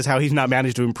basically says how he's not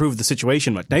managed to improve the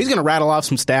situation much. Now, he's going to rattle off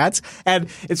some stats, and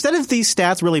instead of these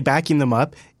stats really backing them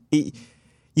up,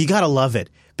 you got to love it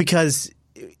because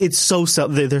it's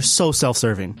they're so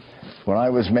self-serving. When I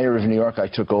was mayor of New York, I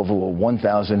took over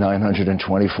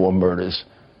 1,924 murders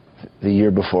the year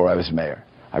before I was mayor.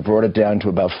 I brought it down to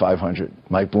about 500.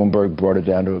 Mike Bloomberg brought it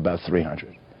down to about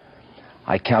 300.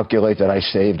 I calculate that I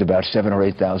saved about 7,000 or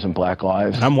 8,000 black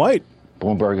lives. I'm white.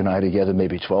 Bloomberg and I together,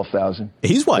 maybe 12,000.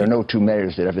 He's white. There are no two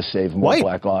mayors that ever saved more White.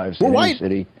 black lives We're in white. any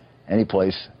city, any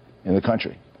place in the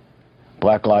country.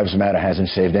 Black Lives Matter hasn't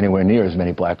saved anywhere near as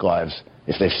many black lives,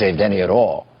 if they've saved any at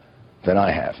all, than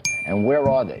I have. And where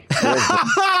are they?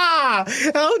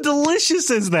 How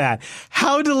delicious is that?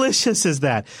 How delicious is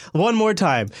that? One more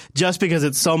time, just because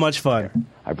it's so much fun.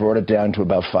 I brought it down to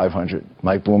about 500.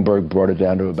 Mike Bloomberg brought it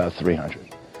down to about 300.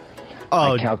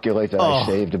 I calculate that I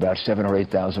saved about 7,000 or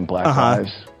 8,000 black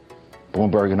lives.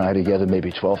 Bloomberg and I together,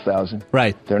 maybe 12,000.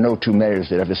 Right. There are no two mayors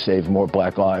that ever saved more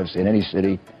black lives in any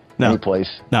city, any place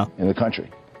in the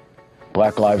country.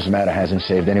 Black Lives Matter hasn't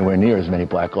saved anywhere near as many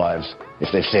black lives,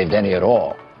 if they've saved any at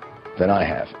all, than I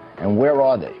have. And where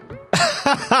are they?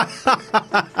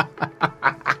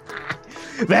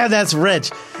 Man, that's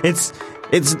rich. It's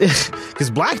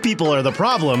because black people are the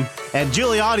problem, and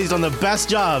Giuliani's done the best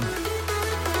job.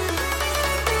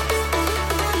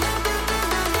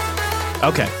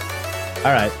 Okay.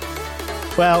 All right.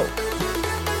 Well,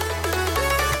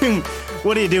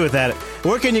 what do you do with that?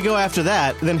 Where can you go after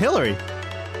that than Hillary?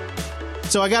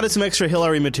 So I got some extra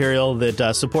Hillary material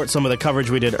that supports some of the coverage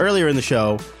we did earlier in the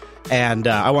show, and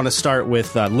I want to start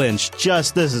with Lynch.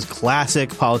 This is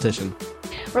classic politician.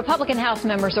 Republican House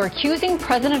members are accusing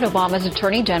President Obama's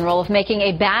Attorney General of making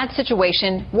a bad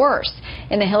situation worse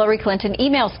in the Hillary Clinton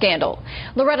email scandal.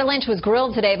 Loretta Lynch was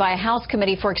grilled today by a House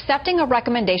committee for accepting a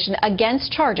recommendation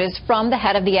against charges from the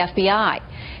head of the FBI.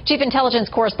 Chief Intelligence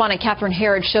Correspondent Catherine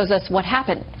Herridge shows us what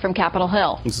happened from Capitol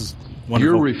Hill. This is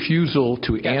wonderful. Your refusal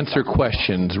to answer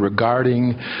questions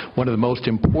regarding one of the most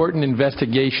important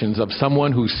investigations of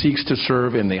someone who seeks to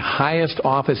serve in the highest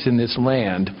office in this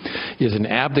land is an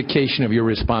abdication of your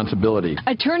responsibility.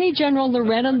 Attorney General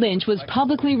Loretta Lynch was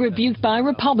publicly rebuked by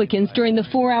Republicans during the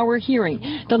 4-hour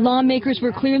hearing. The lawmakers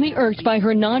were clearly irked by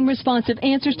her non-responsive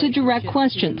answers to direct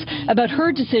questions about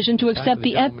her decision to accept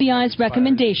the FBI's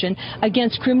recommendation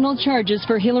against criminal charges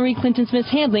for Hillary Clinton's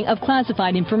mishandling of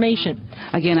classified information.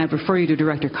 Again, I refer you to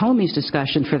Director Comey's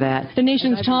discussion for that. The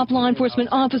nation's top law enforcement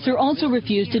officer also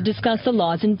refused to discuss the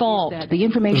laws involved. The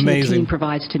information the team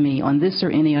provides to me on this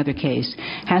or any other case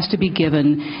has to be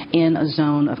given in a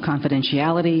zone of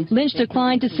confidentiality. Lynch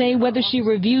declined to say whether she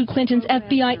reviewed Clinton's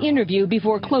FBI interview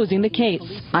before closing the case.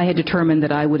 I had determined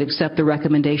that I would accept the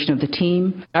recommendation of the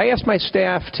team. I asked my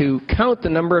staff to count the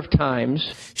number of times.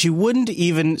 She wouldn't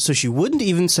even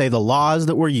say the laws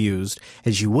that were used,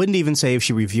 and she wouldn't even say if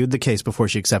she reviewed the case before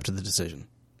she accepted the decision.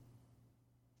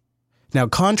 Now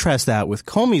contrast that with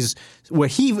Comey's, where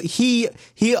he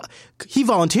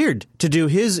volunteered to do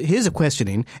his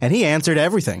questioning, and he answered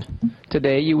everything.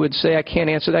 Today, you would say, I can't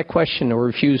answer that question, or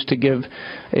refuse to give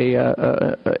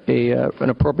an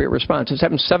appropriate response. It's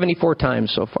happened 74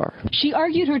 times so far. She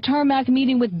argued her tarmac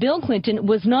meeting with Bill Clinton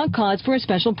was not cause for a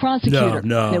special prosecutor.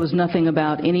 No. There was nothing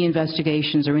about any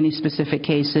investigations or any specific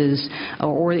cases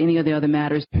or any of the other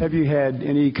matters. Have you had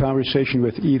any conversation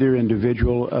with either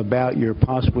individual about your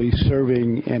possibly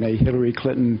serving in a Hillary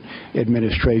Clinton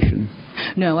administration?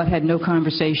 No, I've had no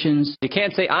conversations. You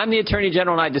can't say, I'm the Attorney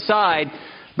General and I decide,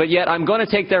 but yet I'm going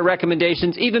to take their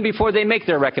recommendations even before they make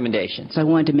their recommendations. I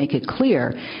wanted to make it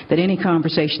clear that any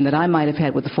conversation that I might have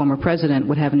had with the former president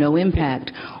would have no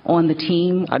impact on the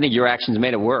team. I think your actions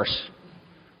made it worse.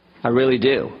 I really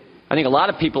do. I think a lot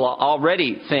of people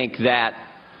already think that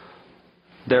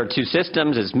there are two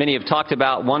systems, as many have talked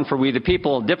about, one for we the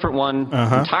people, a different one,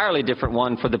 entirely different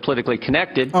one for the politically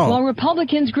connected. While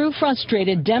Republicans grew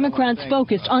frustrated, Democrats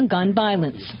focused on gun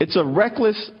violence. It's a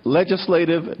reckless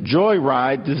legislative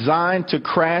joyride designed to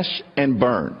crash and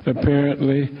burn.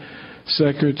 Apparently,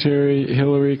 Secretary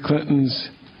Hillary Clinton's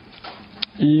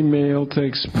email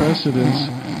takes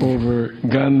precedence over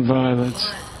gun violence.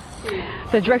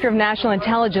 The Director of National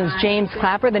Intelligence, James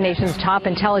Clapper, the nation's top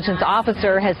intelligence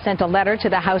officer, has sent a letter to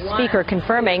the House Speaker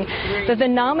confirming that the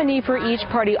nominee for each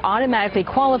party automatically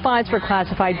qualifies for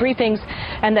classified briefings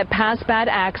and that past bad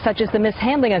acts, such as the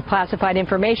mishandling of classified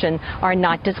information, are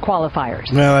not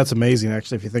disqualifiers. Well, that's amazing,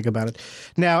 actually, if you think about it.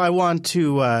 Now, I want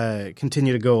to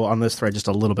continue to go on this thread just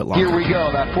a little bit longer. Here we go.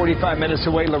 About 45 minutes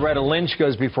away, Loretta Lynch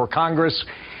goes before Congress.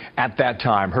 At that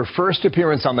time, her first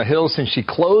appearance on the Hill since she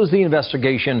closed the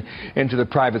investigation into the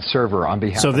private server on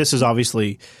behalf. So this is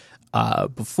obviously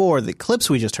before the clips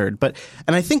we just heard,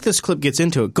 and I think this clip gets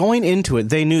into it. Going into it,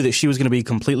 they knew that she was going to be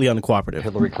completely uncooperative.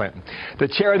 Hillary Clinton. The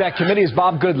chair of that committee is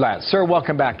Bob Goodlatte. Sir,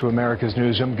 welcome back to America's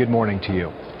Newsroom. Good morning to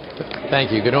you.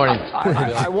 Thank you. Good morning.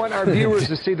 I want our viewers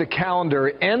to see the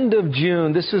calendar. End of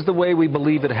June. This is the way we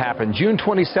believe it happened. June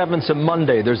 27th, a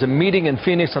Monday. There's a meeting in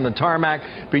Phoenix on the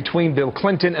tarmac between Bill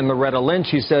Clinton and Loretta Lynch.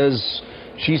 She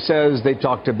says they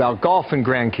talked about golf and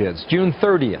grandkids. June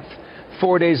 30th.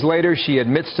 4 days later, she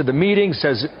admits to the meeting,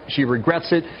 says she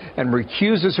regrets it, and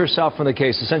recuses herself from the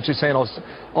case, essentially saying,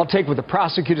 I'll take what the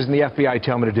prosecutors and the FBI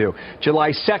tell me to do.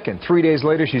 July 2nd, 3 days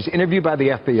later, she's interviewed by the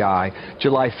FBI.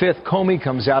 July 5th, Comey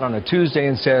comes out on a Tuesday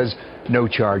and says, no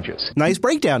charges. Nice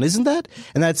breakdown, isn't that?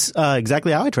 And that's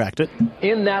exactly how I tracked it.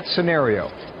 In that scenario,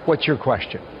 what's your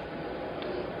question?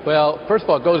 Well, first of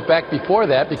all, it goes back before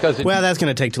that because well, that's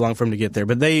going to take too long for him to get there.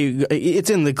 But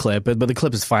it's in the clip, but the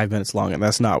clip is 5 minutes long, and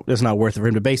that's not worth it for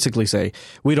him to basically say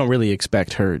we don't really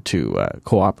expect her to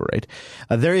cooperate.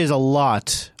 There is a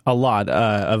lot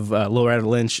of Loretta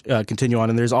Lynch continue on,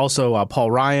 and there's also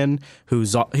Paul Ryan,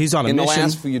 he's on a mission. In the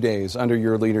last few days, under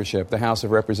your leadership, the House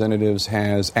of Representatives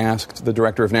has asked the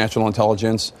Director of National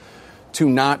Intelligence to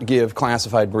not give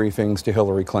classified briefings to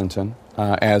Hillary Clinton,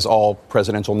 as all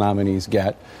presidential nominees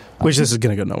get. Which this is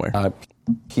going to go nowhere.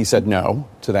 He said no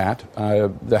to that.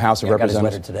 The House of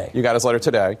Representatives. You got his letter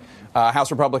today. House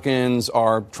Republicans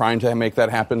are trying to make that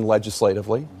happen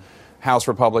legislatively. House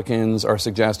Republicans are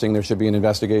suggesting there should be an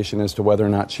investigation as to whether or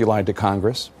not she lied to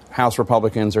Congress. House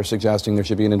Republicans are suggesting there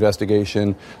should be an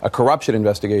investigation, a corruption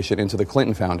investigation into the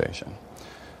Clinton Foundation.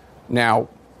 Now,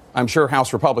 I'm sure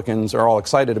House Republicans are all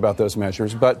excited about those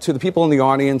measures, but to the people in the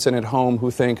audience and at home who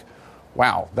think,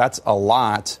 wow, that's a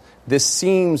lot, this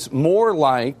seems more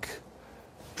like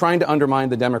trying to undermine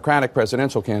the Democratic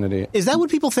presidential candidate. Is that what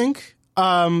people think?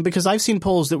 Because I've seen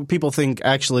polls that people think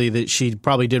actually that she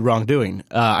probably did wrongdoing.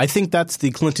 I think that's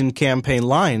the Clinton campaign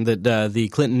line that the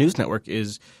Clinton News Network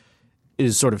is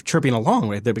sort of chirping along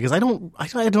right there, because I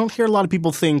don't hear a lot of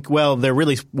people think, well, they're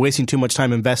really wasting too much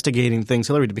time investigating things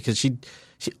Hillary did, because she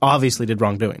obviously did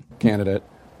wrongdoing. Candidate,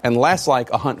 and less like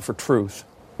a hunt for truth.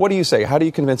 What do you say? How do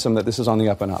you convince them that this is on the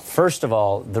up and up? First of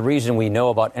all, the reason we know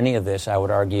about any of this, I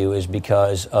would argue, is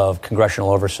because of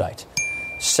congressional oversight.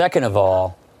 Second of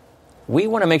all, we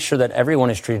want to make sure that everyone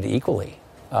is treated equally.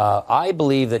 I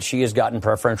believe that she has gotten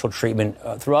preferential treatment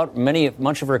throughout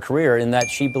much of her career, in that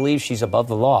she believes she's above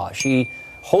the law. She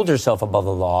holds herself above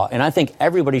the law, and I think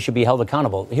everybody should be held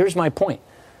accountable. Here's my point.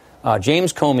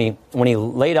 James Comey, when he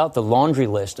laid out the laundry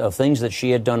list of things that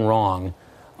she had done wrong,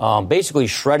 basically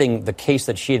shredding the case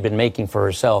that she had been making for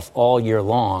herself all year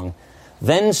long,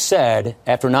 then said,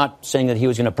 after not saying that he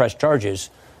was going to press charges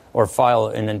or file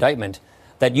an indictment,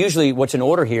 that usually what's in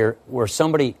order here, where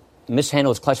somebody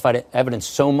mishandles classified evidence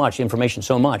so much, information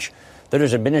so much, that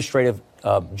there's administrative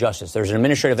justice. There's an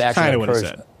administrative action that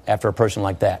occurs after a person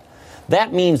like that.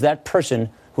 That means that person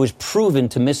who is proven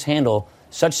to mishandle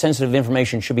such sensitive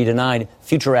information should be denied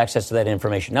future access to that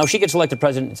information. Now, if she gets elected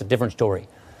president, it's a different story.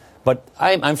 But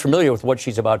I'm familiar with what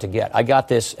she's about to get. I got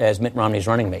this as Mitt Romney's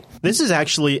running mate. This is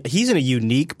actually, he's in a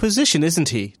unique position, isn't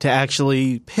he, to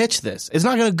actually pitch this. It's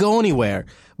not going to go anywhere,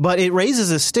 but it raises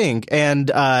a stink,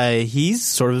 and he's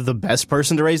sort of the best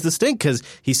person to raise the stink, because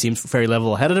he seems very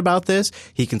level-headed about this.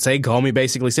 He can say, Comey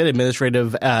basically said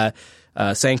administrative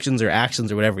sanctions or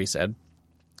actions or whatever he said,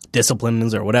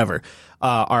 disciplines or whatever,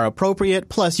 are appropriate.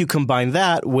 Plus, you combine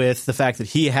that with the fact that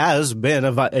he has been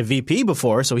a VP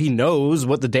before, so he knows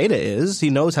what the data is.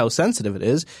 He knows how sensitive it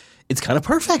is. It's kind of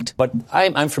perfect. But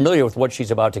I'm familiar with what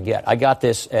she's about to get. I got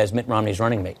this as Mitt Romney's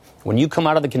running mate. When you come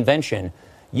out of the convention,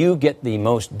 you get the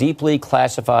most deeply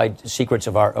classified secrets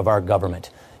of our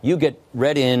government. You get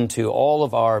read into all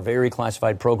of our very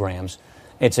classified programs.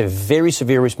 It's a very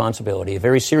severe responsibility, a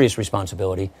very serious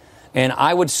responsibility. And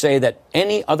I would say that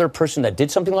any other person that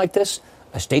did something like this,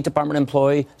 a State Department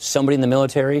employee, somebody in the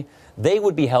military, they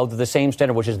would be held to the same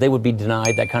standard, which is they would be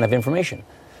denied that kind of information.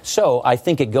 So I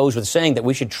think it goes with saying that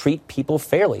we should treat people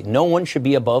fairly. No one should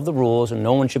be above the rules and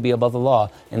no one should be above the law.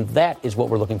 And that is what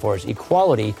we're looking for, is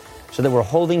equality, so that we're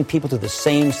holding people to the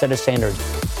same set of standards.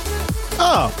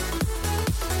 Oh.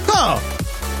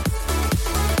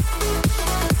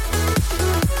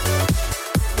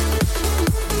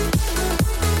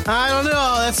 I don't know.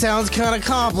 That sounds kind of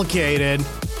complicated.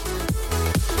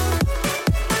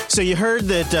 So you heard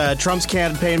that Trump's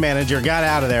campaign manager got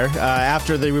out of there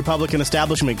after the Republican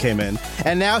establishment came in,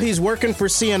 and now he's working for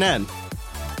CNN.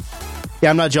 Yeah,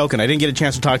 I'm not joking. I didn't get a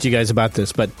chance to talk to you guys about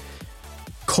this, but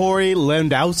Corey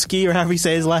Lewandowski, or however you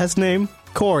say his last name,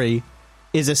 Corey,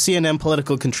 is a CNN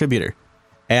political contributor,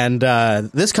 and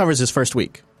this covers his first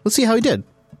week. Let's see how he did.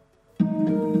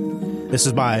 This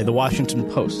is by The Washington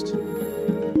Post.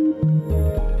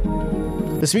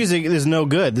 This music is no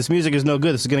good. This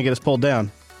is going to get us pulled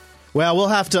down. Well,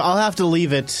 I'll have to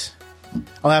leave it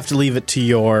to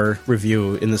your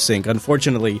review in the sink.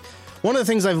 Unfortunately, one of the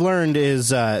things I've learned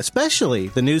is, especially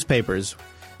the newspapers,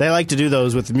 they like to do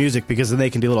those with the music because then they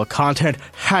can do a little content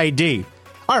ID.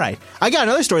 All right, I got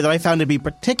another story that I found to be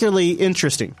particularly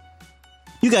interesting.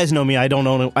 You guys know me. I don't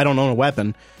own a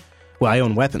weapon. Well, I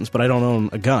own weapons, but I don't own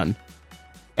a gun.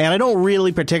 And I don't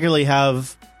really particularly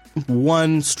have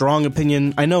one strong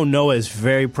opinion. I know Noah is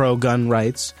very pro-gun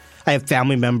rights. I have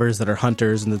family members that are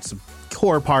hunters, and it's a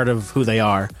core part of who they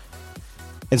are.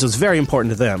 And so it's very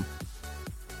important to them.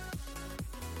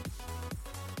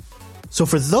 So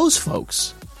for those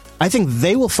folks, I think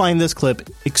they will find this clip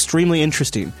extremely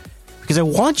interesting, because I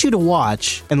want you to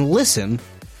watch and listen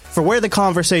for where the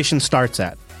conversation starts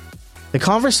at. The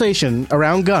conversation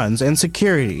around guns and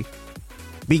security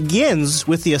begins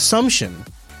with the assumption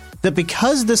that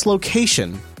because this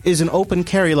location is an open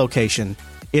carry location,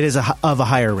 it is of a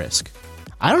higher risk.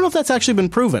 I don't know if that's actually been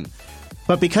proven,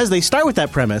 but because they start with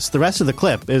that premise, the rest of the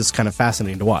clip is kind of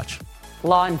fascinating to watch.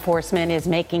 Law enforcement is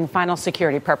making final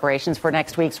security preparations for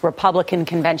next week's Republican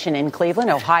convention in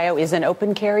Cleveland. Ohio is an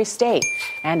open carry state.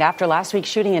 And after last week's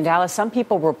shooting in Dallas, some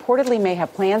people reportedly may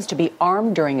have plans to be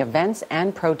armed during events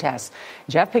and protests.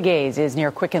 Jeff Pegues is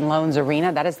near Quicken Loans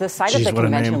Arena. That is the site of the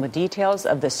convention with details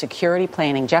of the security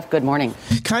planning. Jeff, good morning.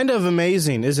 Kind of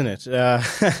amazing, isn't it?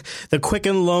 The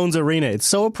Quicken Loans Arena. It's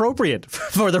so appropriate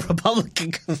for the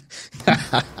Republican.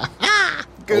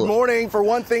 Good morning. For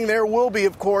one thing, there will be,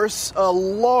 of course, a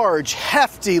large,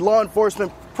 hefty law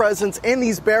enforcement presence in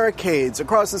these barricades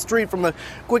across the street from the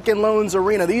Quicken Loans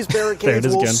Arena. These barricades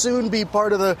will soon be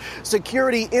part of the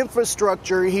security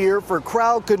infrastructure here for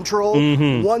crowd control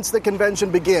once the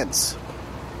convention begins.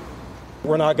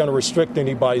 We're not going to restrict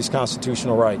anybody's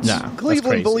constitutional rights.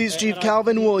 Cleveland Police Chief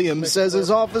Calvin Williams says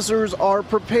his officers are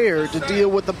prepared to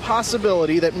deal with the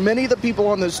possibility that many of the people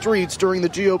on the streets during the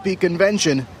GOP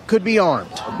convention could be armed.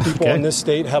 People in this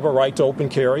state have a right to open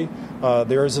carry.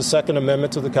 There is a Second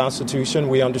Amendment to the Constitution.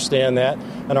 We understand that.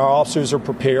 And our officers are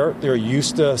prepared. They're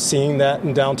used to seeing that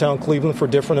in downtown Cleveland for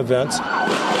different events.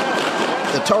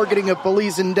 The targeting of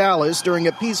police in Dallas during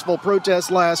a peaceful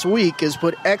protest last week has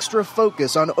put extra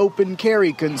focus on open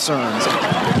carry concerns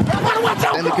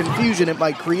and the confusion it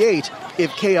might create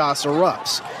if chaos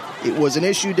erupts. It was an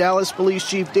issue Dallas Police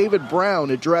Chief David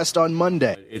Brown addressed on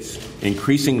Monday. It's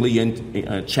increasingly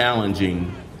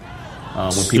challenging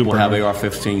when people have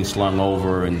AR-15 slung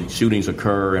over and shootings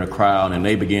occur in a crowd and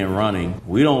they begin running.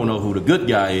 We don't know who the good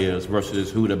guy is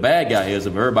versus who the bad guy is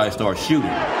if everybody starts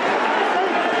shooting.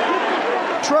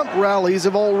 Trump rallies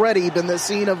have already been the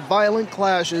scene of violent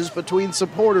clashes between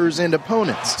supporters and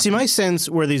opponents. See, my sense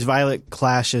where these violent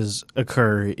clashes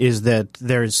occur is that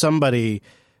there's somebody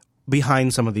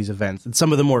behind some of these events, and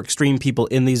some of the more extreme people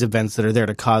in these events that are there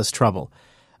to cause trouble.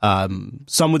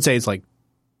 Some would say it's like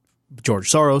George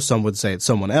Soros. Some would say it's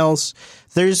someone else.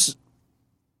 It's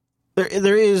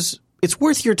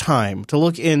worth your time to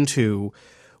look into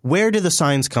where do the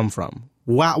signs come from?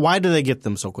 Why do they get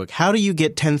them so quick? How do you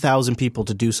get 10,000 people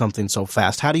to do something so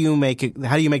fast? How do you make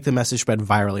the message spread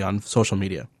virally on social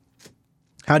media?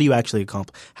 How do you actually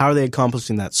how are they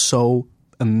accomplishing that so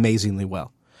amazingly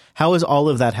well? How is all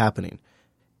of that happening?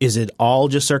 Is it all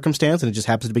just circumstance and it just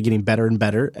happens to be getting better and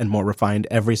better and more refined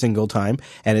every single time,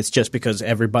 and it's just because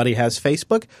everybody has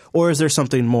Facebook, or is there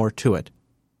something more to it?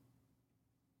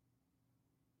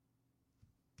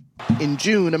 In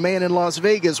June, a man in Las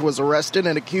Vegas was arrested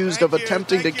and accused of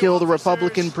attempting to kill the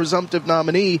Republican presumptive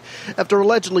nominee after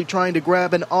allegedly trying to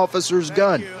grab an officer's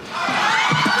gun.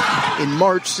 In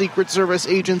March, Secret Service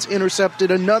agents intercepted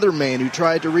another man who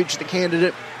tried to reach the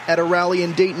candidate at a rally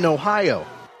in Dayton, Ohio.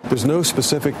 There's no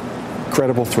specific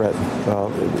credible threat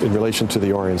in relation to the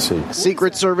RNC.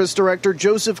 Secret Service Director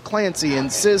Joseph Clancy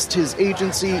insists his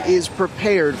agency is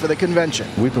prepared for the convention.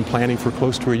 We've been planning for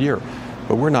close to a year,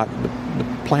 but we're not. The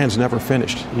plan's never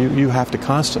finished. You have to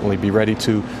constantly be ready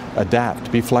to adapt,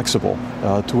 be flexible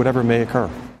to whatever may occur.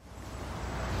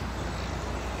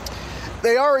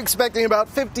 They are expecting about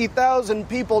 50,000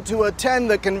 people to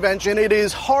attend the convention. It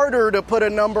is harder to put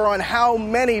a number on how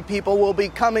many people will be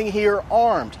coming here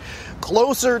armed.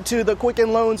 Closer to the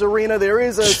Quicken Loans Arena, there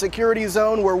is a security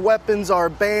zone where weapons are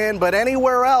banned, but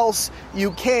anywhere else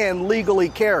you can legally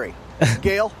carry.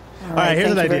 Gail? All right,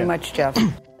 here's an idea. Thank you very much, Jeff.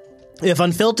 If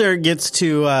Unfiltered gets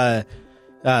to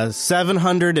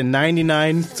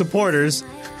 799 supporters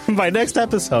by next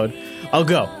episode, I'll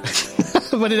go.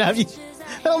 But I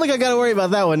don't think I got to worry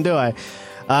about that one, do I?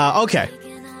 Okay.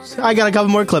 I got a couple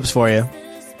more clips for you.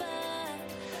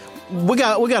 We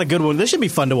got a good one. This should be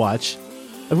fun to watch.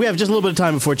 We have just a little bit of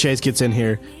time before Chase gets in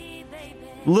here.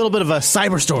 A little bit of a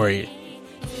cyber story.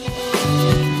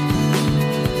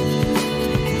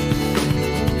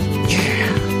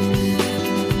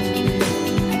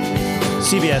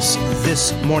 CBS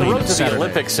This Morning. The road to Saturday. the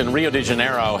Olympics in Rio de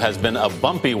Janeiro has been a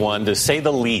bumpy one, to say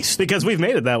the least. Because we've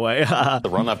made it that way. The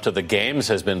run-up to the games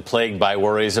has been plagued by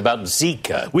worries about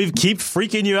Zika. We keep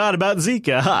freaking you out about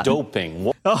Zika.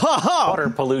 Doping, water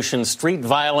pollution, street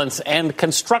violence, and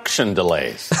construction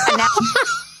delays.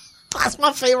 That's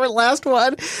my favorite last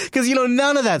one. Because,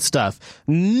 none of that stuff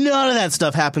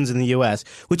happens in the U.S.,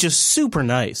 which is super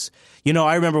nice.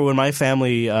 I remember when my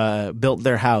family built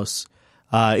their house,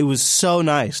 it was so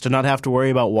nice to not have to worry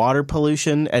about water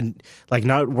pollution and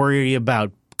not worry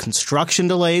about construction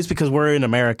delays, because we're in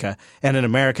America, and in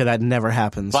America that never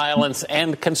happens. Violence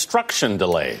and construction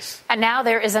delays. And now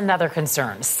there is another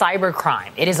concern,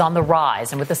 cybercrime. It is on the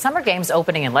rise, and with the Summer Games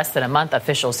opening in less than a month,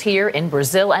 officials here in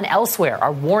Brazil and elsewhere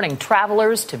are warning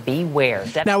travelers to beware.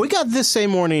 Now, we got this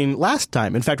same warning last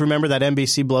time. In fact, remember that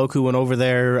NBC bloke who went over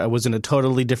there, was in a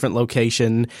totally different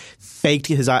location, faked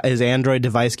his Android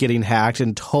device getting hacked,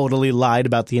 and totally lied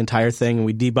about the entire thing, and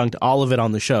we debunked all of it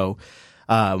on the show.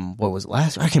 What was it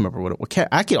last? I can't remember what it was.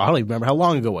 I don't even remember how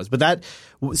long ago it was. But that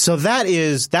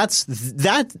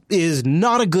is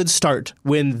not a good start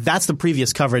when that's the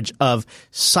previous coverage of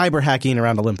cyber hacking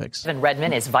around Olympics. Evan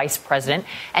Redman is vice president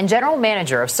and general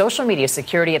manager of social media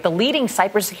security at the leading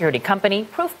cybersecurity company,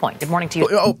 Proofpoint. Good morning to you.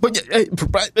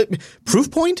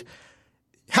 Proofpoint?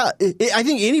 I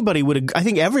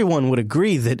think everyone would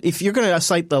agree that if you're going to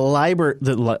cite the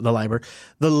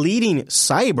leading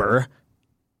cyber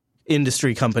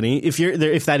industry company,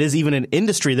 if that is even an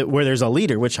industry where there's a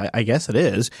leader, which I guess it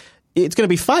is, it's going to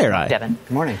be FireEye. Devin.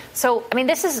 Good morning. So,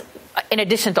 this is, in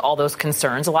addition to all those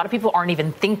concerns, a lot of people aren't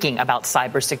even thinking about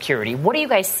cybersecurity. What are you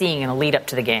guys seeing in the lead up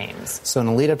to the games? So in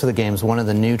the lead up to the games, one of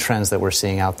the new trends that we're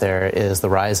seeing out there is the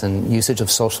rise in usage of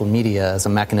social media as a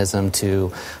mechanism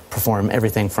to perform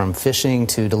everything from phishing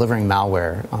to delivering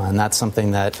malware. And that's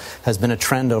something that has been a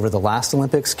trend over the last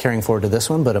Olympics, carrying forward to this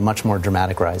one, but a much more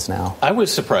dramatic rise now. I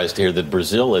was surprised to hear that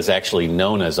Brazil is actually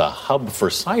known as a hub for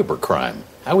cybercrime.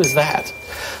 How is that?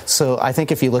 So I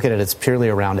think if you look at it, it's purely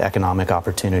around economic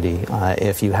opportunity.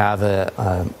 If you have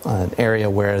an area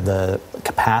where the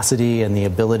capacity and the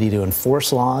ability to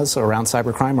enforce laws around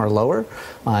cybercrime are lower,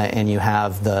 and you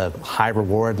have the high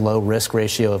reward, low risk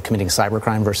ratio of committing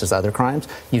cybercrime versus other crimes,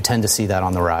 you tend to see that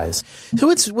on the rise. So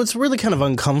what's really kind of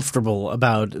uncomfortable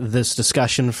about this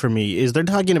discussion for me is they're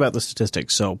talking about the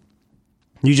statistics. So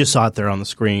you just saw it there on the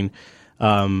screen.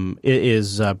 It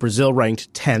is Brazil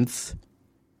ranked 10th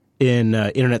in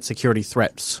internet security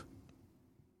threats.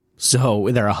 So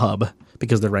they're a hub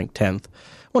because they're ranked 10th.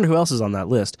 I wonder who else is on that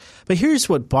list. But here's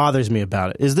what bothers me about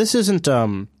it is this isn't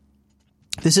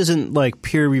like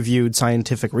peer-reviewed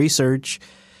scientific research.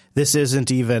 This isn't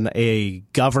even a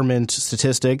government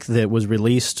statistic that was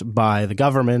released by the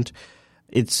government.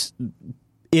 It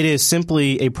is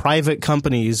simply a private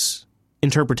company's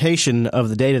interpretation of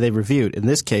the data they've reviewed. In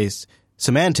this case,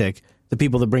 Symantec, the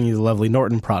people that bring you the lovely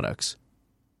Norton products.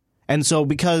 And so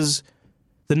because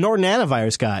the Norton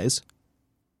antivirus guys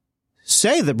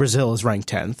say that Brazil is ranked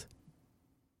 10th,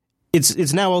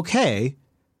 it's now okay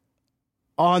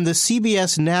on the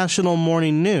CBS National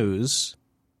Morning News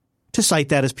to cite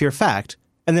that as pure fact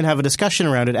and then have a discussion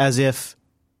around it as if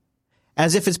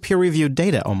it's peer-reviewed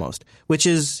data almost, which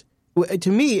is,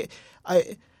 to me,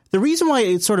 the reason why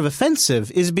it's sort of offensive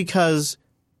is because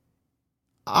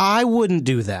I wouldn't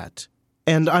do that,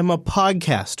 and I'm a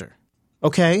podcaster.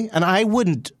 Okay, and I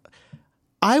wouldn't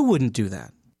do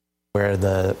that. Where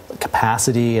the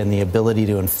capacity and the ability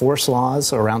to enforce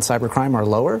laws around cybercrime are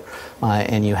lower,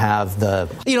 and you have the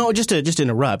just to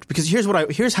interrupt, because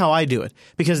here's how I do it,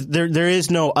 because there is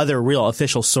no other real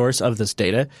official source of this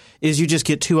data. Is you just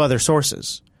get two other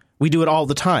sources. We do it all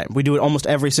the time. We do it almost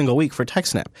every single week for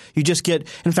TechSnap.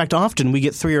 In fact, often we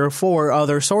get 3 or 4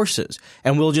 other sources,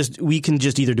 and we can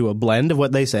just either do a blend of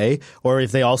what they say, or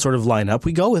if they all sort of line up,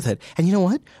 we go with it. And you know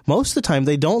what? Most of the time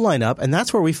they don't line up, and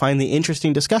that's where we find the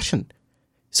interesting discussion.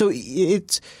 So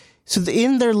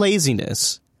in their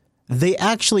laziness, they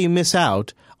actually miss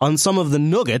out on some of the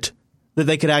nugget that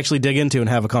they could actually dig into and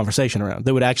have a conversation around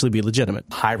that would actually be legitimate.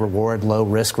 High reward, low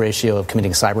risk ratio of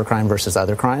committing cybercrime versus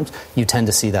other crimes, you tend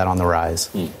to see that on the rise.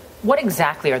 What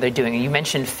exactly are they doing? You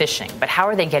mentioned phishing, but how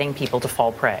are they getting people to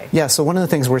fall prey? Yeah, so one of the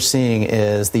things we're seeing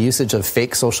is the usage of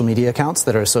fake social media accounts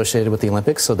that are associated with the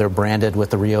Olympics. So they're branded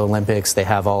with the Rio Olympics. They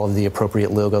have all of the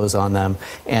appropriate logos on them.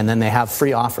 And then they have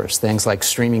free offers, things like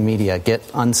streaming media, get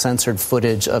uncensored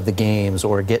footage of the games,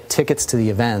 or get tickets to the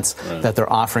events that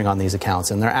they're offering on these accounts.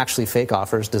 And they're actually fake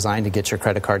offers designed to get your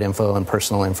credit card info and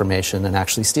personal information and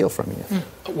actually steal from you.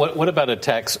 What about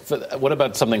attacks? What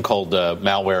about something called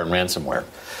malware and ransomware?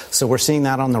 So we're seeing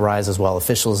that on the rise as well.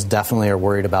 Officials definitely are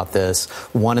worried about this.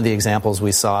 One of the examples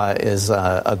we saw is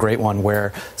a great one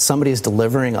where somebody is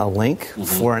delivering a link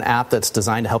for an app that's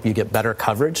designed to help you get better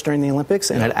coverage during the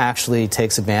Olympics, and it actually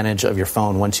takes advantage of your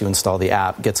phone once you install the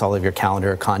app, gets all of your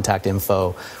calendar, contact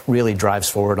info, really drives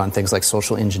forward on things like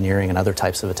social engineering and other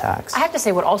types of attacks. I have to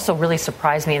say what also really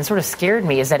surprised me and sort of scared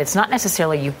me is that it's not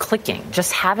necessarily you clicking,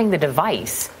 just having the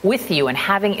device with you and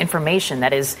having information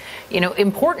that is,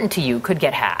 important to you could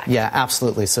get hacked. Yeah,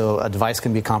 absolutely. So a device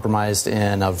can be compromised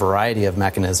in a variety of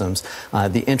mechanisms.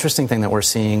 The interesting thing that we're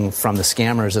seeing from the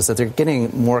scammers is that they're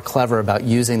getting more clever about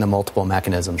using the multiple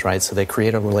mechanisms, right? So they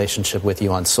create a relationship with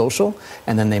you on social,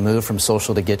 and then they move from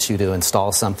social to get you to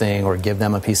install something or give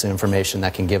them a piece of information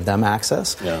that can give them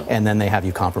access, and then they have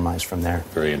you compromised from there.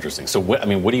 Very interesting. So, what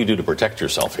do you do to protect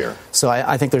yourself here? So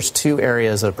I think there's two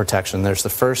areas of protection. There's the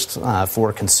first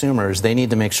for consumers. They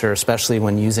need to make sure, especially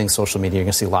when using social media, you're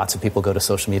going to see lots of people go to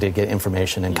social media to get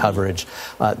information and coverage,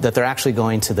 that they're actually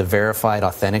going to the verified,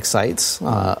 authentic sites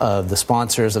of the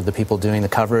sponsors, of the people doing the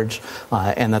coverage,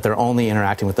 and that they're only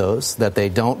interacting with those, that they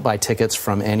don't buy tickets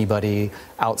from anybody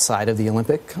outside of the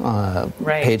Olympic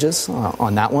pages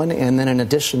on that one. And then in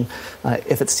addition,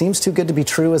 if it seems too good to be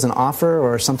true as an offer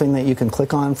or something that you can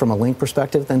click on from a link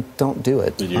perspective, then don't do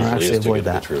it. Actually avoid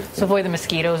that. So avoid the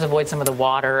mosquitoes, avoid some of the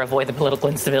water, avoid the political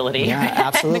instability. Yeah,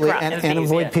 absolutely. and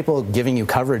avoid people giving you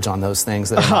coverage on those things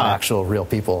that are not actual real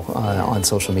people on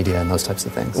social media and those types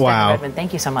of things. Wow. Redmond,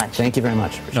 thank you so much. Thank you very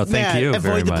much. No, thank you very much.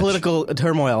 Avoid the political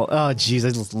turmoil. Oh, geez,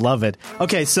 I just love it.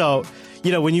 Okay, so...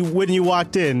 when you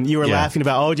walked in, you were laughing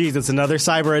about, oh, geez, it's another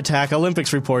cyber attack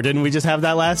Olympics report. Didn't we just have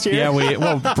that last year? Yeah,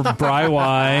 Bri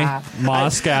Y,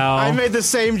 Moscow. I made the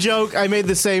same joke.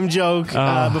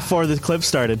 Before the clip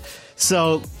started.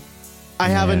 So I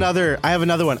have another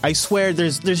one. I swear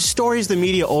there's stories the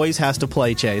media always has to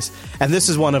play, Chase. And this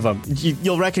is one of them.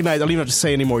 You'll recognize, I don't even have to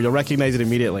say anymore. You'll recognize it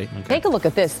immediately. Okay. Take a look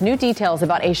at this. New details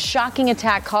about a shocking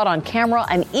attack caught on camera.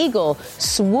 An eagle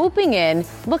swooping in,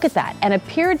 look at that, and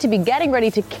appeared to be getting ready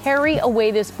to carry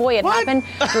away this boy. It happened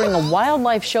during a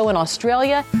wildlife show in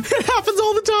Australia. It happens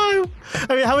all the time.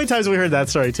 I mean, how many times have we heard that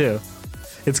story, too?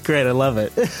 It's great. I love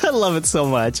it. I love it so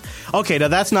much. Okay, now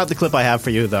that's not the clip I have for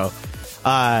you, though.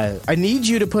 I need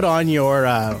you to put on your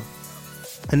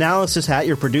analysis hat,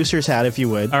 your producer's hat, if you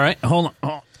would. All right, hold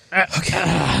on.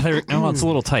 Okay. It's a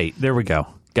little tight. There we go.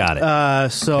 Got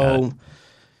it.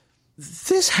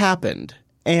 This happened,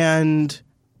 and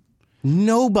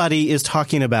nobody is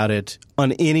talking about it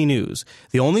on any news.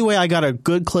 The only way I got a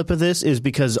good clip of this is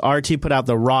because RT put out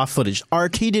the raw footage.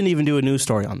 RT didn't even do a news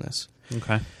story on this.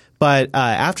 Okay. But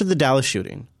after the Dallas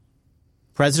shooting,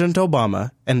 President Obama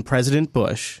and President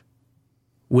Bush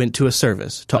went to a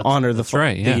service to honor the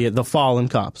fallen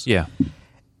cops. Yeah.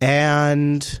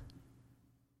 And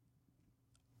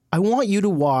I want you to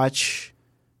watch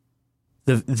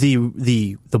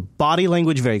the body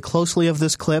language very closely of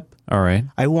this clip. All right.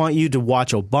 I want you to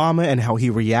watch Obama and how he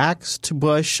reacts to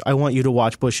Bush. I want you to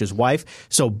watch Bush's wife.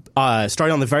 So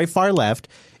starting on the very far left,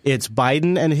 it's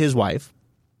Biden and his wife.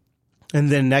 And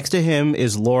then next to him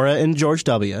is Laura and George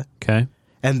W. Okay.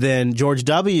 And then George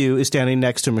W. is standing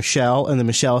next to Michelle, and then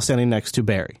Michelle is standing next to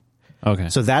Barry. Okay.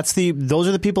 So those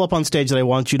are the people up on stage that I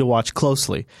want you to watch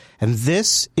closely. And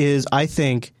this is, I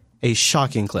think, a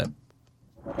shocking clip.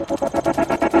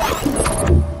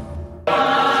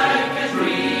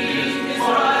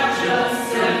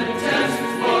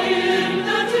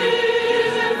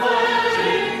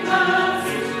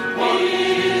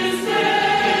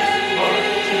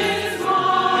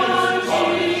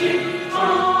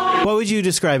 What would you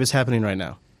describe as happening right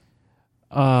now?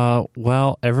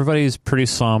 Well, everybody's pretty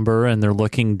somber and they're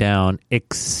looking down,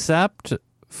 except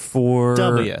for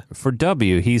W. For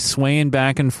W, he's swaying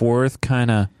back and forth,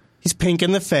 kind of. He's pink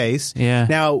in the face. Yeah.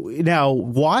 Now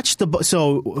watch the.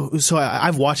 So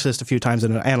I've watched this a few times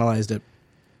and analyzed it.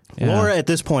 Yeah. Laura at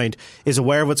this point is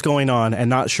aware of what's going on and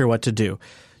not sure what to do.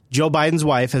 Joe Biden's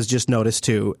wife has just noticed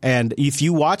too, and if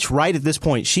you watch right at this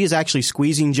point, she is actually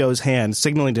squeezing Joe's hand,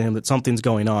 signaling to him that something's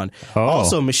going on. Oh.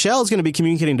 Also, Michelle is going to be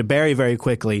communicating to Barry very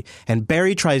quickly, and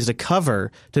Barry tries to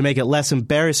cover to make it less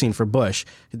embarrassing for Bush.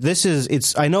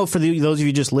 I know for those of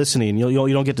you just listening,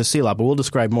 you don't get to see a lot, but we'll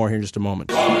describe more here in just a moment.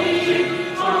 He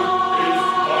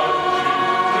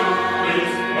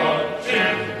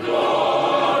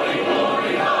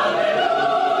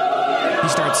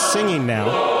starts singing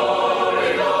now.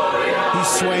 He's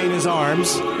swaying his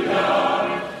arms. He's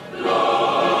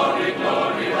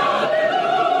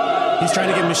trying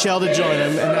to get Michelle to join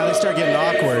him, and now they start getting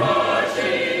awkward.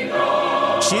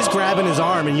 she's grabbing his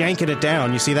arm and yanking it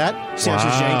down. You see that? See how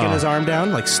she's yanking his arm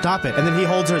down? Like, stop it. And then he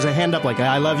holds her as a hand up like,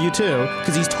 I love you too,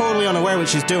 because he's totally unaware what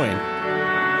she's doing.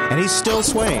 And he's still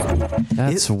swaying.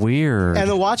 That's weird. And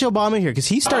then watch Obama here, because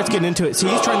he starts getting into it. See,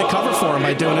 he's trying to cover for him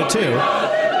by doing it too.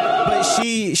 But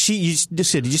you just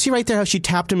did you see right there how she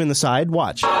tapped him in the side?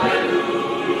 Watch. See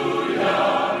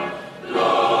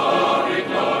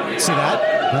that?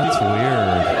 That's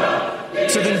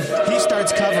weird. So then he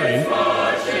starts covering.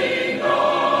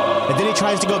 And then he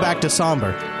tries to go back to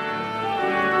somber.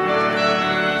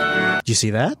 Did you see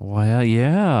that? Well,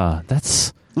 yeah.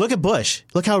 That's... Look at Bush.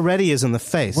 Look how red he is in the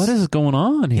face. What is going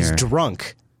on here? He's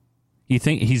drunk. You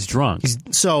think he's drunk?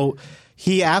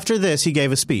 After this, he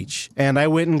gave a speech, and I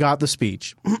went and got the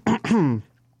speech.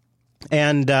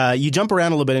 And you jump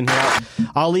around a little bit in here.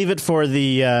 I'll leave it for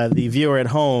the viewer at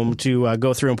home to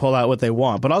go through and pull out what they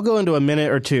want. But I'll go into a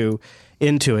minute or two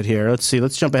into it here. Let's see.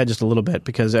 Let's jump ahead just a little bit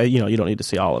because you don't need to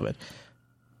see all of it.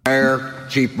 Mayor,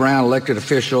 Chief Brown, elected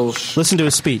officials. Listen to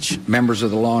his speech. Members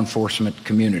of the law enforcement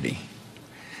community.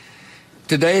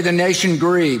 Today, the nation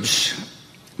grieves,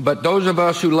 but those of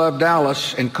us who love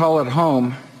Dallas and call it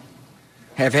home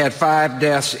have had 5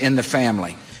 deaths in the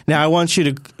family. Now, I want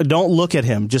you to don't look at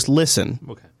him. Just listen.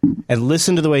 Okay. And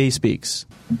listen to the way he speaks.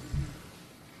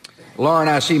 Laura and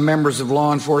I see members of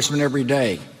law enforcement every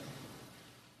day.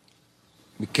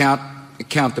 We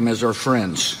count them as our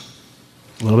friends.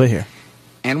 A little bit here.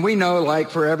 And we know, like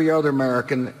for every other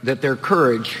American, that their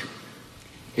courage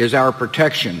is our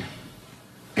protection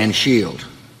and shield.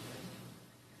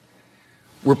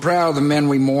 We're proud of the men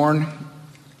we mourn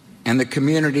and the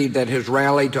community that has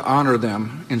rallied to honor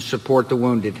them and support the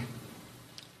wounded.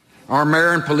 Our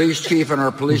mayor and police chief and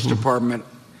our police department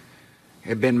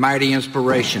have been mighty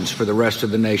inspirations for the rest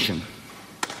of the nation.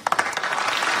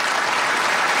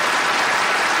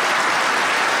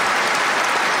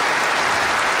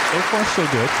 So far, so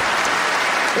good.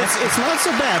 It's not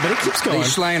so bad, but it keeps going.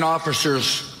 These slain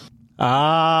officers...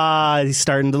 he's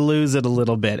starting to lose it a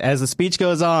little bit. As the speech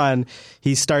goes on,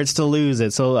 he starts to lose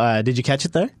it. So did you catch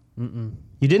it there? Mm-mm.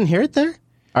 You didn't hear it there? All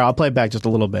right, I'll play it back just a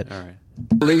little bit. All right.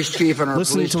 Police chief and our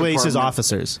Listen police to what he says, department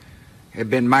officers have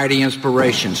been mighty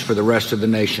inspirations for the rest of the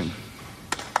nation.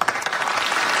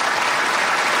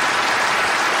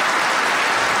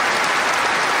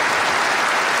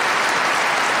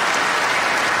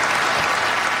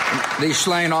 These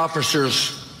slain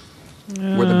officers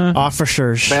were the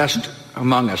best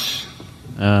among us.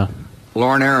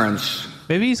 Lauren Aarons.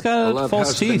 Maybe he's got a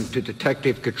false teeth. To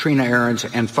Detective Katrina Aarons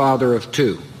and father of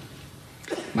 2.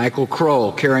 Michael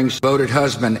Kroll, Caring's devoted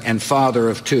husband and father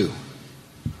of 2.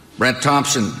 Brent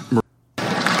Thompson. Hold on,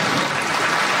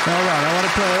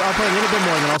 I'll play a little bit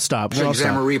more, then I'll stop.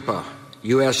 Zamaripa,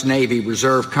 U.S. Navy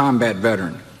Reserve combat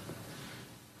veteran,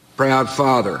 proud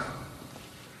father,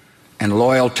 and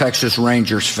loyal Texas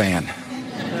Rangers fan.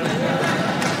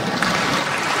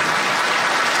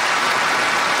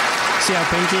 See how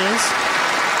pink he is?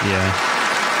 Yeah.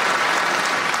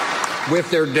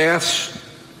 With their deaths,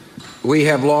 we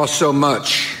have lost so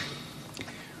much.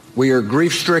 We are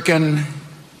grief-stricken,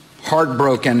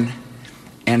 heartbroken,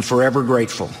 and forever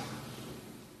grateful.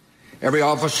 Every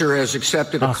officer has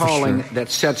accepted a calling that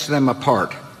sets them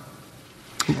apart.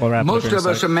 Most of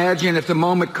us imagine if the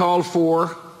moment called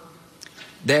for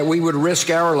that we would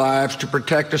risk our lives to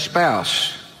protect a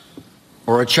spouse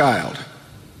or a child.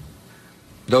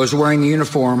 Those wearing the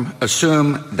uniform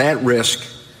assume that risk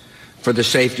for the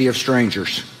safety of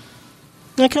strangers.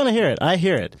 I kind of hear it. I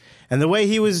hear it. And the way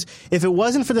he was, if it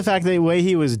wasn't for the fact that the way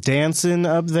he was dancing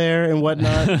up there and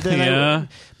whatnot, then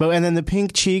and then the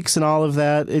pink cheeks and all of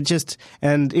that,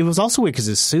 and it was also weird because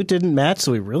his suit didn't match,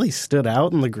 so he really stood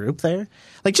out in the group there.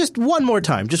 Like, just one more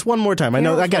time. I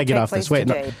know I got to get off this. Wait,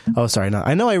 no. Oh, sorry. No,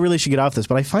 I know I really should get off this,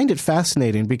 but I find it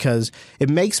fascinating because it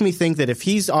makes me think that if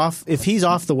he's off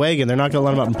the wagon, they're not going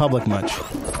to let him out in public much.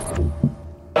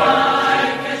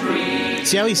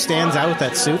 See how he stands out with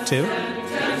that suit too?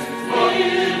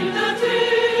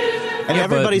 And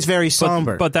everybody's very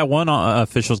somber. But that one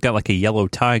official's got like a yellow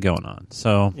tie going on.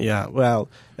 So yeah, well,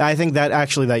 I think that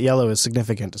actually that yellow is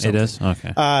significant to something. It is?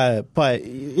 Okay. But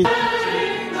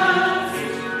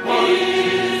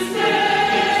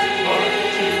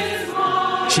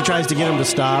she tries to get him to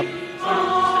stop.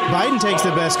 Biden takes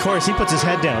the best course. He puts his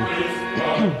head down.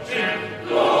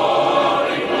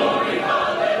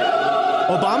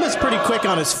 Obama's pretty quick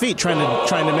on his feet, trying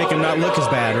to make him not look as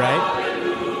bad, right?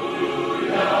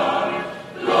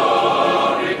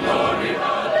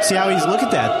 See how look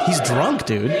at that. He's drunk,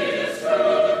 dude.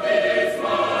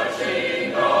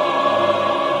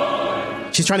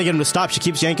 She's trying to get him to stop. She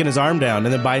keeps yanking his arm down,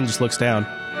 and then Biden just looks down.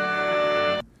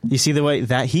 You see the way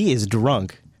that he is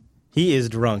drunk. He is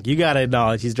drunk. You got to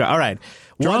acknowledge he's drunk. All right.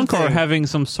 Drunk or having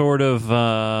some sort of,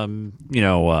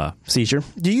 seizure.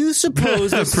 Do you suppose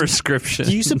this prescription?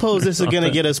 Do you suppose this is going to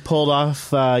get us pulled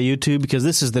off YouTube? Because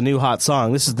this is the new hot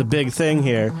song. This is the big thing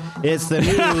here. It's the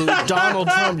new Donald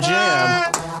Trump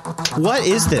jam. What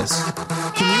is this?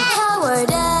 Cowardice.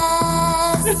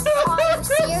 Are you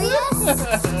serious?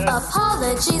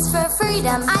 Apologies for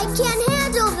freedom. I can't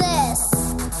handle this.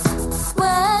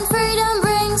 When freedom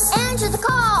brings, answer the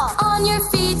call. On your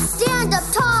feet, stand up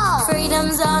tall.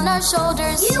 Freedom's on our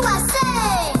shoulders.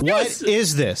 USA! What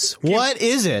is this? What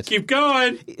is it? Keep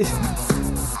going.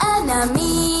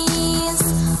 Enemies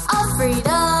of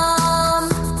freedom.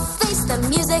 Face the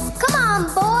music. Come on,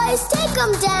 boys, take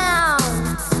them down.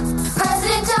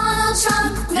 President Donald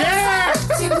Trump knows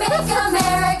to make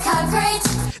America great.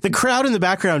 The crowd in the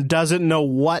background doesn't know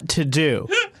what to do.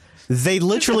 They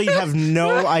literally have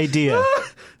no idea.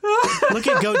 Look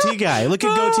at Goatee Guy. Look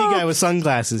at Goatee Guy with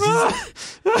sunglasses.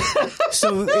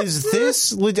 So is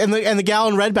this... And the gal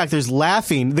in red back there's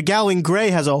laughing. The gal in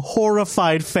gray has a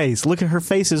horrified face. Look at her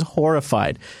face is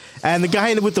horrified. And the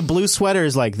guy with the blue sweater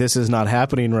is like, this is not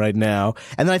happening right now.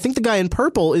 And then I think the guy in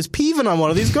purple is peeving on one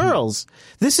of these girls.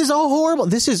 This is all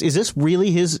horrible. Is this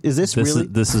really his... Is this really...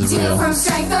 This is real. Steal from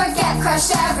strength or get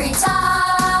crushed every time.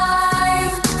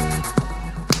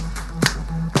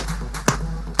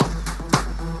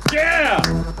 Yeah!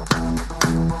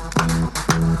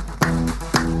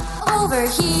 Over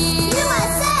here.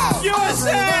 USA!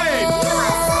 USA!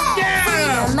 USA! Yeah!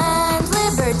 Freedom and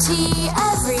liberty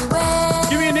everywhere.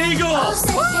 Give me an eagle!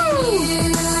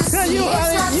 Yeah, you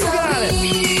got it!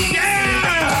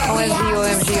 Yeah!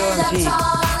 OMG.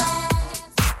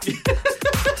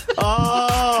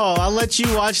 Oh, I'll let you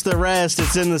watch the rest.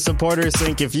 It's in the supporter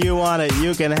sync. If you want it,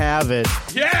 you can have it.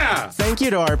 Yeah! Thank you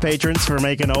to our patrons for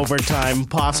making overtime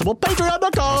possible.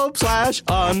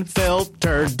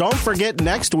 Patreon.com/unfiltered. Don't forget,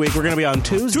 next week we're going to be on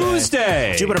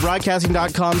Tuesday.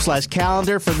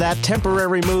 JupiterBroadcasting.com/calendar for that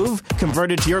temporary move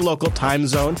converted to your local time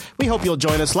zone. We hope you'll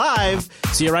join us live.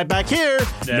 See you right back here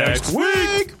next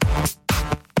week.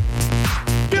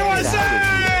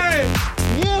 USA!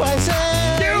 USA!